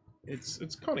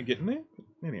 It's kind of getting there.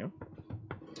 Anyhow,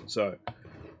 so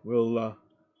we'll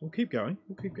keep going.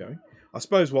 We'll keep going. I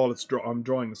suppose while I'm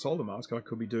drying the solder mask, I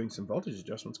could be doing some voltage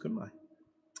adjustments, couldn't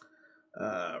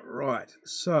I? Right.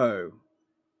 So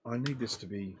I need this to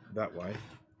be that way.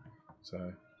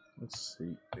 So let's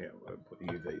see. Yeah, we'll put the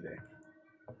UV there.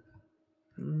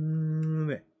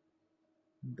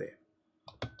 There.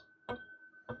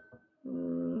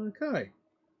 Okay.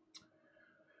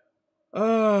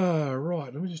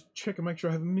 Right. Let me just check and make sure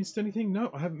I haven't missed anything. No,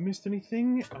 I haven't missed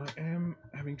anything. I am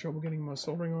having trouble getting my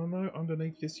soldering on though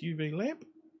underneath this UV lamp.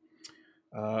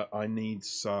 I need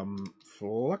some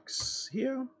flux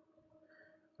here.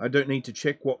 I don't need to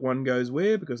check what one goes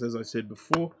where because, as I said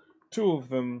before, 2 of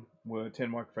them were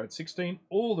 10 microfarad 16.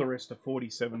 All the rest are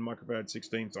 47 microfarad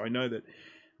 16. So I know that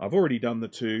I've already done the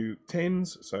 2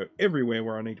 10s. So everywhere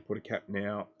where I need to put a cap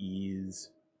now is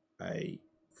a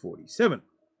 47.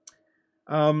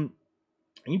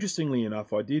 Interestingly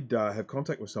enough, I did have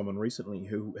contact with someone recently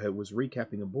who was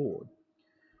recapping a board,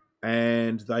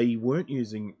 and they weren't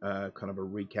using kind of a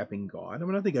recapping guide. I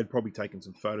mean, I think they'd probably taken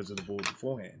some photos of the board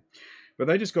beforehand, but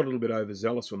they just got a little bit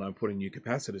overzealous when they were putting new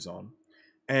capacitors on,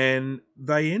 and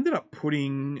they ended up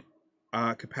putting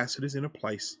capacitors in a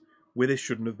place where there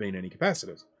shouldn't have been any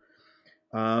capacitors.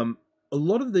 A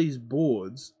lot of these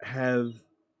boards have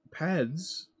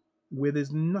pads where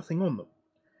there's nothing on them.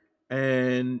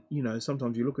 And, you know,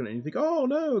 sometimes you look at it and you think, oh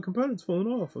no, a component's fallen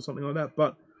off or something like that.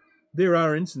 But there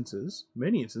are instances,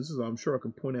 many instances, I'm sure I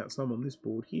can point out some on this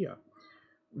board here,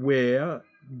 where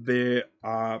there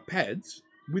are pads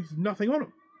with nothing on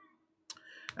them.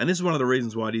 And this is one of the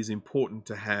reasons why it is important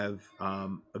to have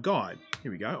a guide.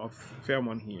 Here we go. I've found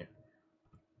one here.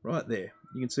 Right there.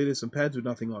 You can see there's some pads with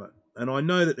nothing on it. And I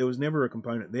know that there was never a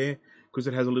component there because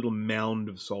it has a little mound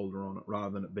of solder on it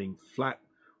rather than it being flat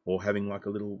or having like a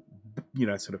little, you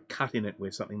know, sort of cut in it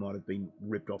where something might have been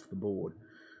ripped off the board.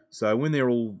 So when they're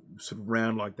all sort of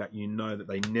round like that, you know that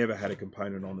they never had a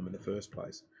component on them in the first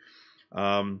place.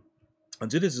 And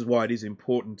so this is why it is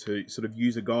important to sort of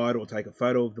use a guide or take a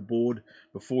photo of the board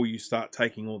before you start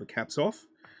taking all the caps off,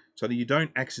 so that you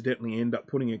don't accidentally end up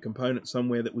putting a component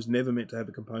somewhere that was never meant to have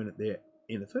a component there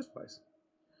in the first place.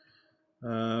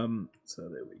 So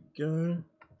there we go.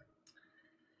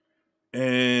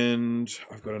 And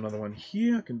I've got another one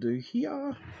here I can do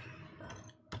here.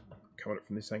 Come at it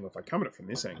from this angle. If I come at it from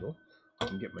this angle, I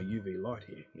can get my UV light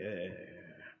here. Yeah.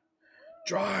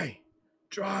 Dry.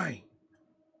 Dry.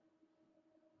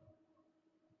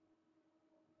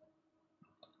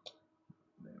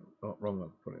 Oh, wrong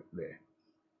one. Put it there.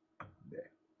 There.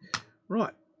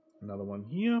 Right. Another one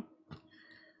here.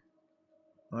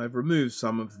 I've removed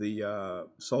some of the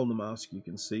solder mask you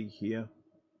can see here,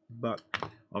 but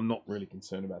I'm not really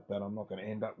concerned about that. I'm not going to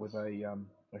end up with a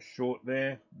short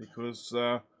there because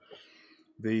I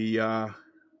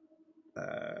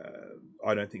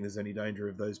don't think there's any danger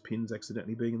of those pins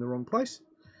accidentally being in the wrong place.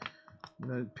 You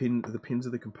know, the pins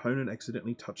of the component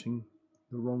accidentally touching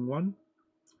the wrong one.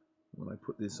 When I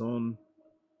put this on,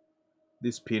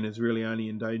 this pin is really only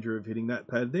in danger of hitting that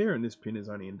pad there, and this pin is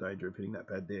only in danger of hitting that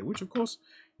pad there, which of course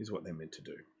is what they're meant to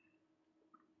do.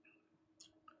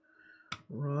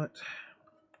 Right.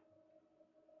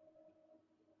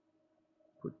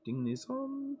 Putting this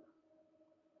on.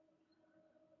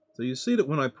 So you see that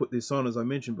when I put this on, as I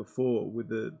mentioned before, with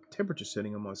the temperature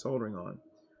setting on my soldering iron,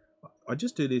 I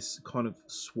just do this kind of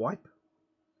swipe.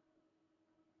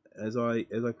 As I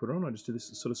put it on, I just do this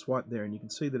sort of swipe there, and you can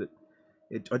see that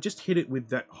I just hit it with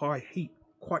that high heat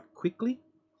quite quickly,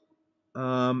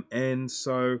 and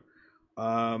so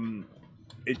that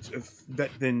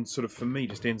then sort of for me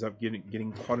just ends up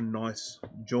getting quite a nice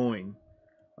join.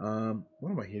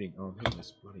 What am I hitting? Oh, I'm hitting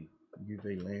this bloody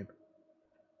UV lamp.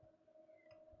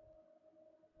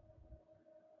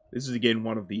 This is again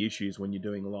one of the issues when you're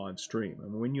doing a live stream,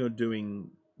 and when you're doing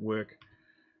work,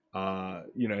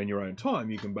 you know, in your own time,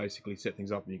 you can basically set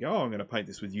things up and you go, oh, I'm going to paint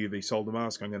this with UV solder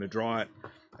mask, I'm going to dry it,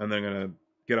 and then I'm going to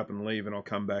get up and leave, and I'll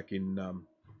come back in,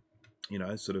 you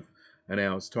know, sort of an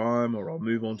hour's time, or I'll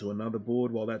move on to another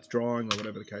board while that's drying, or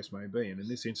whatever the case may be. And in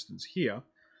this instance here,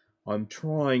 I'm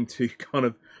trying to kind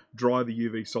of dry the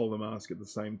UV solder mask at the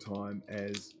same time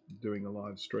as doing a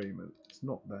live stream, and it's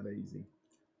not that easy.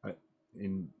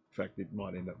 In fact, it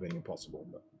might end up being impossible,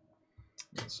 but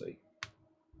let's see.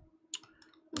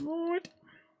 Right.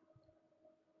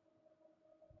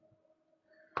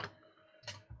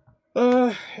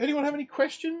 Anyone have any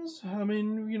questions? I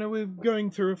mean, you know, we're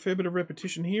going through a fair bit of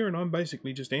repetition here, and I'm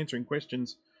basically just answering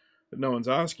questions that no one's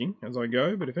asking as I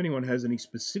go. But if anyone has any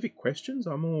specific questions,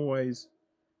 I'm always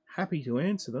happy to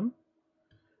answer them.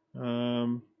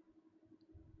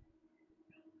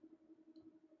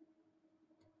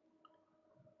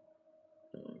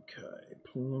 Okay,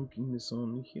 plonking this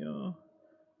on here.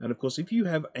 And of course, if you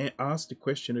have asked a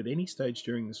question at any stage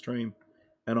during the stream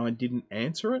and I didn't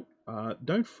answer it,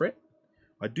 don't fret.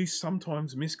 I do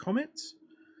sometimes miss comments.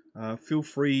 Feel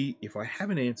free, if I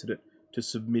haven't answered it, to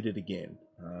submit it again.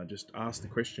 Just ask the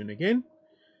question again,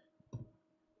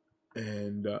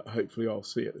 and hopefully I'll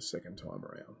see it a second time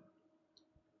around.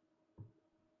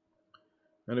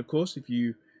 And of course, if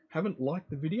you haven't liked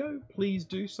the video, please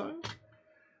do so.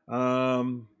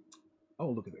 Oh,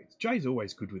 look at this. Jay's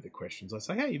always good with the questions. I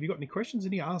say, hey, have you got any questions?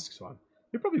 And he asks one.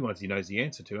 They're probably ones he knows the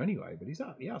answer to anyway, but he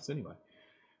asks anyway.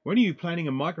 When are you planning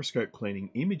a microscope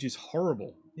cleaning? Image is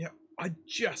horrible. Yeah, I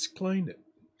just cleaned it.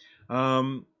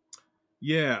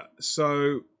 Yeah,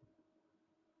 so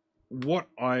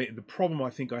the problem I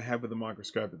think I have with the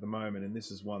microscope at the moment, and this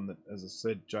is one that, as I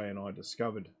said, Jay and I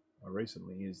discovered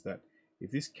recently, is that if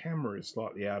this camera is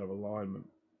slightly out of alignment,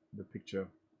 the picture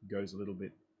goes a little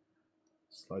bit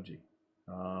sludgy.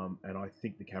 And I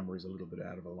think the camera is a little bit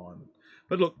out of alignment.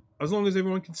 But look, as long as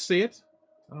everyone can see it,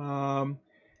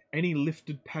 any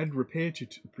lifted pad repair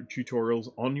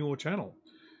tutorials on your channel?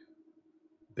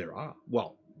 There are.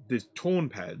 Well, there's torn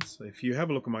pads. If you have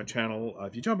a look at my channel,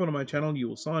 if you jump onto my channel, you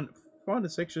will find a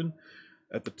section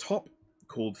at the top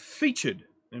called Featured.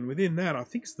 And within that, I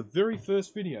think it's the very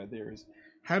first video, there is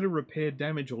how to repair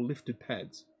damaged or lifted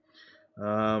pads.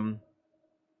 And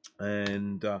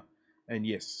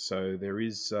yes, so there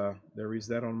is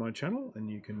that on my channel, and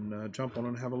you can jump on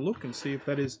and have a look and see if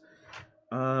that is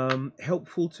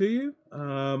helpful to you.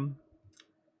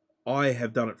 I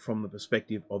have done it from the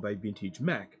perspective of a vintage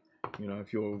Mac. You know,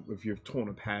 if you've torn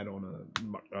a pad on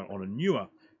a newer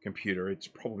computer, it's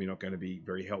probably not going to be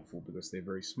very helpful because they're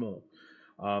very small.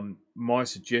 My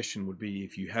suggestion would be,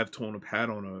 if you have torn a pad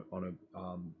on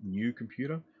a new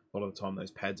computer, a lot of the time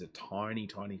those pads are tiny,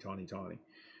 tiny, tiny, tiny,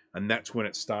 and that's when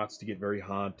it starts to get very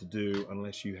hard to do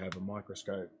unless you have a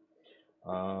microscope.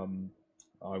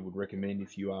 I would recommend,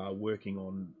 if you are working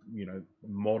on, you know,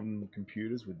 modern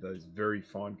computers with those very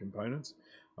fine components,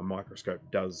 a microscope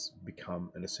does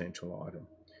become an essential item.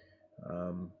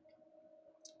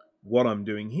 What I'm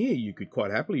doing here, you could quite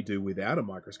happily do without a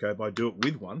microscope. I do it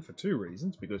with one for two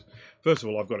reasons. Because first of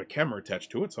all, I've got a camera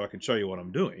attached to it, so I can show you what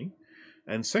I'm doing.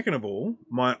 And second of all,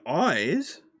 my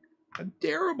eyes are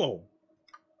terrible.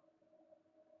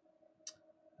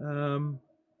 I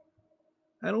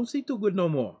don't see too good no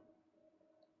more.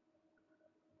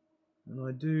 And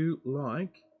I do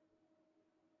like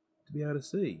to be able to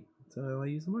see, so I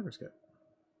use the microscope.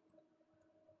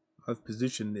 I've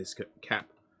positioned this cap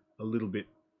a little bit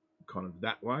kind of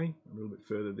that way, a little bit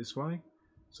further this way,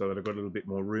 so that I've got a little bit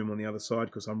more room on the other side,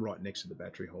 because I'm right next to the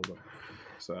battery holder.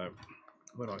 So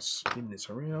when I spin this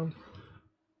around,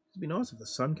 it'd be nice if the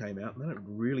sun came out, and then it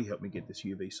would really help me get this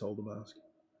UV solder mask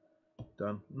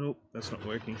done. Nope, that's not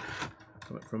working.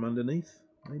 Come it from underneath,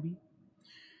 maybe.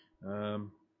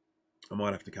 I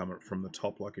might have to come it from the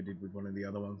top like I did with one of the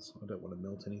other ones. I don't want to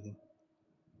melt anything.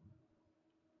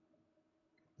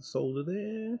 The solder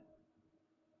there.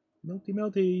 Melty,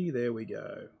 melty. There we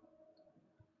go.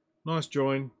 Nice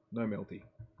join, no melty.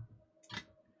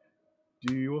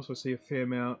 Do you also see a fair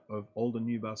amount of older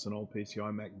NuBus and old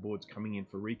PCI Mac boards coming in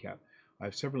for recap? I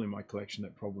have several in my collection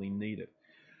that probably need it.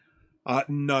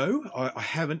 No, I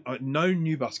haven't. No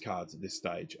NuBus cards at this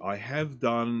stage. I have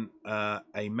done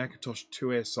a Macintosh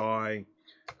 2SI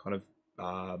kind of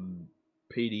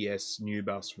PDS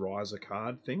NuBus riser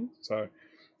card thing. So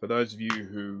for those of you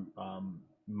who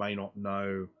may not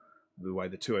know the way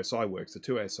the 2SI works, the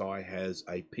 2SI has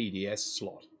a PDS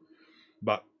slot,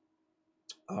 but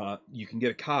you can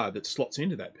get a card that slots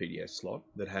into that PDS slot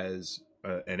that has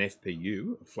an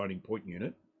FPU, a floating point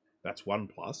unit. That's one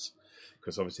plus,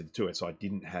 because obviously the 2SI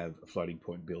didn't have a floating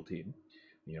point built in,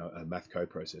 you know, a math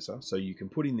coprocessor. So you can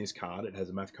put in this card, it has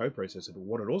a math coprocessor, but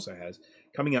what it also has,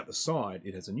 coming out the side,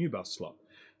 it has a NuBus slot.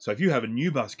 So if you have a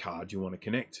NuBus card you want to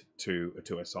connect to a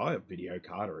 2SI, a video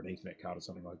card or an Ethernet card or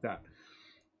something like that,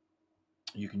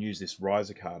 you can use this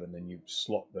riser card, and then you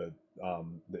slot the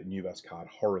NuBus card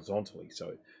horizontally.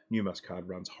 So NuBus card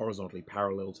runs horizontally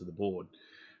parallel to the board,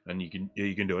 and you can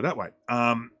do it that way.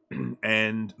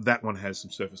 And that one has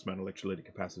some surface mount electrolytic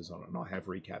capacitors on it, and I have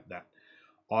recapped that.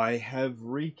 I have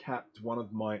recapped one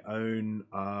of my own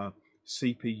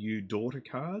CPU daughter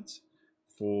cards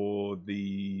for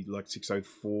the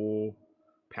 604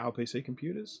 PowerPC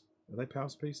computers. Are they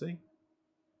PowerPC?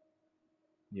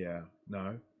 Yeah.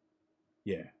 No.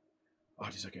 Yeah.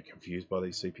 I just get confused by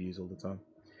these CPUs all the time.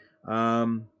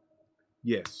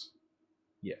 Yes.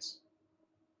 Yes.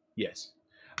 Yes.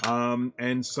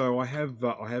 And so I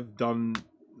have done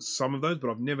some of those, but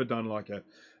I've never done like a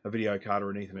video card or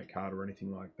an Ethernet card or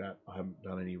anything like that. I haven't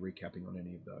done any recapping on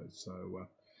any of those. So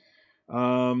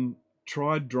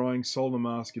tried drying solder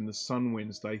mask in the sun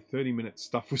Wednesday. 30 minutes,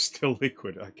 stuff was still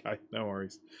liquid. Okay, no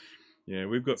worries. Yeah,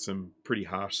 we've got some pretty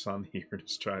harsh sun here in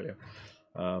Australia.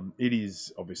 It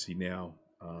is obviously now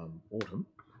autumn,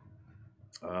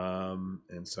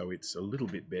 and so it's a little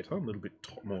bit better, a little bit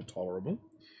more tolerable.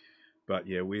 But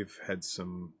yeah, we've had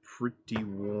some pretty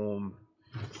warm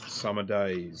summer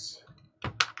days,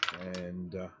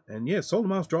 and yeah, solder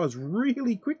mask dries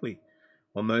really quickly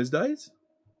on those days.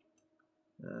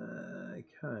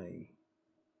 Okay.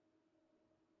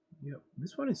 Yep,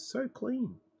 this one is so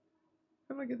clean.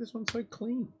 How did I get this one so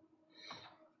clean?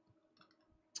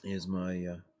 Here's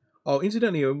my. Oh,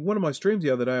 incidentally, one of my streams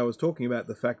the other day, I was talking about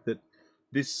the fact that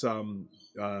this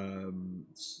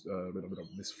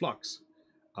this flux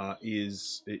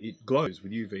it glows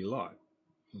with UV light,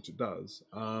 which it does.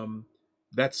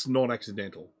 That's not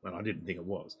accidental, and I didn't think it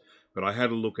was. But I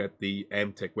had a look at the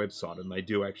Amtech website, and they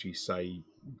do actually say,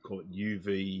 call it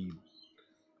UV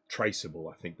traceable,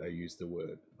 I think they use the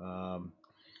word.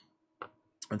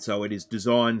 And so it is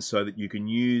designed so that you can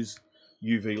use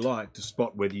UV light to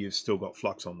spot whether you've still got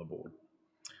flux on the board,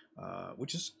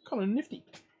 which is kind of nifty.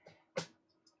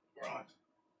 Right.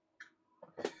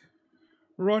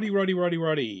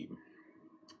 Righty.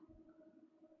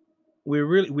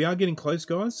 we are getting close,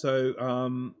 guys. So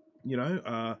you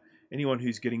know, anyone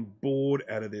who's getting bored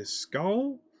out of their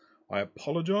skull, I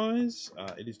apologise.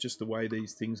 It is just the way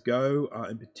these things go.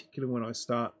 In particular, when I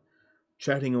start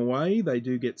chatting away, they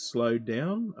do get slowed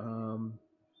down.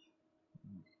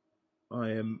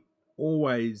 I am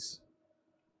always,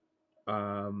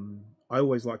 I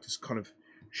always like to kind of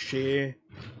share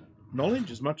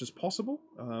knowledge as much as possible,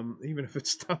 even if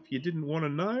it's stuff you didn't want to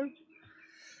know.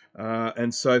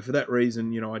 And so for that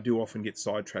reason, you know, I do often get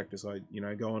sidetracked as I, you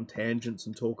know, go on tangents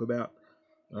and talk about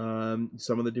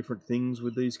some of the different things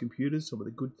with these computers, some of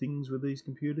the good things with these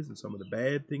computers, and some of the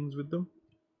bad things with them.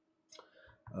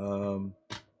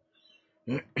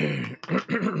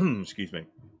 Excuse me.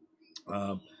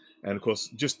 And of course,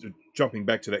 just jumping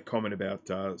back to that comment about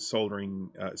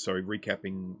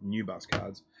recapping new bus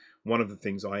cards, one of the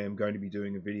things I am going to be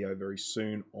doing a video very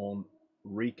soon on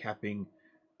recapping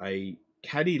a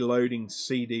caddy loading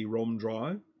CD-ROM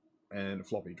drive and a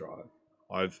floppy drive.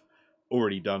 I've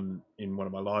already done in one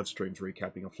of my live streams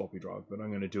recapping a floppy drive, but I'm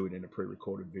going to do it in a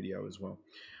pre-recorded video as well.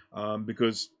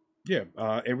 Because, yeah,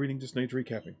 everything just needs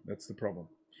recapping. That's the problem.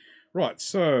 Right,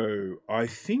 so I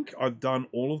think I've done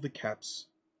all of the caps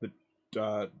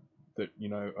that you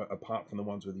know, apart from the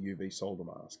ones with the UV solder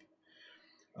mask.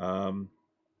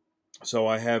 So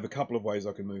I have a couple of ways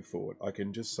I can move forward. I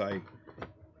can just say,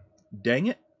 dang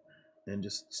it, and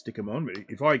just stick them on. But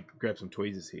if I grab some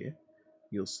tweezers here,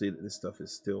 you'll see that this stuff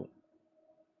is still,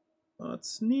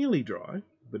 it's nearly dry,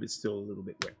 but it's still a little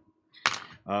bit wet.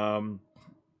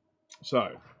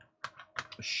 So,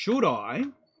 should I,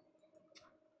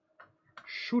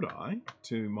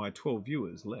 to my 12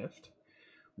 viewers left,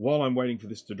 while I'm waiting for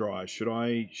this to dry, should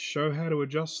I show how to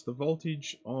adjust the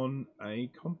voltage on a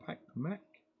compact Mac?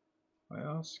 I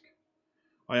ask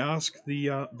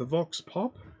the Vox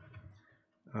Pop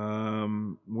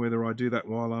whether I do that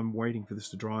while I'm waiting for this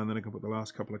to dry, and then I can put the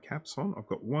last couple of caps on. I've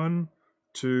got 1,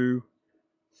 2,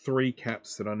 3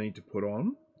 caps that I need to put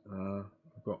on.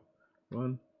 I've got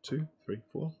 1, 2, 3,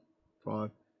 4,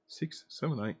 5, 6,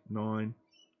 7, 8, 9,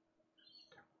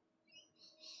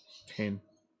 10.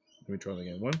 Let me try that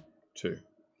again. 1, 2,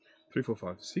 3, 4,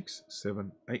 5, 6,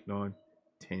 7, 8, 9,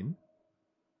 10.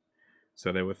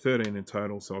 So there were 13 in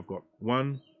total. So I've got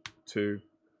 1, 2,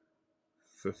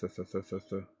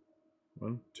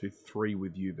 1, 2, 3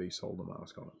 with UV solder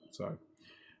mask on it. So,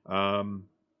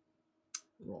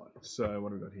 right. So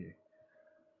what have we got here?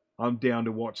 I'm down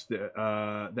to watch the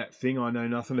that thing I know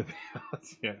nothing about.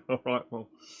 Yeah. All right. Well,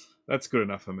 that's good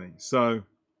enough for me. So,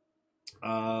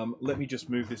 let me just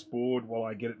move this board while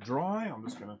I get it dry. I'm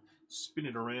just going to spin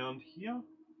it around here.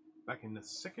 Back in a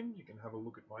second, you can have a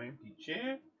look at my empty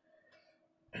chair.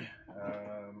 If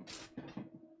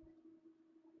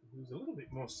it was a little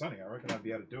bit more sunny, I reckon I'd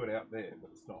be able to do it out there, but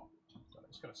it's not. So I'm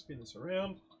just going to spin this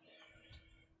around.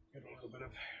 Get a little bit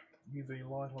of UV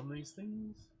light on these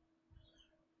things.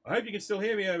 I hope you can still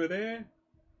hear me over there.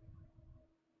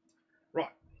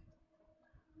 Right.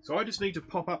 So I just need to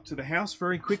pop up to the house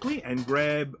very quickly and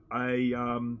grab a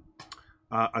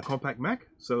compact Mac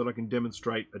so that I can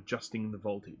demonstrate adjusting the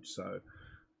voltage. So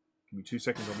give me 2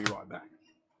 seconds, I'll be right back.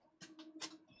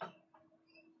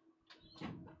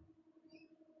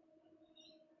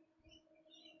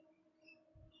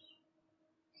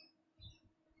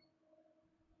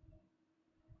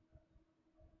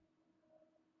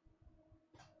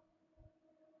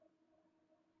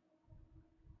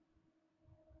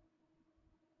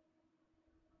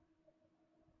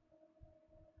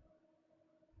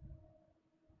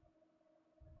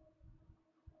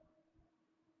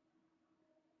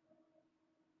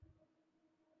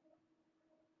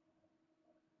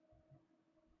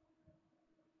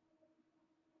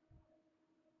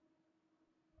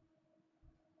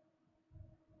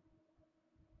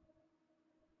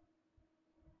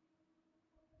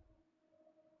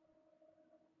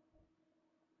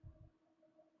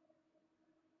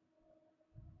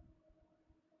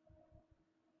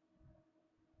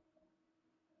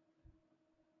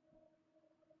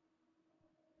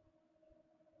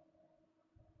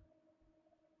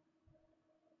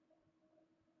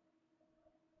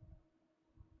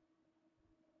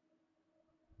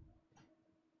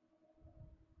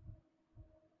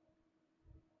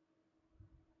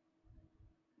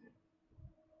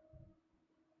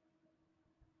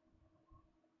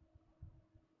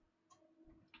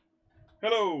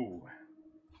 Hello.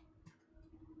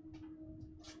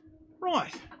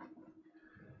 Right.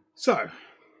 So,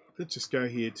 let's just go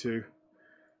here to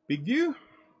Big View.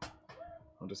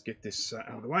 I'll just get this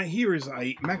out of the way. Here is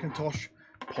a Macintosh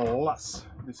Plus.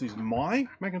 This is my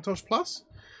Macintosh Plus.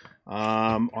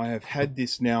 I have had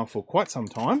this now for quite some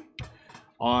time.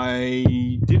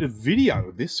 I did a video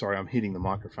of this. Sorry, I'm hitting the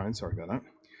microphone. Sorry about that.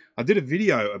 I did a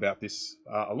video about this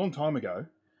a long time ago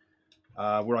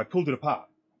where I pulled it apart.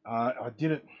 I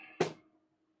did it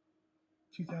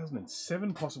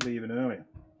 2007, possibly even earlier.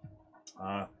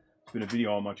 It's been a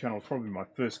video on my channel. It's probably my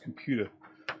first computer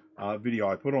video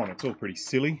I put on. It's all pretty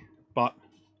silly, but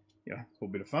yeah, it's all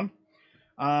a bit of fun.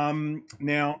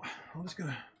 Now, I'm just going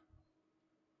to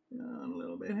a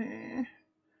little bit here.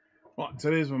 Right, so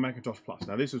there's my Macintosh Plus.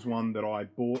 Now, this is one that I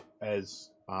bought as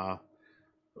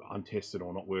untested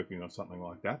or not working or something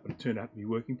like that, but it turned out to be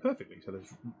working perfectly. So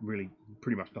there's really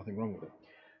pretty much nothing wrong with it.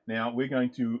 Now, we're going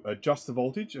to adjust the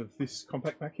voltage of this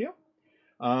compact back here.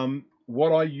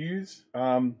 What I use,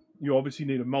 you obviously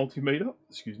need a multimeter.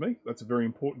 Excuse me, that's a very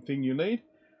important thing you need.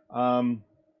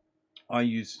 I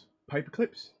use paper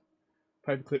clips.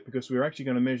 Paperclip because we're actually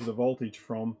going to measure the voltage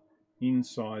from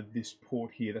inside this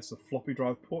port here. That's the floppy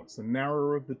drive port. It's the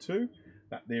narrower of the two.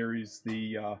 That there is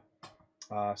the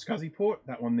SCSI port.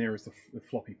 That one there is the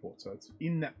floppy port. So it's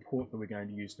in that port that we're going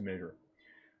to use to measure it.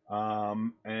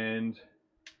 And I'm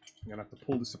going to have to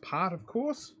pull this apart, of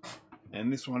course.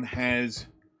 And this one has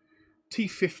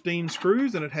T15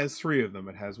 screws, and it has 3 of them.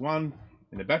 It has one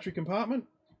in the battery compartment.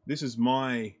 This is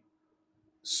my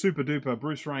super duper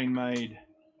Bruce Rain made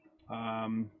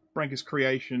Brankus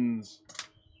Creations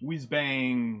whiz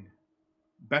bang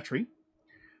battery.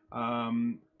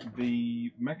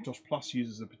 The Macintosh Plus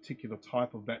uses a particular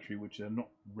type of battery which are not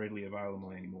readily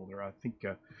available anymore. There are, I think,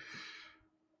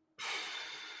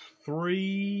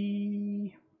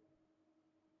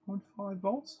 3.5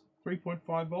 volts.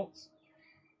 3.5 volts.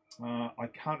 I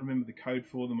can't remember the code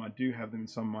for them. I do have them in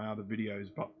some of my other videos,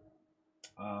 but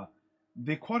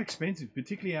they're quite expensive,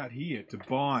 particularly out here. To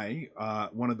buy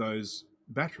one of those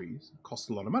batteries costs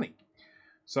a lot of money.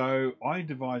 So I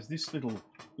devised this little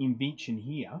invention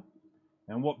here,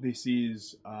 and what this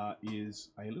is a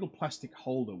little plastic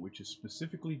holder which is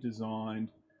specifically designed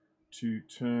to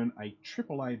turn a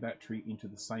AAA battery into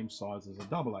the same size as a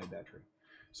AA battery.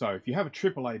 So if you have a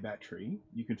AAA battery,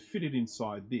 you can fit it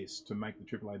inside this to make the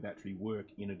AAA battery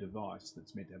work in a device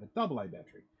that's meant to have a AA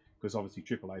battery, because obviously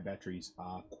AAA batteries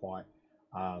are quite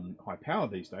high power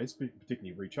these days,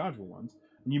 particularly rechargeable ones.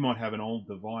 And you might have an old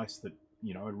device that,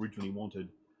 you know, originally wanted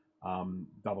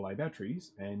AA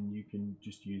batteries, and you can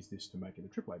just use this to make it a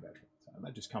AAA battery. So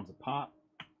that just comes apart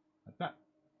like that,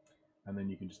 and then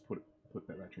you can just put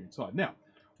that battery inside. Now,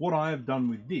 what I have done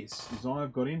with this is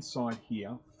I've got inside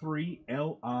here 3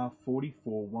 LR44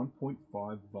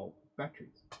 1.5 volt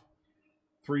batteries.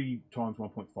 3 times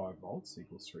 1.5 volts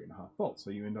equals 3.5 volts. So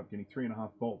you end up getting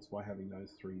 3.5 volts by having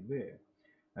those 3 there.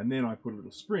 And then I put a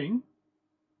little spring,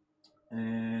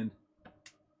 and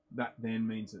that then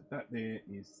means that there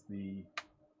is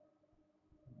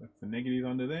that's the negative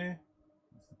under there,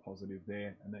 that's the positive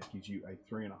there, and that gives you a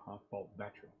 3.5 volt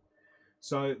battery.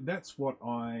 So that's what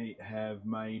I have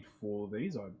made for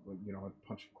these. I've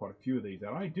punched quite a few of these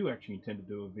out. I do actually intend to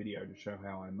do a video to show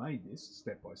how I made this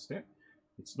step by step.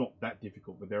 It's not that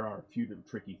difficult, but there are a few little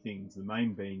tricky things. The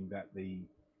main being that the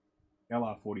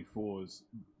LR44s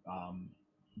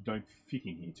don't fit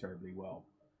in here terribly well.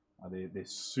 They're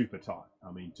super tight.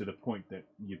 I mean, to the point that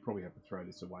you'd probably have to throw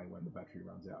this away when the battery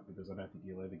runs out, because I don't think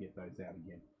you'll ever get those out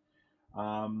again.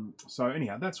 So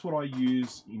anyhow, that's what I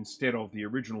use instead of the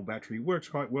original battery. Works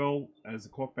quite well as a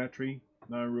clock battery.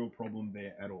 No real problem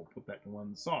there at all. Put that to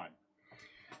one side.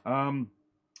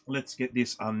 Let's get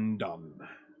this undone.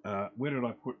 Where did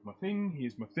I put my thing?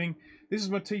 Here's my thing. This is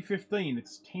my T15.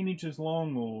 It's 10 inches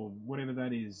long, or whatever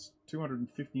that is,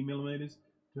 250 millimeters,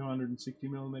 260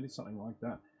 millimeters, something like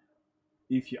that.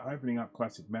 If you're opening up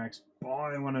Classic Macs,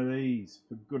 buy one of these.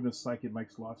 For goodness sake, it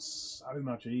makes life so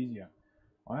much easier.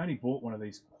 I only bought one of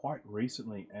these quite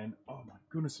recently, and oh my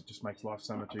goodness, it just makes life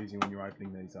so much easier when you're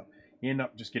opening these up. You end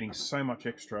up just getting so much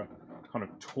extra kind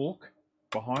of torque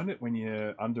behind it when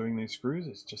you're undoing these screws.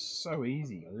 It's just so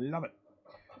easy. I love it.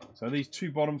 So these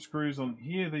 2 bottom screws on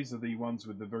here, these are the ones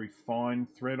with the very fine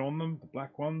thread on them, the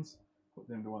black ones. Put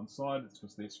them to one side. It's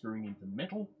because they're screwing into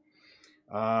metal.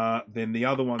 Then the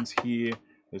other ones here,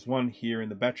 there's one here in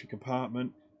the battery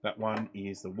compartment. That one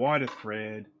is the wider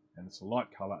thread, and it's a light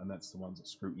color, and that's the ones that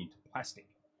screw into plastic.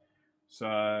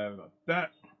 So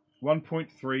that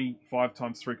 1.3, 5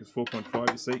 times 3 is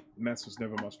 4.5. You see, maths was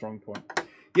never my strong point.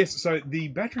 Yes, so the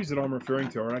batteries that I'm referring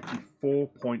to are actually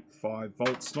 4.5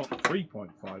 volts, not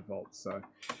 3.5 volts. So,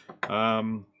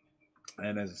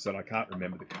 and as I said, I can't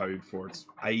remember the code for it. It's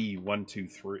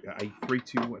A123,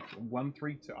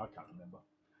 A32132. I can't remember.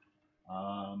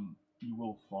 You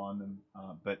will find them,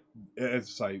 but as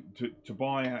I say, to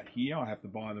buy out here, I have to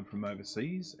buy them from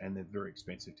overseas, and they're very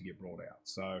expensive to get brought out.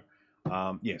 So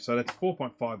Yeah, so that's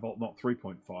 4.5 volt, not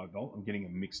 3.5 volt. I'm getting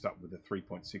them mixed up with the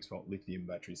 3.6 volt lithium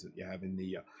batteries that you have in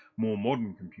the more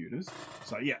modern computers.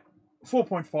 So yeah,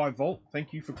 4.5 volt.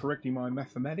 Thank you for correcting my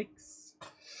mathematics.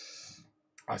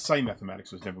 I say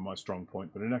mathematics was never my strong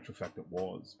point, but in actual fact it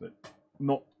was. But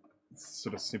not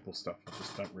sort of simple stuff. I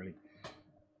just don't really.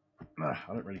 I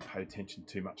don't really pay attention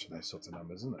too much to those sorts of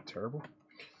numbers. Isn't that terrible?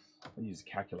 I use a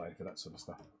calculator for that sort of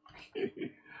stuff.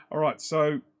 All right,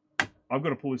 so I've got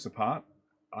to pull this apart.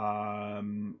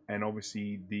 And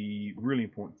obviously the really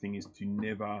important thing is to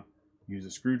never use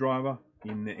a screwdriver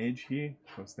in the edge here,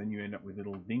 because then you end up with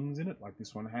little dings in it like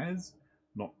this one has.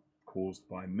 Not caused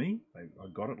by me. I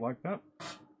got it like that.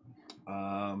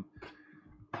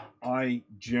 I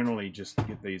generally just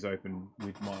get these open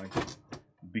with my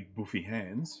big buffy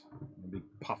hands, big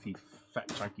puffy,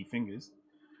 fat, chunky fingers.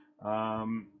 But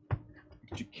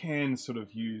you can sort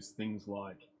of use things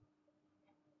like,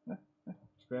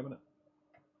 just grabbing it.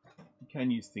 You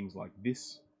can use things like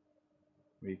this,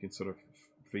 where you can sort of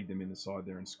feed them in the side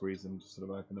there and squeeze them to sort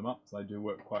of open them up. So they do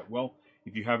work quite well.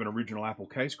 If you have an original Apple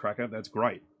case cracker, that's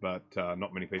great, but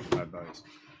not many people have those.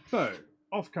 So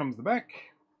off comes the back.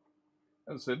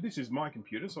 As I said, this is my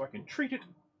computer, so I can treat it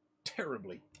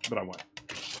terribly, but I won't.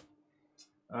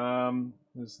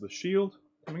 There's the shield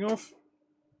coming off.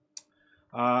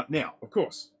 Now, of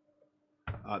course,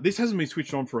 this hasn't been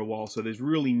switched on for a while, so there's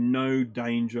really no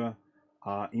danger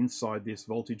inside this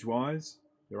voltage-wise.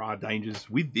 There are dangers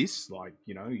with this, like,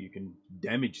 you know, you can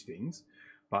damage things,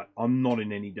 but I'm not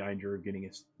in any danger of getting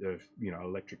a you know,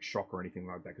 electric shock or anything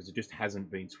like that, because it just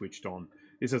hasn't been switched on.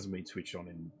 This hasn't been switched on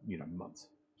in, you know, months.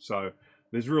 So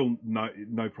there's real no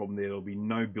problem there. There'll be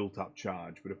no built-up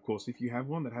charge. But of course, if you have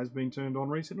one that has been turned on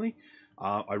recently,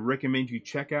 I recommend you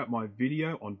check out my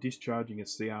video on discharging a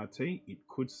CRT. It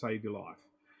could save your life.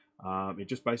 It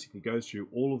just basically goes through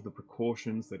all of the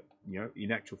precautions that, you know,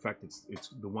 in actual fact, it's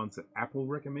the ones that Apple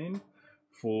recommend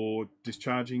for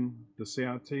discharging the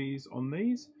CRTs on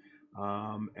these.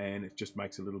 And it just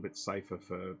makes it a little bit safer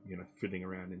for, you know, fiddling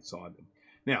around inside them.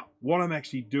 Now, what I'm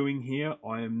actually doing here,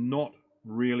 I am not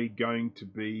really going to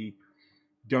be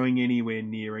going anywhere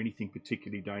near anything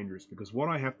particularly dangerous, because what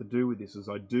I have to do with this is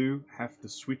I do have to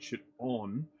switch it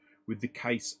on with the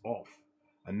case off.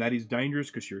 And that is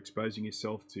dangerous because you're exposing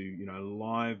yourself to, you know,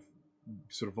 live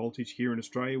sort of voltage. Here in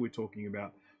Australia, we're talking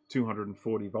about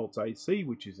 240 volts AC,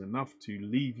 which is enough to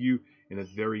leave you in a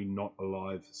very not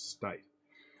alive state.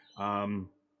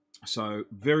 So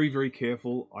very, very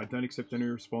careful. I don't accept any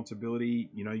responsibility.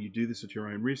 You know, you do this at your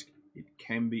own risk. It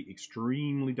can be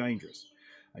extremely dangerous.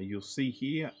 You'll see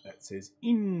here that says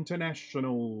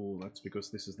international. That's because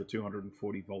this is the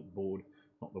 240 volt board,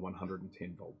 not the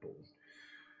 110 volt board.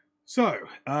 So,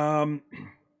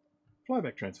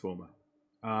 flyback transformer.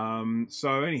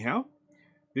 So anyhow,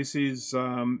 this is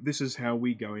how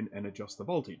we go in and adjust the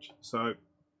voltage. So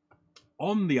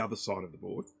on the other side of the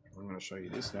board, I'm going to show you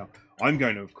this. Now, I'm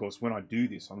going to, of course, when I do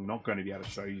this, I'm not going to be able to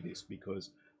show you this because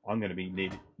I'm going to be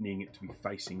needing it to be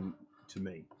facing to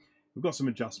me. We've got some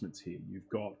adjustments here. You've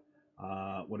got,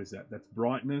 what is that? That's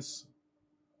brightness,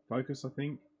 focus, I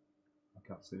think. I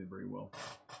can't see it very well.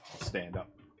 I'll stand up.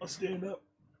 I'll stand up.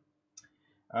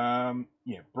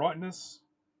 Yeah, brightness,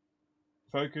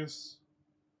 focus,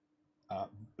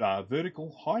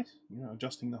 vertical height, you know,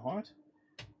 adjusting the height,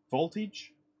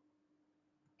 voltage,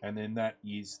 and then that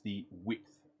is the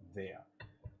width there.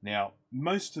 Now,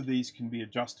 most of these can be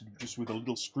adjusted just with a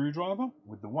little screwdriver,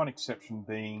 with the one exception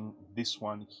being this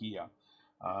one here.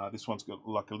 This one's got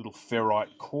like a little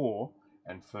ferrite core,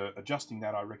 and for adjusting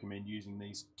that, I recommend using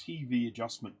these TV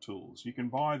adjustment tools. You can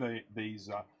buy these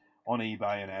on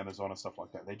eBay and Amazon and stuff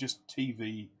like that. They're just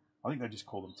TV, I think they just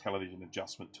call them television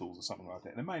adjustment tools or something like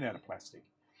that. They're made out of plastic.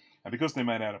 And because they're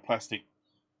made out of plastic,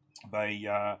 they,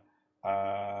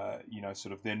 you know,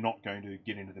 sort of, they're not going to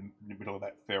get into the middle of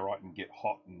that ferrite and get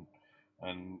hot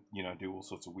and you know, do all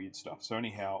sorts of weird stuff. So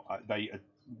anyhow,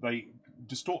 they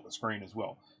distort the screen as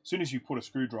well. As soon as you put a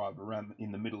screwdriver around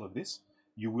in the middle of this,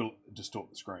 you will distort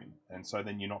the screen. And so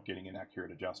then you're not getting an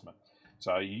accurate adjustment.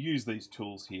 So you use these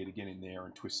tools here to get in there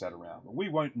and twist that around. But we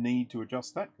won't need to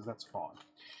adjust that because that's fine.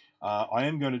 I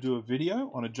am going to do a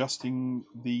video on adjusting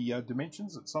the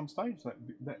dimensions at some stage.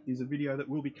 That is a video that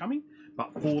will be coming.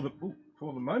 But for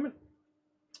the moment,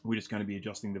 we're just going to be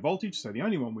adjusting the voltage. So the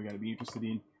only one we're going to be interested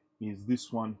in is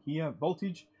this one here,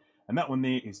 voltage. And that one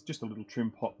there is just a little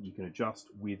trim pot that you can adjust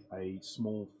with a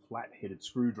small flat-headed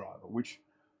screwdriver, which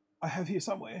I have here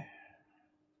somewhere.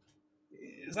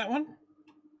 Is that one?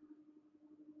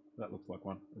 That looks like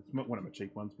one. It's not one of my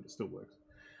cheap ones, but it still works.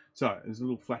 So there's a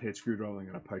little flathead screwdriver I'm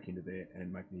going to poke into there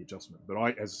and make the adjustment. But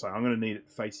as I say, I'm going to need it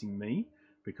facing me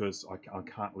because I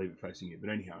can't leave it facing you. But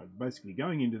anyhow, basically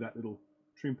going into that little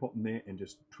trim pot in there and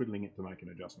just twiddling it to make an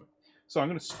adjustment. So I'm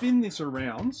going to spin this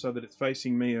around so that it's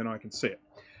facing me and I can see it.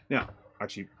 Now,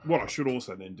 actually, what I should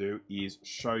also then do is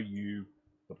show you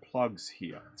the plugs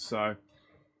here. So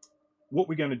what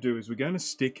we're going to do is we're going to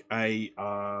stick a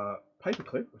paper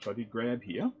clip, which I did grab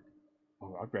here.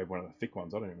 Oh, I grabbed one of the thick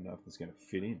ones. I don't even know if it's going to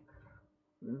fit in.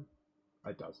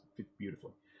 It does. It fits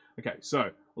beautifully. Okay,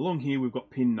 so along here we've got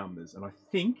pin numbers, and I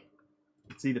think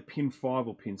it's either pin 5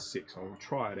 or pin 6. I'll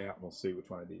try it out and we'll see which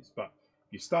one it is. But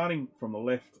if you're starting from the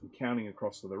left and counting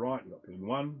across to the right, you've got pin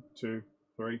 1, 2,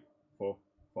 3, 4,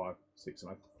 5, 6.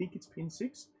 And I think it's pin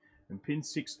 6. And pin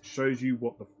 6 shows you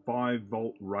what the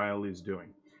 5-volt rail is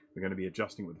doing. We're going to be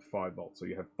adjusting with the 5 volt. So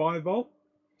you have 5 volt.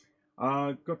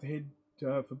 Got to head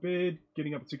for bed.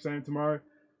 Getting up at 6 a.m. tomorrow.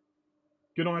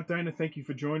 Good night, Dana. Thank you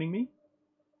for joining me.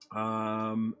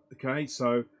 Okay,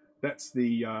 so that's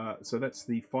the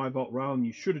 5 volt rail, and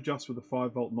you should adjust with the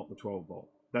 5 volt, not the 12 volt.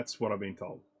 That's what I've been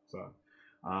told. So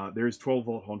there is 12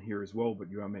 volt on here as well, but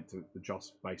you are meant to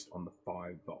adjust based on the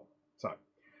 5 volt. So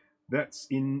that's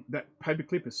in that paper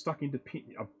clip is stuck into pin.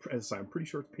 As I say, I'm pretty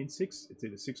sure it's pin 6. It's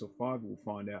either 6 or 5. We'll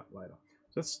find out later.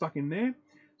 So that's stuck in there.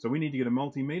 So we need to get a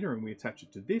multimeter, and we attach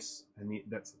it to this, and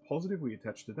that's the positive. We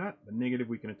attach to that. The negative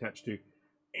we can attach to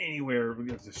anywhere.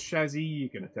 It's a chassis. You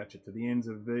can attach it to the ends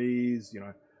of these. You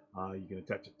know, you can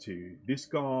attach it to this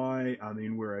guy. I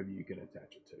mean, wherever you can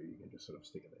attach it to, you can just sort of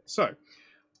stick it there. So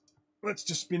let's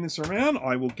just spin this around.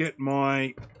 I will get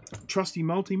my trusty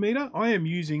multimeter. I am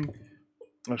using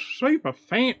a super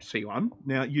fancy one.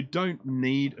 Now, you don't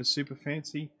need a super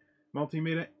fancy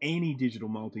multimeter. Any digital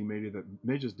multimeter that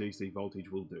measures DC voltage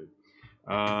will do.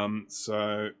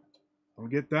 So I'll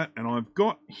get that, and I've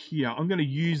got here, I'm going to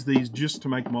use these just to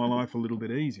make my life a little bit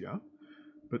easier,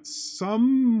 but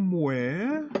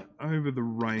somewhere over the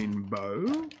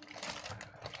rainbow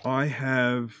I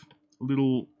have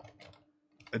little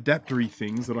adaptery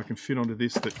things that I can fit onto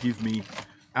this that give me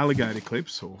alligator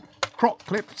clips or croc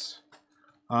clips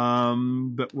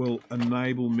that will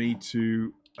enable me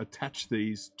to attach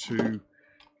these to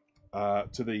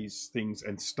these things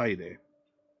and stay there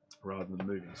rather than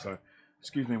moving. So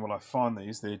excuse me while I find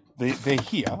these. They're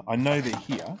here. I know they're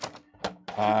here.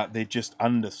 They're just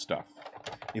under stuff.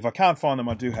 If I can't find them,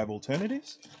 I do have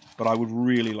alternatives, but I would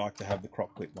really like to have the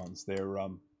crop clip ones. They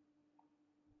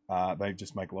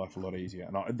just make life a lot easier.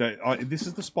 And this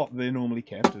is the spot they're normally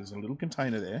kept. There's a little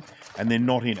container there, and they're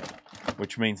not in it,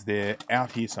 which means they're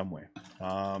out here somewhere.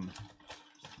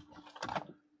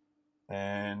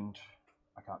 And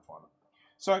I can't find them.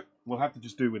 So we'll have to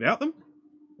just do without them.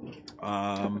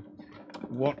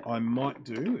 What I might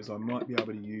do is I might be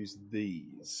able to use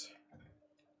these.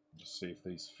 Just see if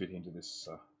these fit into this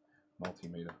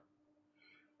multimeter.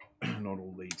 Not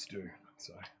all leads do.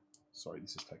 So, sorry,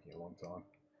 this is taking a long time.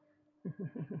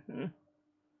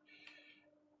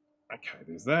 Okay,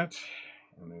 there's that,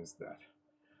 and there's that.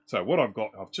 So what I've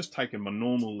got, I've just taken my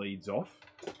normal leads off,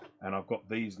 and I've got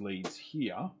these leads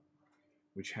here,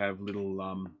 which have little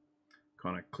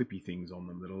kind of clippy things on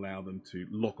them that allow them to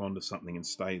lock onto something and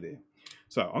stay there.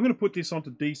 So I'm going to put this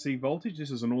onto DC voltage.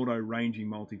 This is an auto ranging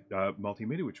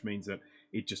multimeter, which means that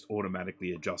it just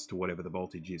automatically adjusts to whatever the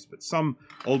voltage is. But some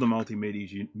older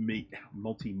multimeters,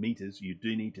 you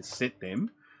do need to set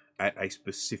them at a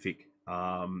specific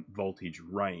voltage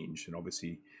range. And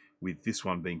obviously, with this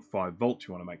one being 5 volts,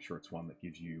 you want to make sure it's one that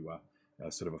gives you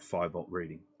sort of a 5 volt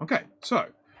reading. Okay, so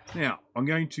now I'm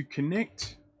going to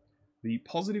connect the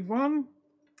positive one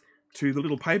to the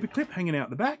little paper clip hanging out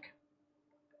the back.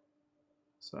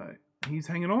 So he's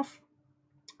hanging off.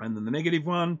 And then the negative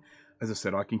one, as I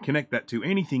said, I can connect that to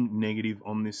anything negative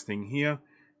on this thing here.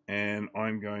 And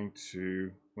I'm going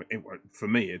to, for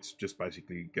me, it's just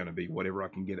basically going to be whatever I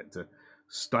can get it to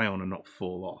stay on and not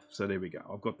fall off. So there we go.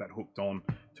 I've got that hooked on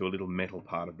to a little metal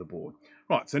part of the board.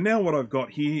 Right, so now what I've got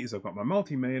here is I've got my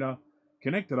multimeter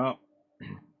connected up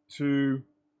to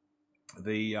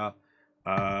the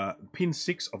pin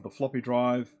 6 of the floppy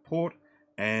drive port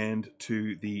and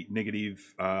to the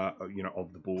negative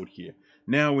of the board here.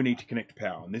 Now we need to connect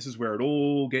power, and this is where it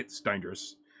all gets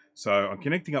dangerous. So I'm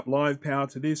connecting up live power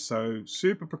to this, so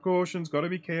super precautions, got to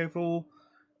be careful,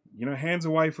 hands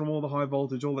away from all the high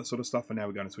voltage, all that sort of stuff, and now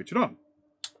we're going to switch it on.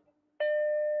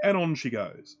 And on she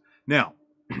goes. Now,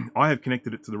 I have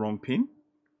connected it to the wrong pin.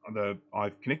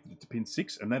 I've connected it to pin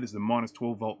 6, and that is the minus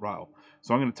 12 volt rail.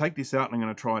 So I'm going to take this out and I'm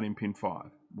going to try it in pin 5.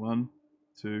 1,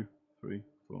 2, 3,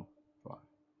 4, 5.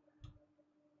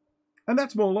 And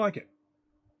that's more like it.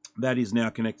 That is now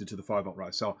connected to the 5 volt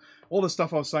rail. So all the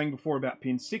stuff I was saying before about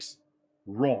pin 6,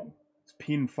 wrong. It's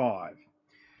pin 5.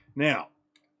 Now,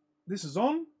 this is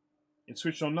on. It's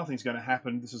switched on. Nothing's going to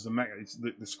happen. This is a Mac.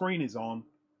 The screen is on.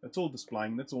 It's all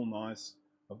displaying. That's all nice.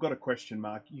 I've got a question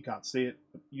mark. You can't see it,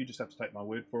 but you just have to take my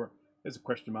word for it. There's a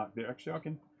question mark there. Actually, I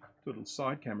can do a little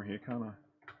side camera here, can't I?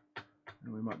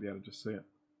 And we might be able to just see it.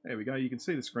 There we go. You can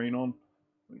see the screen on.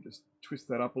 Let me just twist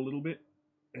that up a little bit.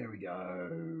 There we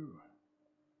go.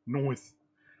 Nice.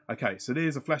 Okay, so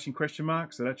there's a flashing question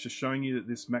mark. So that's just showing you that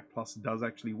this Mac Plus does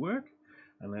actually work.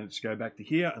 And let's go back to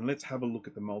here and let's have a look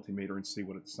at the multimeter and see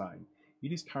what it's saying.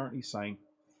 It is currently saying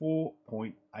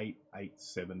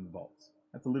 4.887 volts.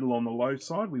 That's a little on the low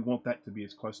side. We want that to be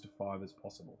as close to 5 as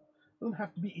possible. It doesn't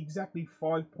have to be exactly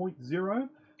 5.0,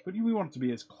 but we want it to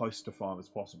be as close to 5 as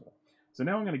possible. So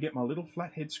now I'm going to get my little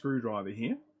flathead screwdriver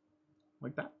here,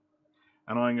 like that.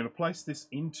 And I'm going to place this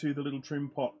into the little trim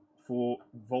pot for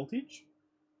voltage.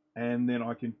 And then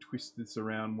I can twist this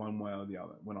around one way or the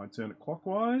other. When I turn it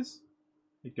clockwise,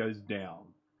 it goes down.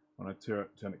 When I turn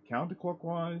it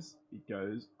counterclockwise, it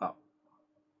goes up.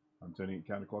 I'm turning it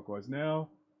counterclockwise now.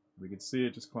 We can see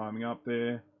it just climbing up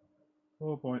there.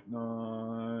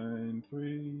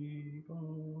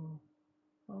 4.934,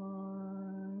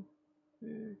 5,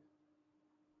 6,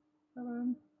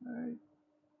 7, 8.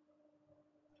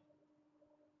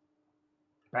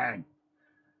 Bang!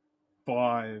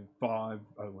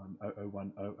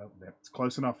 5.501.001. That's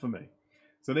close enough for me.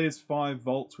 So there's 5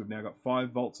 volts. We've now got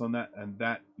 5 volts on that, and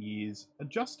that is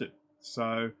adjusted.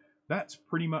 So that's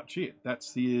pretty much it.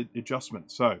 That's the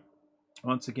adjustment. So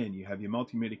once again, you have your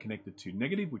multimeter connected to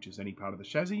negative, which is any part of the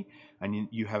chassis, and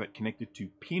you have it connected to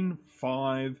pin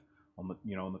 5 on the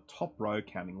on the top row,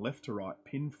 counting left to right,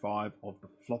 pin 5 of the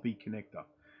floppy connector.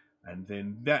 And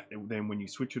then when you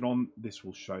switch it on, this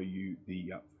will show you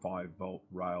the 5-volt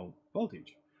rail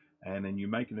voltage. And then you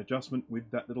make an adjustment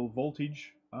with that little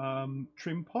voltage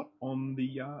trim pot on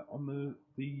the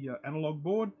analog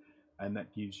board, and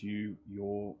that gives you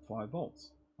your 5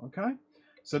 volts. Okay,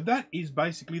 so that is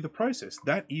basically the process.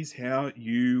 That is how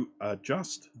you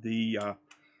adjust the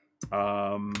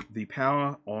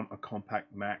power on a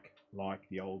compact Mac like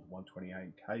the old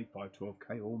 128K,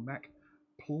 512K, or Mac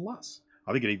Plus.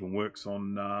 I think it even works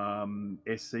on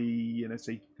SE and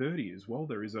SE30 as well.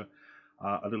 There is a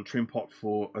little trim pot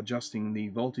for adjusting the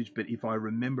voltage, but if I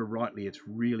remember rightly, it's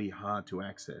really hard to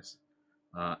access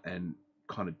and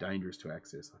kind of dangerous to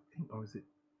access. I think, oh, is it?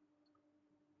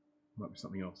 Might be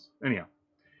something else. Anyhow,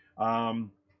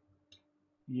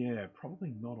 yeah,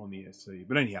 probably not on the SE.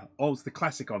 But anyhow, oh, it's the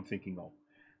Classic I'm thinking of.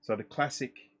 So the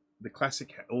Classic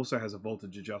also has a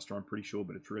voltage adjuster, I'm pretty sure,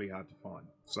 but it's really hard to find.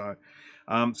 So,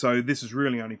 so this is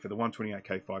really only for the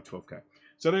 128K, 512K.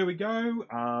 So there we go.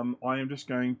 I am just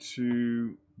going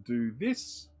to do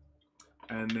this,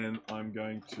 and then I'm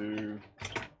going to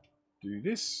do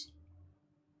this.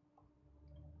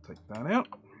 Take that out,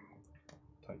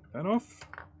 take that off,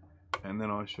 and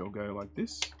then I shall go like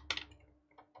this.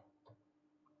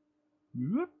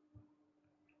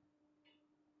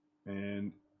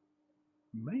 And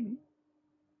maybe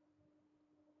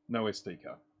no SD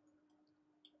card.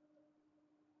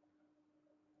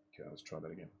 Okay, let's try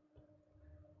that again.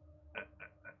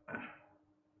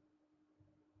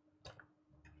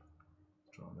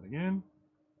 Try that again.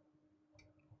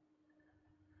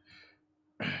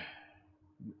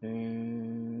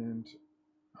 And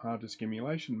hard disk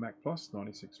emulation, Mac Plus,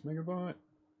 96 megabyte.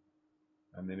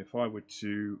 And then if I were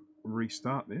to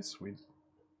restart this with,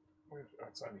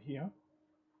 it's over here.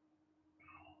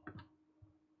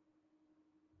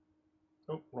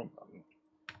 Oh, wrong button.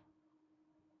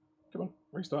 Come on,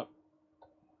 restart.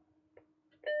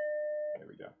 There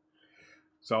we go.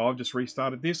 So I've just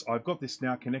restarted this. I've got this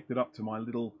now connected up to my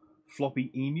little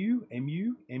floppy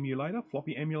emulator,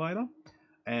 floppy emulator.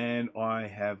 And I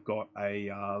have got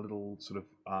a little sort of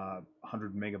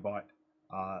 100 megabyte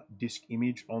disk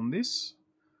image on this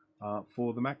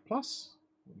for the Mac Plus.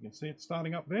 You can see it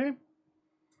starting up there.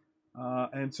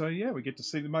 And so, yeah, we get to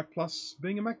see the Mac Plus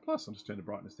being a Mac Plus. I'll just turn the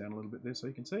brightness down a little bit there so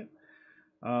you can see it.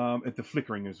 The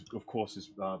flickering, is, of course, is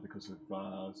because of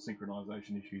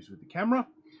synchronization issues with the camera.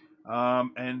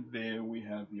 And there we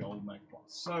have the old Mac Plus.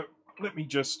 So let me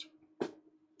just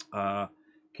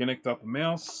connect up a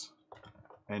mouse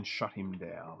and shut him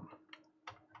down.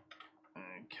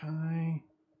 Okay.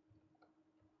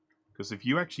 Because if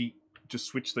you actually just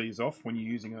switch these off when you're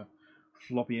using a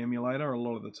floppy emulator, a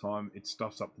lot of the time it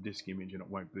stuffs up the disk image and it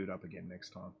won't boot up again next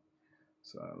time.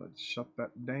 So let's shut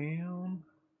that down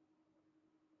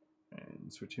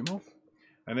and switch him off.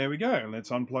 And there we go. And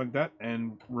let's unplug that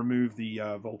and remove the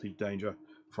voltage danger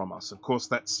from us. Of course,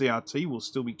 that CRT will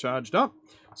still be charged up,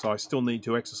 so I still need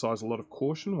to exercise a lot of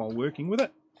caution while working with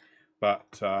it.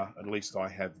 But at least I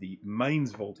have the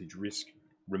mains voltage risk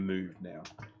removed now.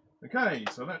 Okay,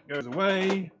 so that goes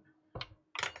away.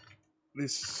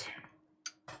 This,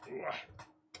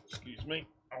 excuse me,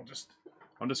 I'm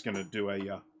just going to do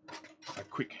a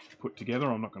quick put together.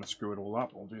 I'm not going to screw it all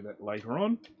up. I'll do that later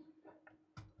on.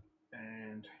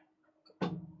 And there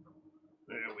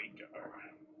we go.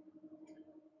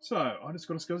 So I just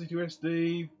got a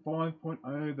SCSI-2SD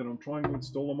 5.0 that I'm trying to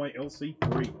install on my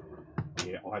LC3.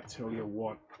 Yeah, I tell you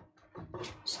what,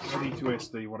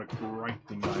 SCSI-2SD, what a great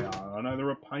thing they are. I know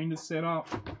they're a pain to set up,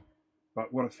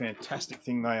 but what a fantastic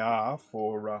thing they are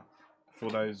for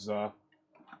those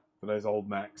old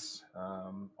Macs.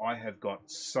 I have got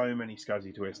so many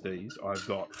SCSI-2SDs. I've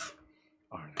got,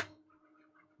 I don't know,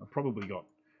 I've probably got,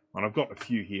 and I've got a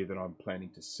few here that I'm planning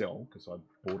to sell because I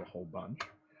bought a whole bunch.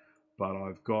 But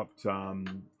I've got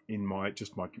in my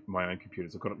own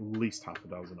computers, I've got at least half a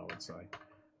dozen, I would say.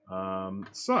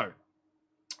 So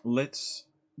let's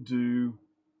do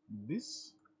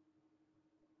this.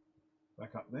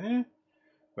 Back up there,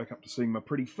 back up to seeing my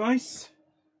pretty face,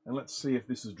 and let's see if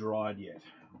this is dried yet.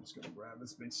 I'm just going to grab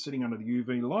this. It's been sitting under the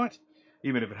UV light.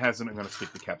 Even if it hasn't, I'm going to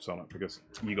stick the caps on it because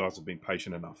you guys have been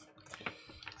patient enough.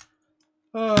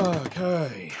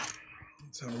 Okay,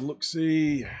 let's have a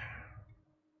look-see.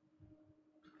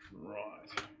 Right.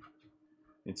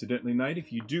 Incidentally, Nate,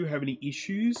 if you do have any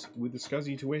issues with the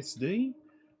SCSI-2SD,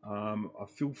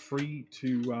 feel free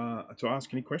to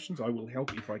ask any questions. I will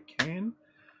help if I can.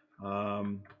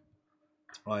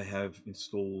 I have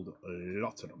installed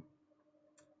lots of them.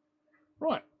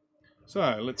 Right.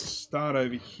 So let's start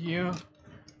over here.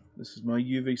 This is my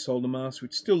UV solder mask,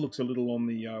 which still looks a little on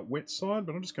the wet side,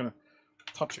 but I'm just going to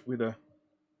touch it with a...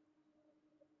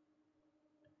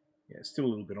 Yeah, it's still a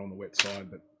little bit on the wet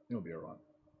side, but it'll be alright.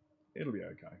 It'll be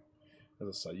okay. As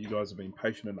I say, you guys have been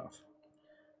patient enough.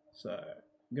 So,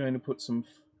 I'm going to put some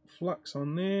flux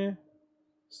on there.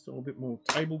 Still a bit more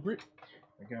table grip.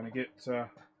 We're going to get, as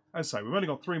I say, we've only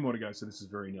got 3 more to go, so this is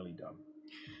very nearly done.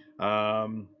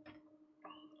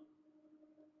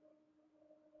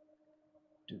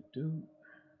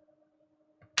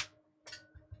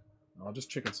 I'll just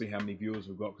check and see how many viewers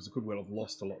we've got, because I could well have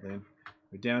lost a lot then.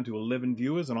 We're down to 11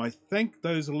 viewers, and I thank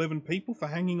those 11 people for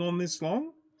hanging on this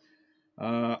long.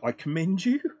 I commend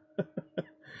you.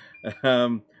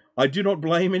 I do not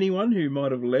blame anyone who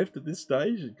might have left at this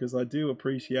stage, because I do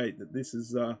appreciate that this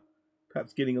is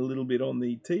perhaps getting a little bit on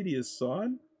the tedious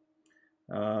side.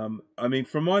 I mean,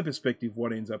 from my perspective,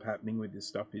 what ends up happening with this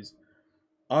stuff is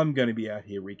I'm going to be out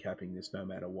here recapping this no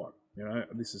matter what. You know,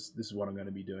 this is what I'm going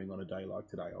to be doing on a day like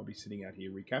today. I'll be sitting out here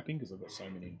recapping because I've got so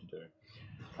many to do.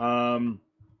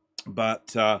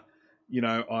 You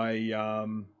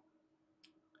know,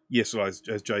 yes, as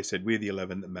Jay said, we're the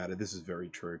 11 that matter. This is very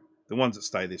true. The ones that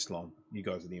stay this long, you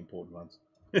guys are the important ones.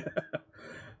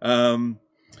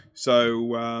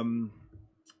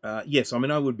 Yes, I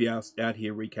mean, I would be out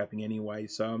here recapping anyway.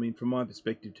 So, I mean, from my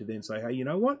perspective, to then say, hey, you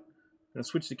know what? I'm going to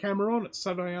switch the camera on. It's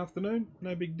Saturday afternoon.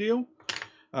 No big deal.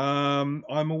 I'm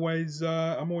always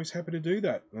happy to do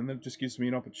that, and that just gives me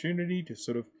an opportunity to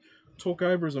sort of talk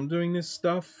over as I'm doing this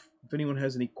stuff. If anyone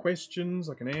has any questions,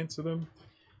 I can answer them.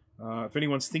 If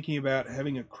anyone's thinking about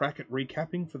having a crack at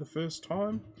recapping for the first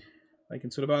time, they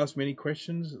can sort of ask me any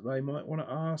questions that they might want to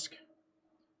ask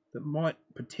that might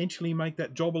potentially make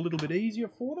that job a little bit easier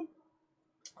for them.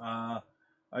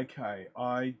 Okay,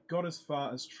 I got as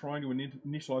far as trying to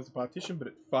initialize the partition, but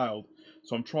it failed.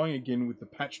 So I'm trying again with the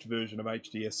patched version of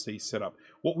HDSC setup.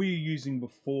 What were you using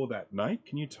before that, Nate?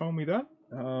 Can you tell me that?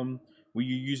 Were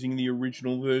you using the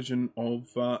original version of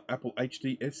Apple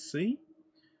HDSC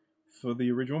for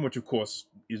the original one, which of course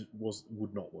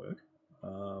would not work?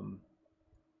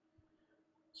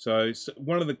 So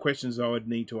one of the questions I would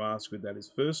need to ask with that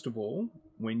is, first of all,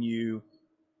 when you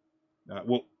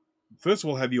first of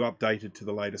all, have you updated to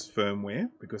the latest firmware?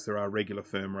 Because there are regular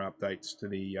firmware updates to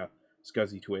the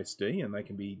SCSI-2SD, and they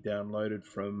can be downloaded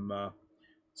from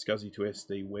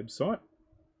SCSI-2SD website.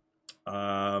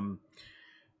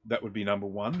 That would be number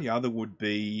one. The other would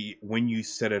be, when you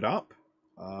set it up,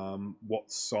 what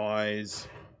size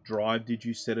drive did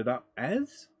you set it up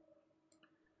as?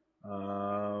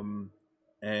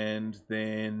 And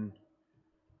then...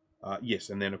 yes,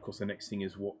 and then of course the next thing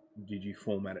is, what did you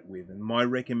format it with? And my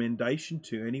recommendation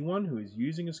to anyone who is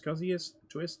using a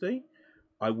SCSI-2SD,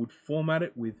 I would format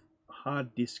it with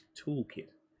Hard Disk Toolkit.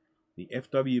 The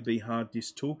FWB Hard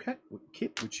Disk Toolkit,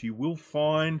 which you will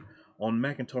find on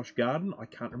Macintosh Garden. I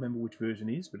can't remember which version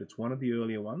it is, but it's one of the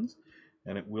earlier ones,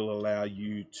 and it will allow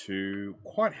you to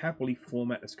quite happily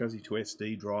format a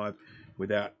SCSI-2SD drive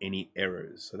without any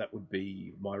errors. So that would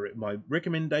be my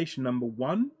recommendation number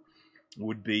one.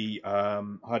 would be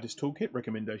hard disk toolkit.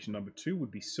 Recommendation number 2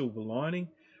 would be silver lining.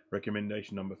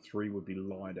 Recommendation number 3 would be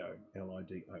Lido,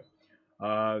 L-I-D-O.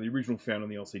 The original found on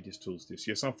the LC Disk Tools disc.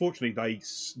 Yes, unfortunately,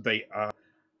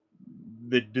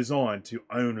 they're designed to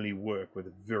only work with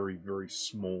a very, very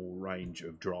small range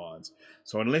of drives.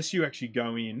 So unless you actually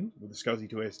go in with a SCSI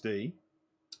to SD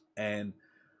and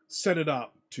set it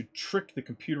up to trick the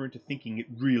computer into thinking it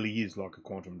really is like a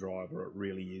quantum drive, or it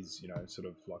really is, sort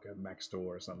of like a Mac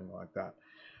store or something like that,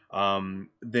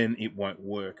 then it won't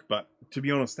work. But to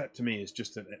be honest, that to me is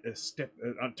just a step,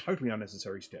 a totally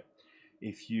unnecessary step.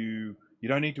 If you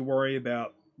don't need to worry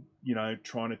about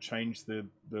trying to change the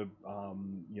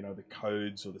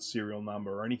codes or the serial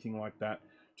number or anything like that.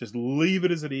 Just leave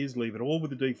it as it is. Leave it all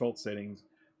with the default settings,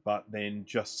 but then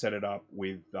just set it up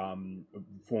with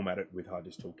format it with Hard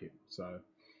Disk Toolkit. So,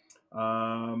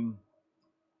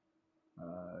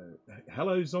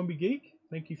 hello Zombie Geek.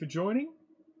 Thank you for joining.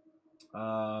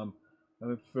 For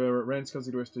ran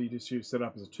SCSI to SD, you just set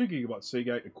up as a 2 GB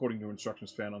Seagate according to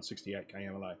instructions found on 68K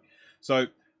MLA. So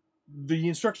the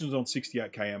instructions on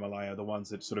 68K MLA are the ones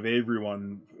that sort of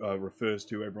everyone refers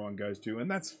to, everyone goes to, and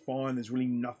that's fine. There's really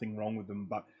nothing wrong with them,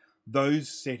 but those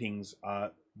settings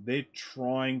they're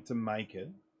trying to make it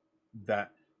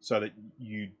that so that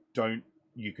you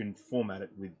can format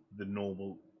it with the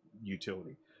normal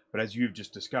utility. But as you've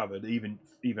just discovered, even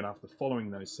after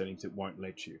following those settings, it won't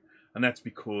let you, and that's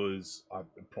because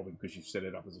probably because you've set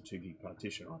it up as a 2 gig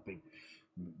partition. I think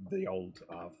the old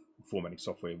formatting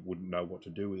software wouldn't know what to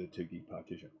do with a 2 gig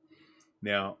partition.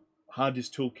 Now, Hard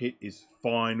Disk Toolkit is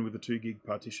fine with a 2 gig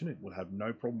partition. It will have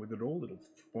no problem with it at all. It'll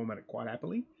format it quite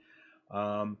happily.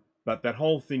 But that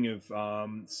whole thing of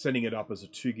setting it up as a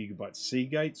 2 GB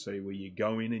Seagate, so where you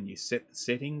go in and you set the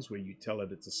settings, where you tell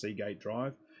it it's a Seagate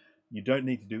drive, you don't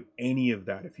need to do any of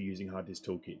that if you're using Hard Disk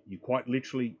Toolkit. You quite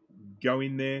literally go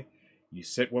in there, you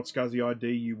set what SCSI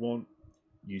ID you want,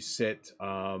 you set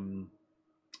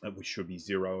which should be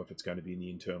 0 if it's going to be in the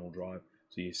internal drive.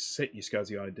 So you set your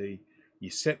SCSI ID,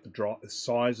 you set the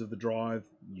size of the drive,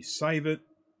 you save it,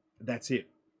 that's it.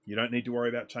 You don't need to worry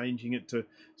about changing it to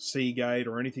Seagate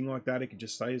or anything like that. It can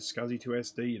just stay as SCSI to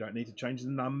SD. You don't need to change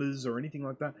the numbers or anything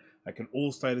like that. They can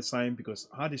all stay the same because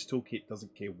Hard Disk Toolkit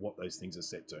doesn't care what those things are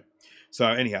set to. So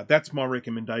anyhow, that's my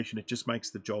recommendation. It just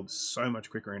makes the job so much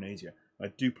quicker and easier. I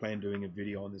do plan doing a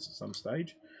video on this at some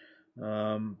stage.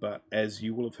 But as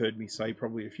you will have heard me say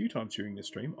probably a few times during the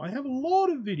stream, I have a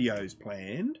lot of videos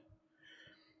planned,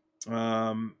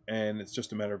 and it's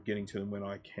just a matter of getting to them when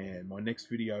I can. My next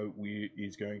video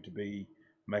is going to be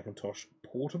Macintosh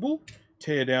Portable,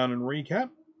 tear down and recap.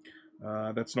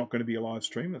 That's not going to be a live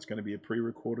stream, that's going to be a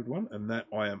pre-recorded one, and that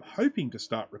I am hoping to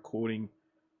start recording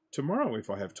tomorrow if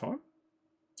I have time.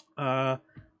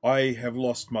 I have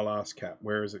lost my last cap.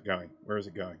 Where is it going? Where is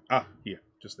it going? Ah, here,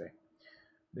 just there.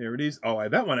 There it is. Oh,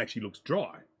 that one actually looks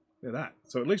dry. Look at that.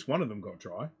 So at least one of them got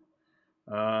dry.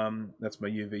 That's my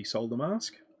UV solder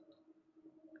mask.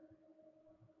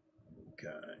 Okay.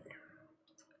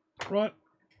 Right.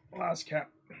 Last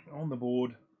cap on the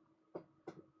board.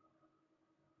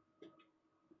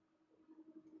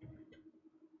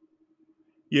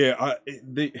 Yeah,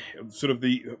 the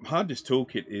Hard Disk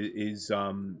Toolkit is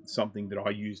something that I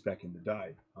used back in the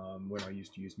day when I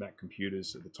used to use Mac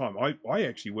computers at the time. I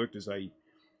actually worked as a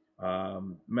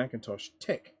Macintosh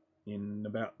tech in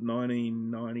about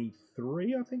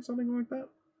 1993, I think, something like that.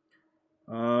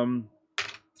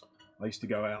 I used to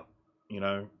go out,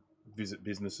 visit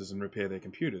businesses and repair their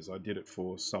computers. I did it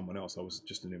for someone else. I was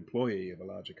just an employee of a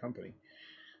larger company.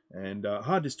 And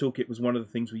Hard Disk Toolkit was one of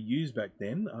the things we used back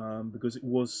then because it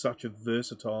was such a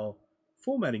versatile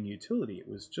formatting utility. It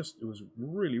was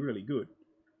really, really good.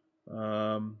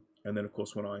 And then, of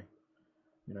course, when I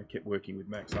kept working with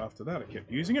Macs after that, I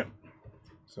kept using it.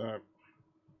 So,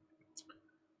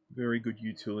 very good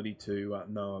utility to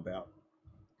know about.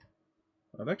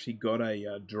 I've actually got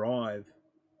a drive,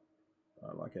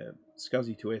 like a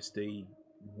SCSI to SD,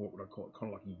 what would I call it,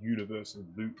 kind of like a universal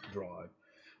boot drive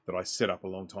that I set up a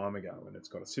long time ago, and it's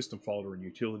got a system folder and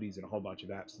utilities and a whole bunch of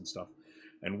apps and stuff.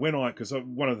 And because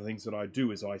one of the things that I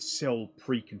do is I sell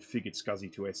pre-configured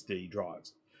SCSI to SD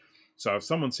drives. So if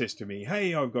someone says to me,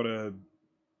 hey, I've got a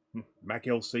Mac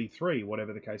LC3,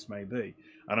 whatever the case may be,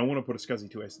 and I want to put a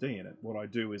SCSI to SD in it, what I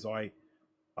do is I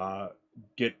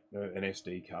get an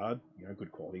SD card,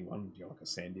 good quality one, like a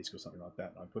SanDisk or something like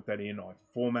that, and I put that in, I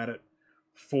format it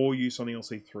for use on the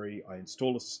LC3, I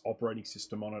install an operating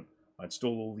system on it, I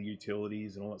install all the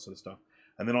utilities and all that sort of stuff,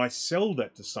 and then I sell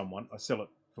that to someone. I sell it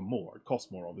for more. It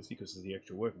costs more, obviously, because there's the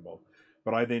extra work involved.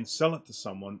 But I then sell it to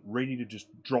someone ready to just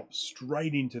drop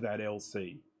straight into that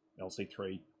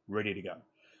LC3, ready to go.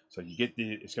 So you get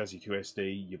the SCSI 2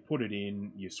 SD, you put it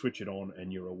in, you switch it on,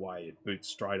 and you're away. It boots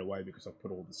straight away because I've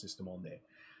put all the system on there.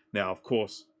 Now, of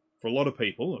course, for a lot of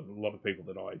people, and a lot of people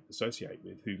that I associate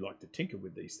with who like to tinker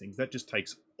with these things, that just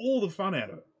takes all the fun out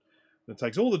of it. It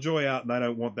takes all the joy out, and they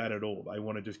don't want that at all. They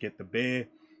want to just get the bare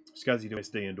SCSI 2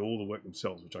 SD and do all the work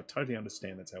themselves, which I totally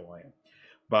understand. That's how I am.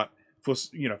 But for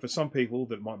some people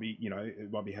that might be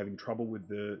having trouble with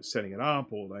the setting it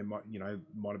up, or they might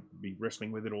be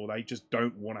wrestling with it, or they just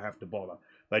don't want to have to bother.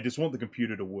 They just want the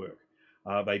computer to work.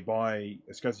 They buy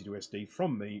a SCSI 2 SD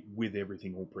from me with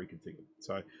everything all pre-configured.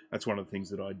 So that's one of the things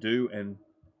that I do, and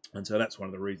so that's one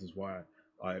of the reasons why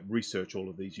I research all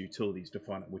of these utilities to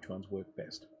find out which ones work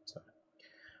best. So,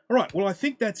 all right, well, I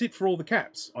think that's it for all the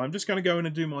caps. I'm just going to go in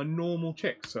and do my normal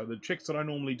checks. So the checks that I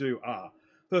normally do are,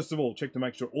 first of all, check to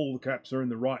make sure all the caps are in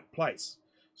the right place.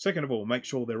 Second of all, make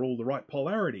sure they're all the right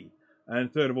polarity.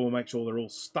 And third of all, make sure they're all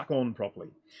stuck on properly.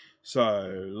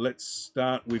 So let's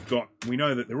start. We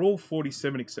know that they're all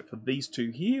 47 except for these two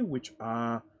here, which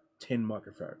are 10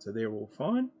 microfarads. So they're all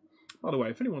fine. By the way,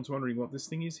 if anyone's wondering what this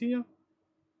thing is here,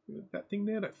 that thing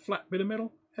there, that flat bit of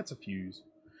metal, that's a fuse.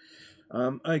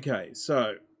 Okay,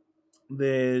 so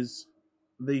there's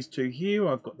these two here.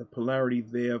 I've got the polarity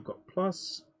there. I've got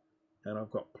plus, and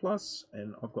I've got plus,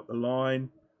 and I've got the line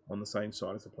on the same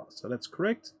side as the plus. So that's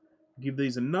correct. Give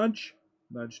these a nudge,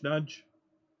 nudge, nudge,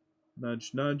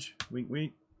 nudge, nudge, wink,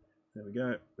 wink. There we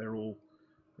go. They're all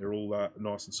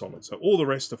nice and solid. So all the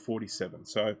rest are 47.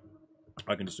 So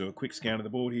I can just do a quick scan of the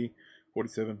board here.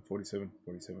 47, 47,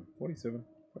 47, 47,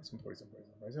 47,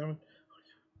 47,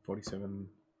 47, 47,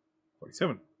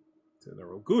 47. So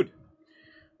they're all good.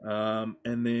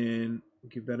 And then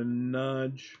give that a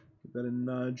nudge. Give that a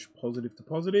nudge, positive to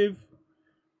positive.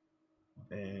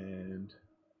 And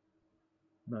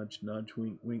nudge, nudge,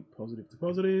 wink, wink, positive to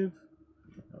positive.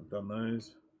 I've done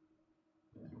those.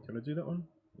 Did I do that one?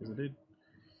 Yes, I did.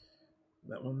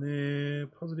 That one there,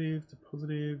 positive to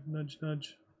positive, nudge,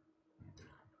 nudge.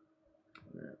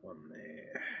 That one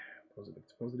there, positive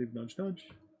to positive, nudge, nudge.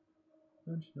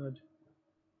 Nudge, nudge,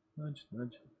 nudge,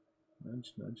 nudge,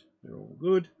 nudge, nudge. They're all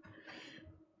good.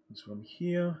 This one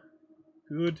here,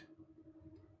 good.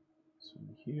 This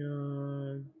one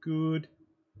here, good.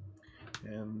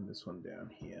 And this one down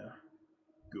here,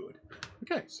 good.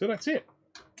 Okay, so that's it.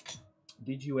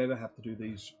 Did you ever have to do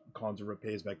these kinds of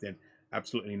repairs back then?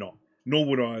 Absolutely not. Nor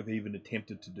would I have even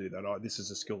attempted to do that. This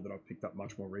is a skill that I've picked up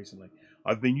much more recently.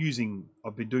 I've been doing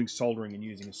soldering and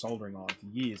using a soldering iron for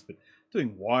years, but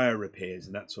doing wire repairs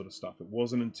and that sort of stuff, it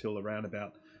wasn't until around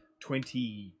about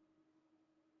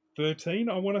 2013,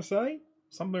 I want to say,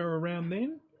 somewhere around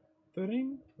then,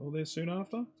 13 or there soon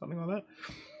after, something like that.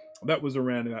 That was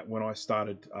around about when I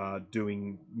started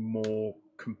doing more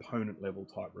component level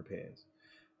type repairs.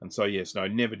 And so, yes, no,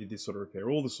 never did this sort of repair.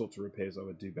 All the sorts of repairs I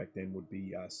would do back then would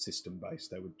be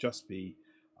system-based. They would just be,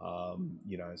 sort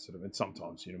of, and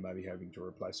sometimes, maybe having to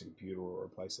replace a computer or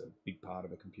replace a big part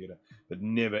of a computer, but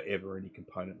never, ever any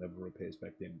component level repairs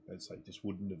back then. As I just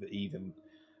wouldn't have even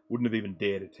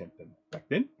dared attempt them back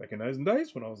then, back in those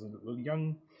days when I was a little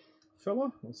young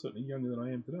fella, well, certainly younger than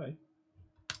I am today.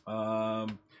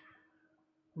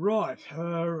 Right,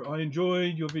 I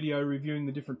enjoyed your video reviewing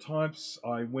the different types.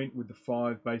 I went with the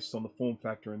 5 based on the form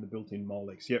factor and the built-in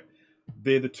Molex. Yep,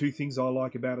 they're the two things I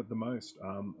like about it the most.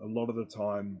 A lot of the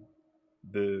time,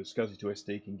 the SCSI 2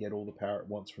 SD can get all the power it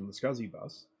wants from the SCSI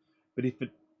bus, but if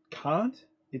it can't,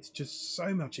 it's just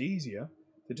so much easier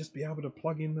to just be able to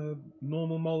plug in the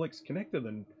normal Molex connector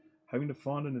than having to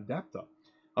find an adapter.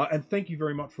 And thank you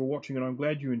very much for watching, and I'm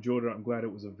glad you enjoyed it. I'm glad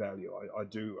it was of value. I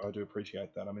do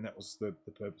appreciate that. I mean, that was the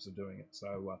purpose of doing it.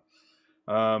 So,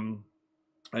 and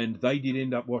they did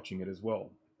end up watching it as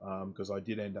well, because I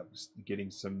did end up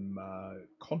getting some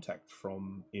contact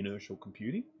from Inertial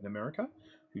Computing in America,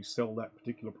 who sell that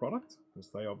particular product, because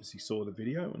they obviously saw the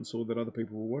video and saw that other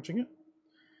people were watching it.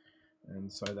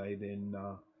 And so they then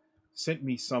sent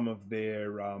me some of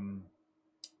their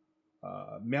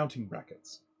mounting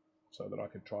brackets, so that I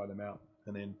could try them out.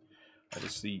 And then,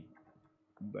 obviously,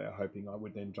 they're hoping I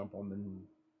would then jump on and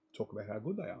talk about how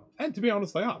good they are. And to be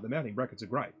honest, they are. The mounting brackets are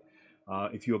great.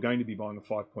 If you're going to be buying a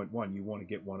 5.1, you want to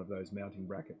get one of those mounting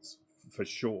brackets for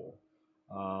sure.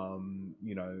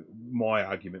 My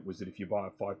argument was that if you buy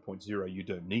a 5.0, you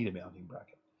don't need a mounting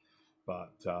bracket.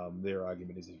 But their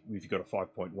argument is if you've got a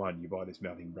 5.1, you buy this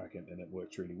mounting bracket and it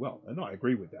works really well. And I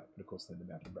agree with that. But of course, then the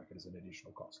mounting bracket is an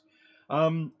additional cost.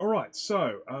 All right,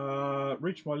 so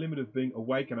reached my limit of being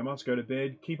awake and I must go to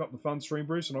bed. Keep up the fun stream,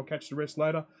 Bruce, and I'll catch the rest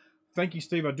later. Thank you,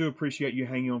 Steve. I do appreciate you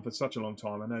hanging on for such a long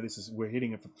time. I know we're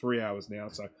hitting it for 3 hours now,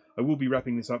 so I will be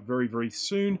wrapping this up very, very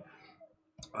soon.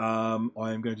 I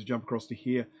am going to jump across to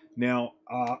here. Now,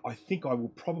 I think I will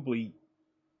probably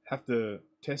have to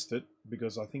test it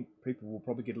because I think people will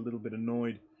probably get a little bit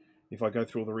annoyed if I go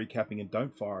through all the recapping and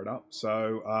don't fire it up.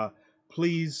 So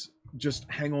please just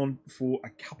hang on for a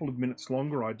couple of minutes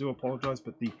longer. I do apologize,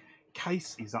 but the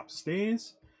case is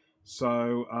upstairs.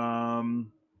 So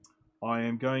I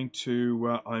am going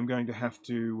to have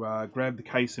to grab the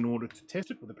case in order to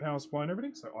test it with the power supply and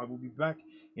everything. So I will be back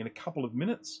in a couple of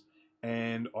minutes,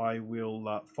 and I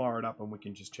will fire it up, and we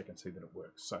can just check and see that it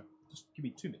works. So just give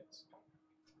me 2 minutes.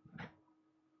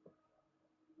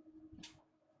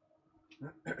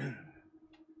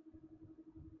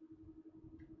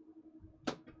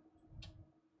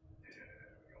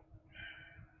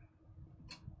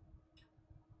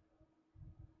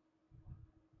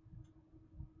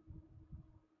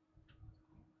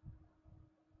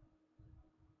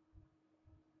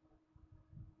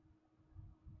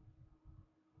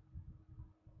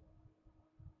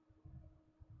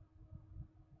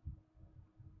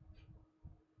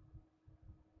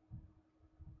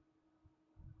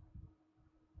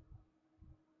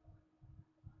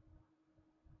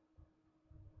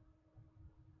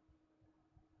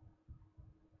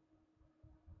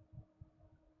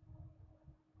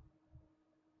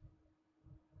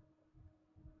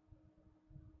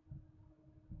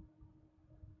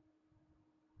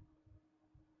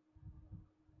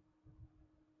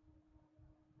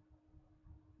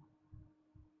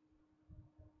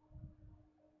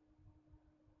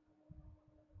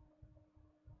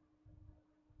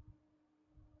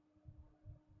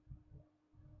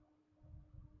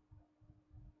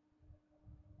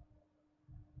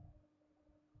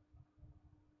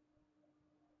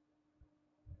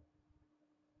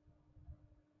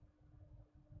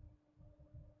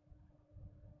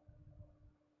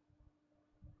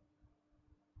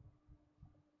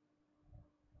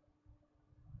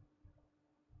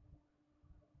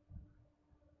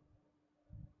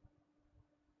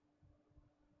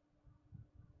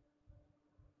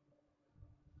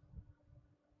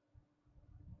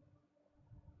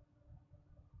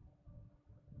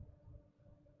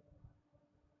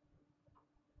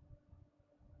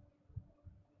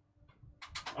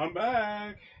 I'm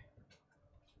back.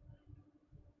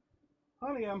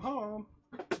 Honey, I'm home.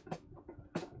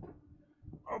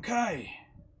 Okay.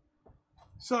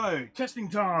 So, testing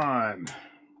time.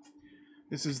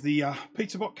 This is the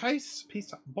pizza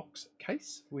box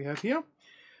case we have here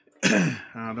that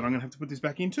I'm going to have to put this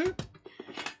back into.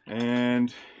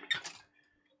 And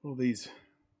all these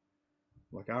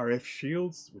like RF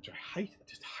shields, which I hate. I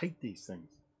just hate these things.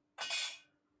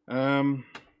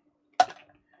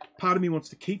 Part of me wants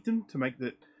to keep them to make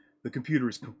the computer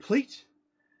is complete.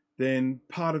 Then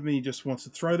part of me just wants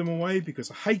to throw them away because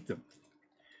I hate them.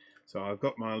 So I've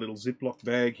got my little Ziploc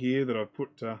bag here that I've put,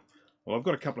 well, I've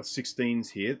got a couple of 16s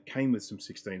here. It came with some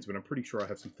 16s, but I'm pretty sure I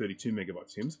have some 32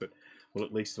 megabyte sims, but will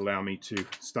at least allow me to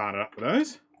start it up with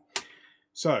those.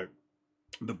 So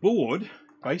the board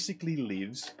basically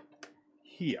lives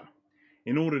here.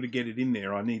 In order to get it in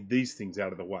there, I need these things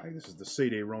out of the way. This is the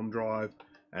CD-ROM drive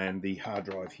and the hard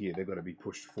drive here. They've got to be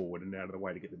pushed forward and out of the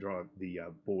way to get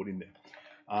the board in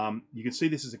there. You can see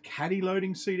this is a caddy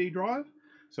loading CD drive.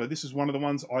 So this is one of the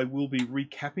ones I will be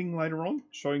recapping later on,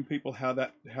 showing people how to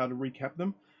recap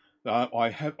them.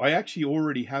 I actually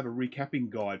already have a recapping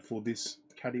guide for this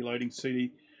caddy loading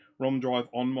CD-ROM drive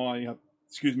on my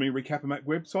Recap-A-Mac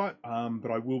website, but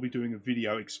I will be doing a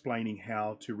video explaining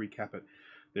how to recap it.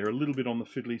 They're a little bit on the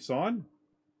fiddly side,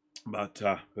 but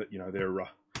you know,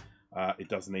 it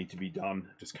does need to be done.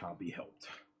 It just can't be helped.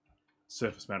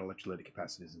 Surface mount electrolytic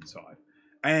capacitors inside.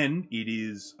 And it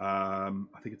is, I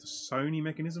think it's a Sony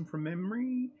mechanism from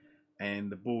memory,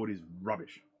 and the board is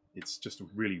rubbish. It's just a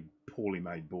really poorly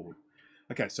made board.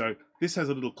 Okay, so this has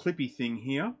a little clippy thing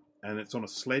here, and it's on a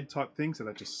sled type thing, so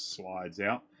that just slides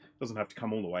out. Doesn't have to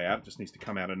come all the way out, it just needs to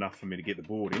come out enough for me to get the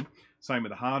board in. Same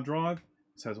with the hard drive.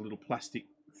 This has a little plastic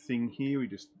thing here. We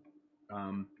just,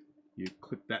 you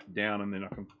clip that down, and then I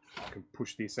can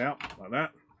push this out like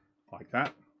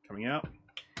that, coming out.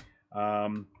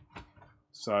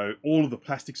 So all of the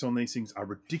plastics on these things are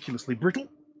ridiculously brittle.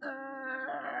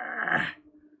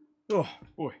 Oh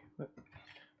boy, that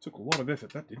took a lot of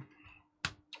effort, that did.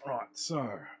 Right,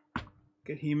 so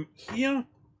get him here.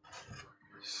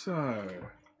 So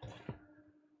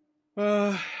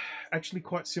actually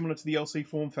quite similar to the LC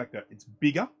form factor. It's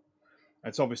bigger.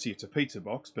 It's obviously it's a pizza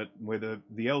box, but where the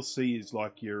LC is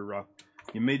like your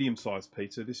medium-sized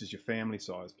pizza, this is your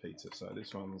family-sized pizza. So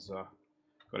this one's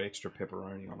got extra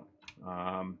pepperoni on it.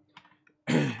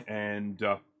 And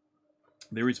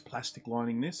There is plastic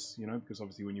lining this, you know, because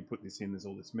obviously when you put this in, there's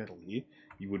all this metal here.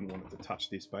 You wouldn't want it to touch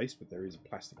this base, but there is a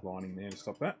plastic lining there to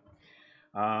stop that.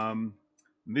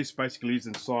 This basically is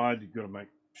inside. You've got to make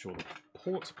sure the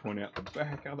ports point out the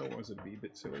back, otherwise it'd be a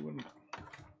bit silly, wouldn't it?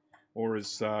 Or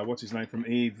as, what's his name from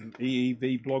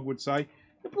EEV blog would say,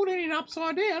 you put it in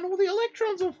upside down, all the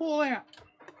electrons will fall out.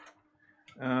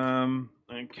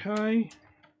 Okay.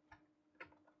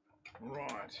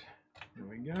 Right. Here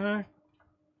we go.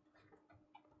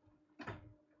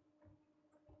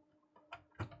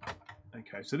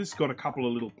 Okay, so this has got a couple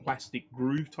of little plastic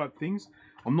groove type things.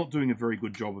 I'm not doing a very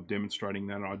good job of demonstrating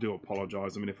that, and I do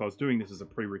apologise. I mean, if I was doing this as a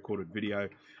pre-recorded video,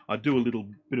 I'd do a little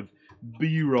bit of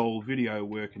B-roll video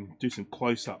work and do some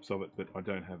close-ups of it, but I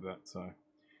don't have that, so...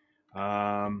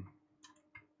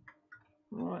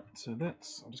 right, so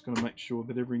that's... I'm just going to make sure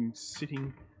that everything's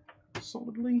sitting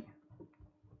solidly.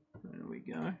 There we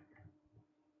go.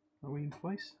 Are we in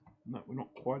place? No, we're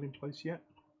not quite in place yet.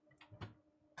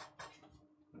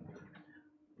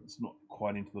 It's not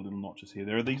quite into the little notches here.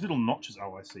 There are these little notches.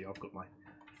 Oh, I see. I've got my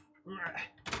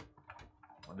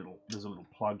little. There's a little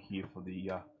plug here for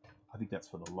the. I think that's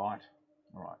for the light.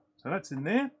 All right. So that's in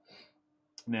there.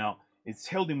 Now it's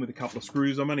held in with a couple of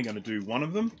screws. I'm only going to do one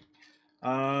of them.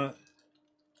 Oh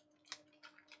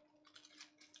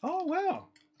wow!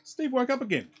 Steve woke up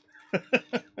again.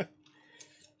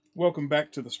 Welcome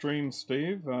back to the stream,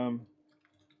 Steve.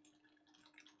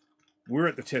 We're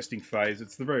at the testing phase.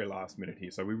 It's the very last minute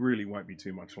here, so we really won't be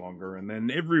too much longer. And then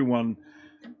everyone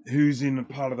who's in a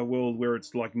part of the world where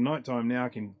it's like nighttime now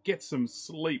can get some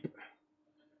sleep.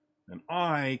 And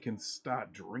I can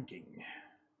start drinking.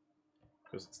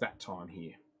 Because it's that time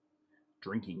here.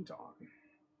 Drinking time.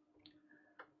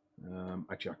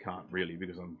 Actually, I can't really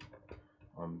because I'm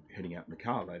heading out in the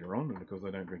car later on, and because I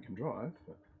don't drink and drive.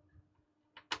 But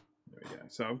there we go.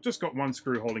 So I've just got one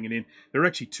screw holding it in. There are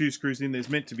actually two screws in. There's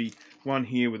meant to be one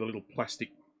here with a little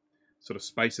plastic sort of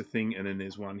spacer thing, and then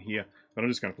there's one here. But I'm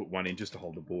just going to put one in just to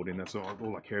hold the board in. That's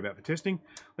all I care about for testing.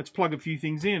 Let's plug a few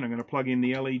things in. I'm going to plug in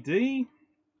the LED.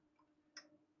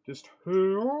 Just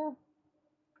here.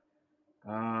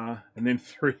 And then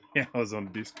 3 hours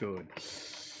on Discord.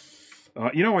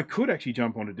 You know, I could actually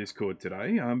jump onto Discord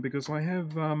today because I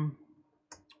have...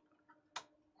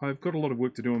 I've got a lot of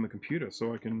work to do on the computer,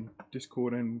 so I can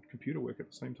Discord and computer work at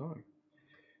the same time.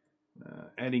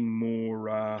 Adding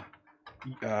more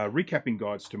recapping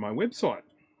guides to my website.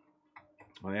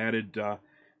 I added the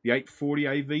 840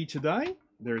 AV today.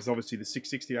 There is obviously the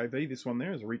 660 AV. This one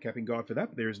there is a recapping guide for that,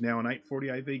 but there is now an 840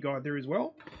 AV guide there as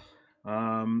well.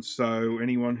 So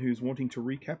anyone who's wanting to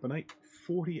recap an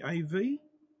 840 AV,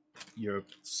 you're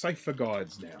safe for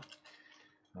guides now.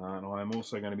 And I'm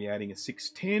also going to be adding a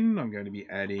 610. I'm going to be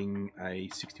adding a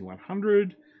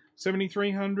 6100,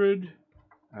 7300.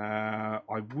 I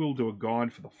will do a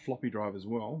guide for the floppy drive as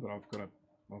well, but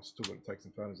I've still got to take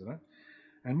some photos of that.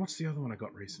 And what's the other one I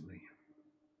got recently?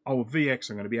 Oh, VX.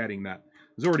 I'm going to be adding that.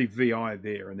 There's already VI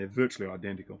there, and they're virtually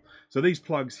identical. So these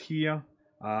plugs here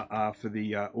are for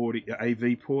the audio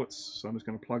AV ports. So I'm just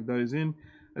going to plug those in.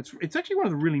 It's actually one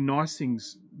of the really nice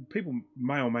things. People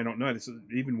may or may not know this,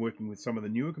 even working with some of the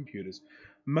newer computers.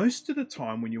 Most of the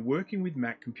time when you're working with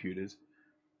Mac computers,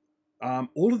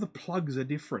 all of the plugs are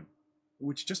different,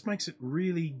 which just makes it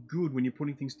really good when you're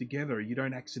putting things together. You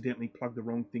don't accidentally plug the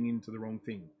wrong thing into the wrong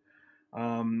thing.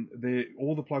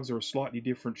 All the plugs are a slightly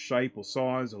different shape or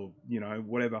size or, you know,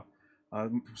 whatever.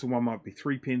 So one might be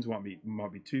 3 pins, one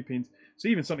might be 2 pins. So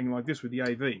even something like this with the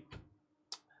AV.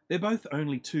 They're both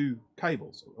only 2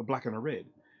 cables, a black and a red.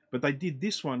 But they did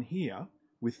this one here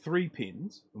with 3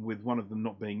 pins, with one of them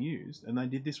not being used, and they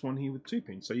did this one here with 2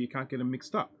 pins, so you can't get them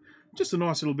mixed up. Just a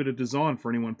nice little bit of design for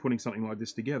anyone putting something like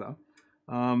this together,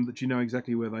 that you know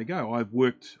exactly where they go. I've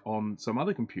worked on some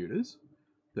other computers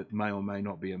that may or may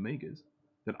not be Amigas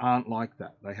that aren't like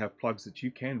that. They have plugs that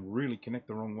you can really connect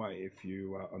the wrong way if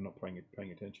you are not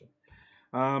paying attention.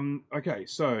 Okay,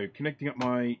 so connecting up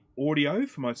my audio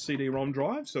for my CD-ROM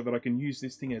drive so that I can use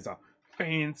this thing as a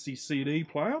fancy CD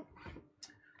player.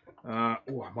 Oh,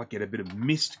 I might get a bit of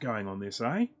mist going on this,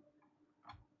 eh?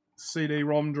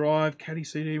 CD-ROM drive, Caddy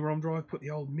CD-ROM drive, put the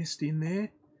old mist in there.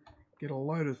 Get a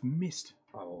load of mist.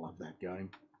 I love that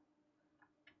game.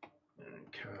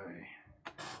 Okay.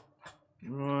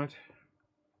 Right.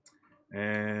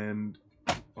 And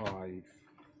oh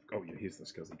yeah, here's the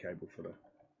SCSI cable for the...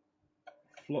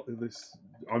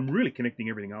 I'm really connecting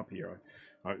everything up here.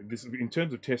 This in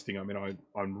terms of testing. I mean,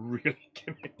 I'm really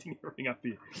connecting everything up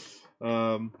here.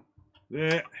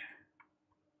 There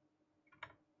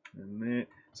and there.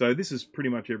 So this is pretty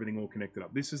much everything all connected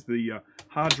up. This is the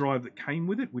hard drive that came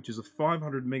with it, which is a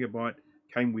 500 megabyte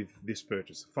came with this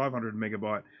purchase, 500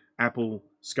 megabyte Apple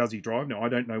SCSI drive. Now, I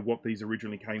don't know what these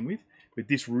originally came with, but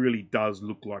this really does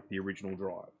look like the original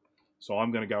drive. So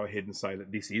I'm going to go ahead and say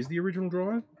that this is the original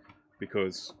drive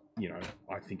because, you know,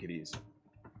 I think it is.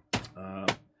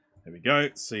 There we go.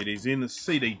 CD's in. The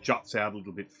CD juts out a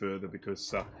little bit further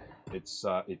because it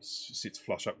sits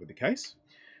flush up with the case.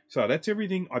 So that's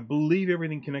everything. I believe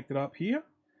everything connected up here.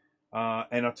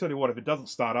 And I'll tell you what, if it doesn't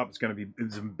start up,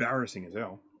 it's embarrassing as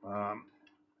hell.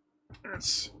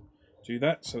 Let's do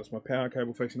that. So that's my power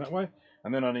cable facing that way.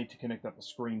 And then I need to connect up the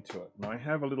screen to it. And I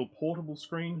have a little portable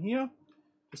screen here.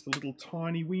 Just a little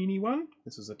tiny weeny one.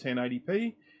 This is a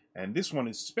 1080p. And this one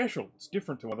is special. It's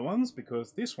different to other ones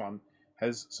because this one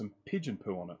has some pigeon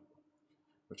poo on it,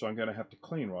 which I'm going to have to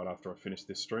clean right after I finish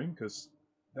this stream because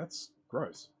that's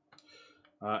gross.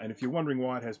 And if you're wondering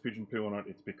why it has pigeon poo on it,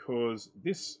 it's because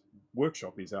this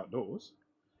workshop is outdoors.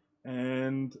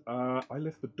 And I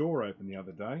left the door open the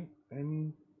other day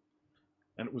and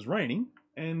it was raining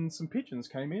and some pigeons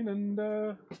came in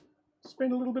and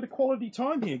spent a little bit of quality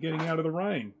time here getting out of the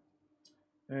rain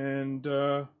and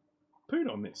pooed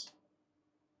on this.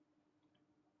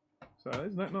 So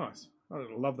isn't that nice? I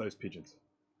love those pigeons.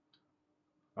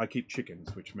 I keep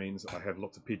chickens, which means I have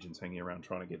lots of pigeons hanging around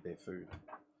trying to get their food.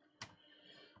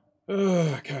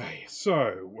 Okay,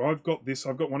 so I've got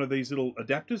one of these little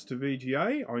adapters to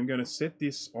VGA. I'm going to set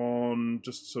this on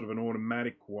just sort of an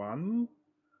automatic one.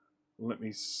 Let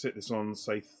me set this on,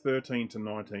 say, 13 to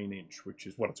 19 inch, which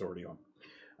is what it's already on.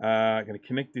 I'm going to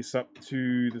connect this up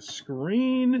to the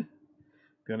screen.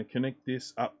 Going to connect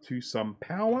this up to some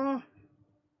power.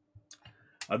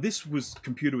 This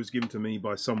computer was given to me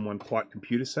by someone quite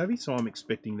computer savvy, so I'm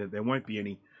expecting that there won't be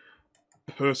any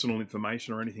personal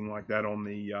information or anything like that on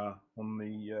the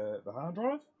hard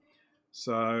drive.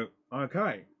 So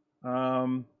okay,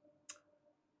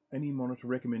 any monitor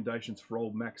recommendations for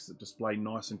old Macs that display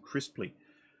nice and crisply?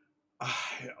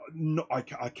 No, I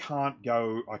can't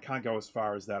go as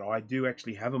far as that. I do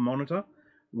actually have a monitor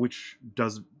which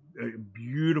does a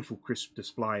beautiful crisp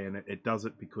display, and it does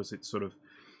it because it's sort of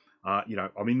you know,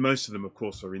 I mean, most of them, of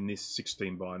course, are in this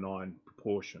 16:9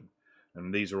 proportion.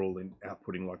 And these are all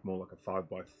outputting more like a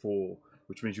 5:4,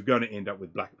 which means you're going to end up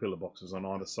with black pillar boxes on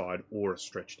either side or a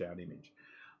stretched out image.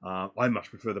 I much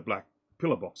prefer the black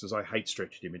pillar boxes. I hate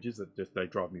stretched images. They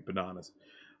drive me bananas.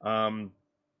 Yeah,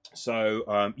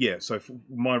 so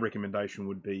my recommendation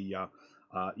would be, yeah,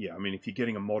 I mean, if you're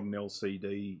getting a modern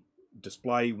LCD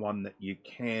display, one that you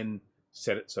can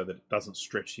set it so that it doesn't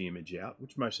stretch the image out,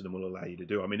 which most of them will allow you to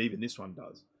do. I mean, even this one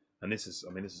does. And this is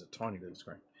a tiny little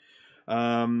screen.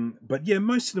 But yeah,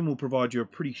 most of them will provide you a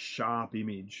pretty sharp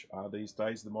image these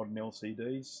days, the modern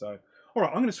LCDs. So, all right,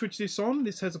 I'm going to switch this on.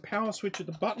 This has a power switch at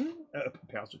the button,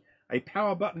 a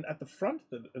power button at the front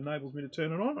that enables me to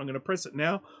turn it on. I'm going to press it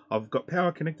now. I've got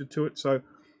power connected to it, so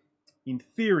in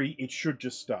theory, it should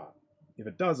just start. If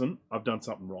it doesn't, I've done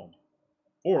something wrong,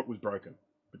 or it was broken,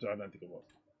 but I don't think it was.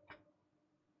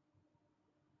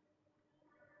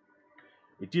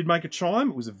 It did make a chime.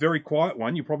 It was a very quiet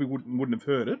one. You probably wouldn't have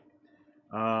heard it.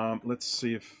 Let's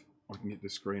see if I can get the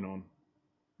screen on.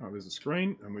 Oh, there's a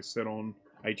screen, and we're set on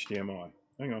HDMI.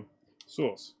 Hang on.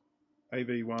 Source.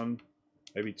 AV1,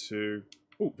 AV2.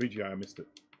 Oh, VGA, I missed it.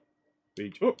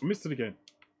 Oh, I missed it again.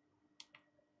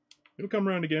 It'll come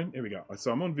around again. There we go.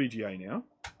 So I'm on VGA now.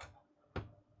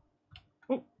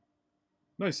 Oh,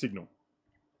 no signal.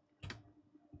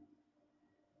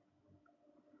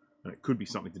 And it could be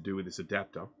something to do with this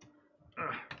adapter.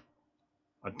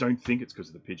 I don't think it's because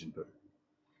of the pigeon poo.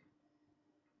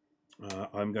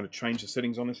 I'm going to change the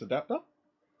settings on this adapter.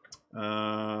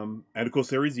 And of course,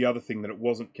 there is the other thing that it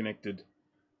wasn't connected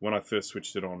when I first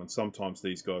switched it on. And sometimes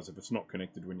these guys, if it's not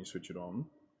connected when you switch it on,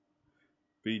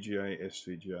 VGA,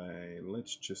 SVGA,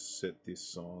 let's just set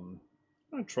this on.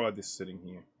 I'll try this setting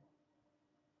here.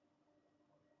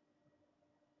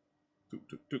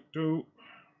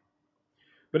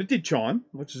 But it did chime,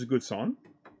 which is a good sign,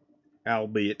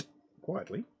 albeit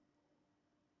quietly.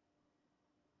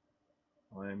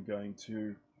 I am going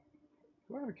to...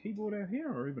 Do I have a keyboard out here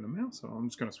or even a mouse? Oh, I'm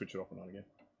just going to switch it off and on again.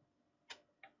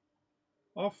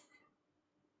 Off.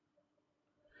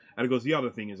 And of course, the other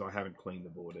thing is I haven't cleaned the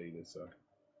board either, so...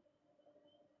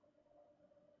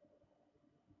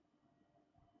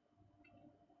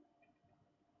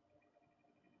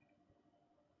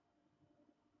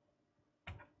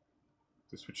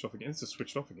 It's switched off again. It's just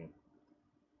switched off again.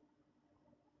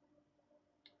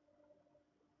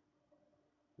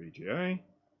 VGA.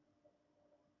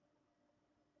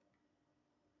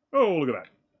 Oh, look at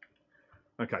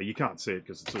that. Okay, you can't see it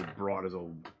because it's all bright as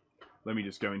all... Let me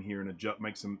just go in here and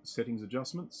make some settings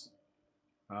adjustments.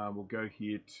 We'll go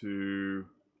here to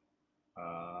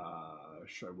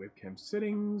show webcam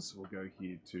settings. We'll go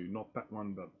here to not that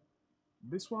one, but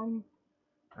this one.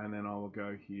 And then I will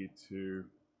go here to,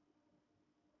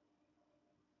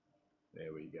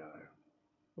 there we go.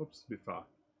 Oops, a bit far.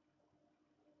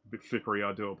 A bit flickery,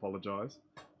 I do apologise.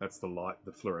 That's the light,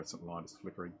 the fluorescent light is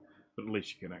flickering. But at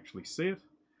least you can actually see it.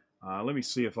 Let me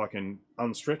see if I can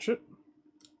unstretch it.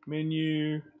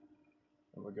 Menu.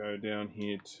 And we'll go down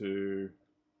here to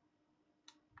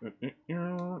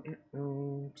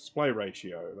display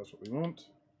ratio. That's what we want.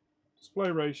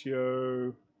 Display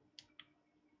ratio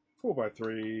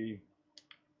 4:3.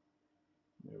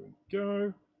 There we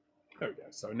go. There we go.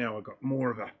 So now I've got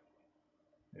more of a.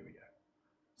 There we go.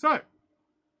 So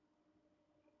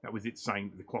that was it saying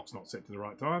that the clock's not set to the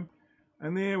right time.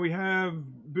 And there we have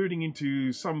booting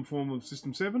into some form of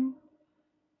System 7.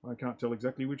 I can't tell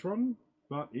exactly which one,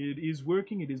 but it is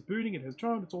working. It is booting. It has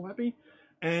child. It's all happy.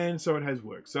 And so it has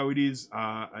worked. So it is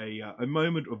a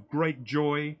moment of great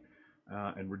joy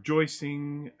and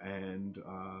rejoicing. And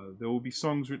there will be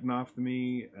songs written after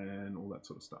me and all that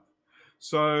sort of stuff.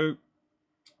 So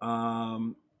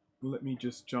let me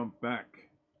just jump back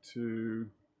to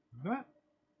that.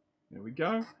 There we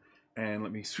go. And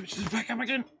let me switch this back up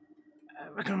again.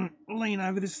 I can lean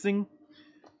over this thing.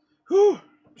 Whew,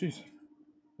 jeez,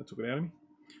 that took it out of me.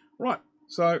 Right,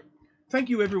 so thank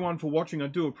you everyone for watching. I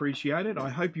do appreciate it. I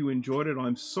hope you enjoyed it.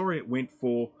 I'm sorry it went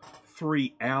for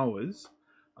 3 hours.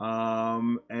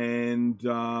 And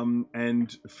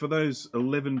for those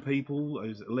 11 people,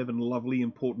 those 11 lovely,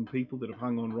 important people that have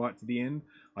hung on right to the end,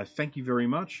 I thank you very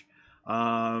much.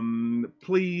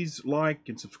 Please like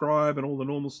and subscribe and all the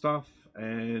normal stuff.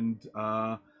 And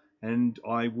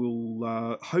I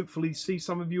will hopefully see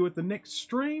some of you at the next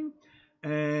stream.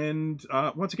 And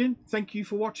once again, thank you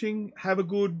for watching. Have a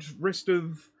good rest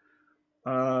of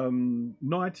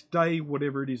night, day,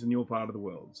 whatever it is in your part of the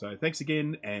world. So thanks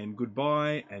again and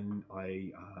goodbye. And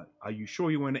are you sure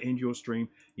you want to end your stream?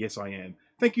 Yes, I am.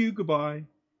 Thank you. Goodbye.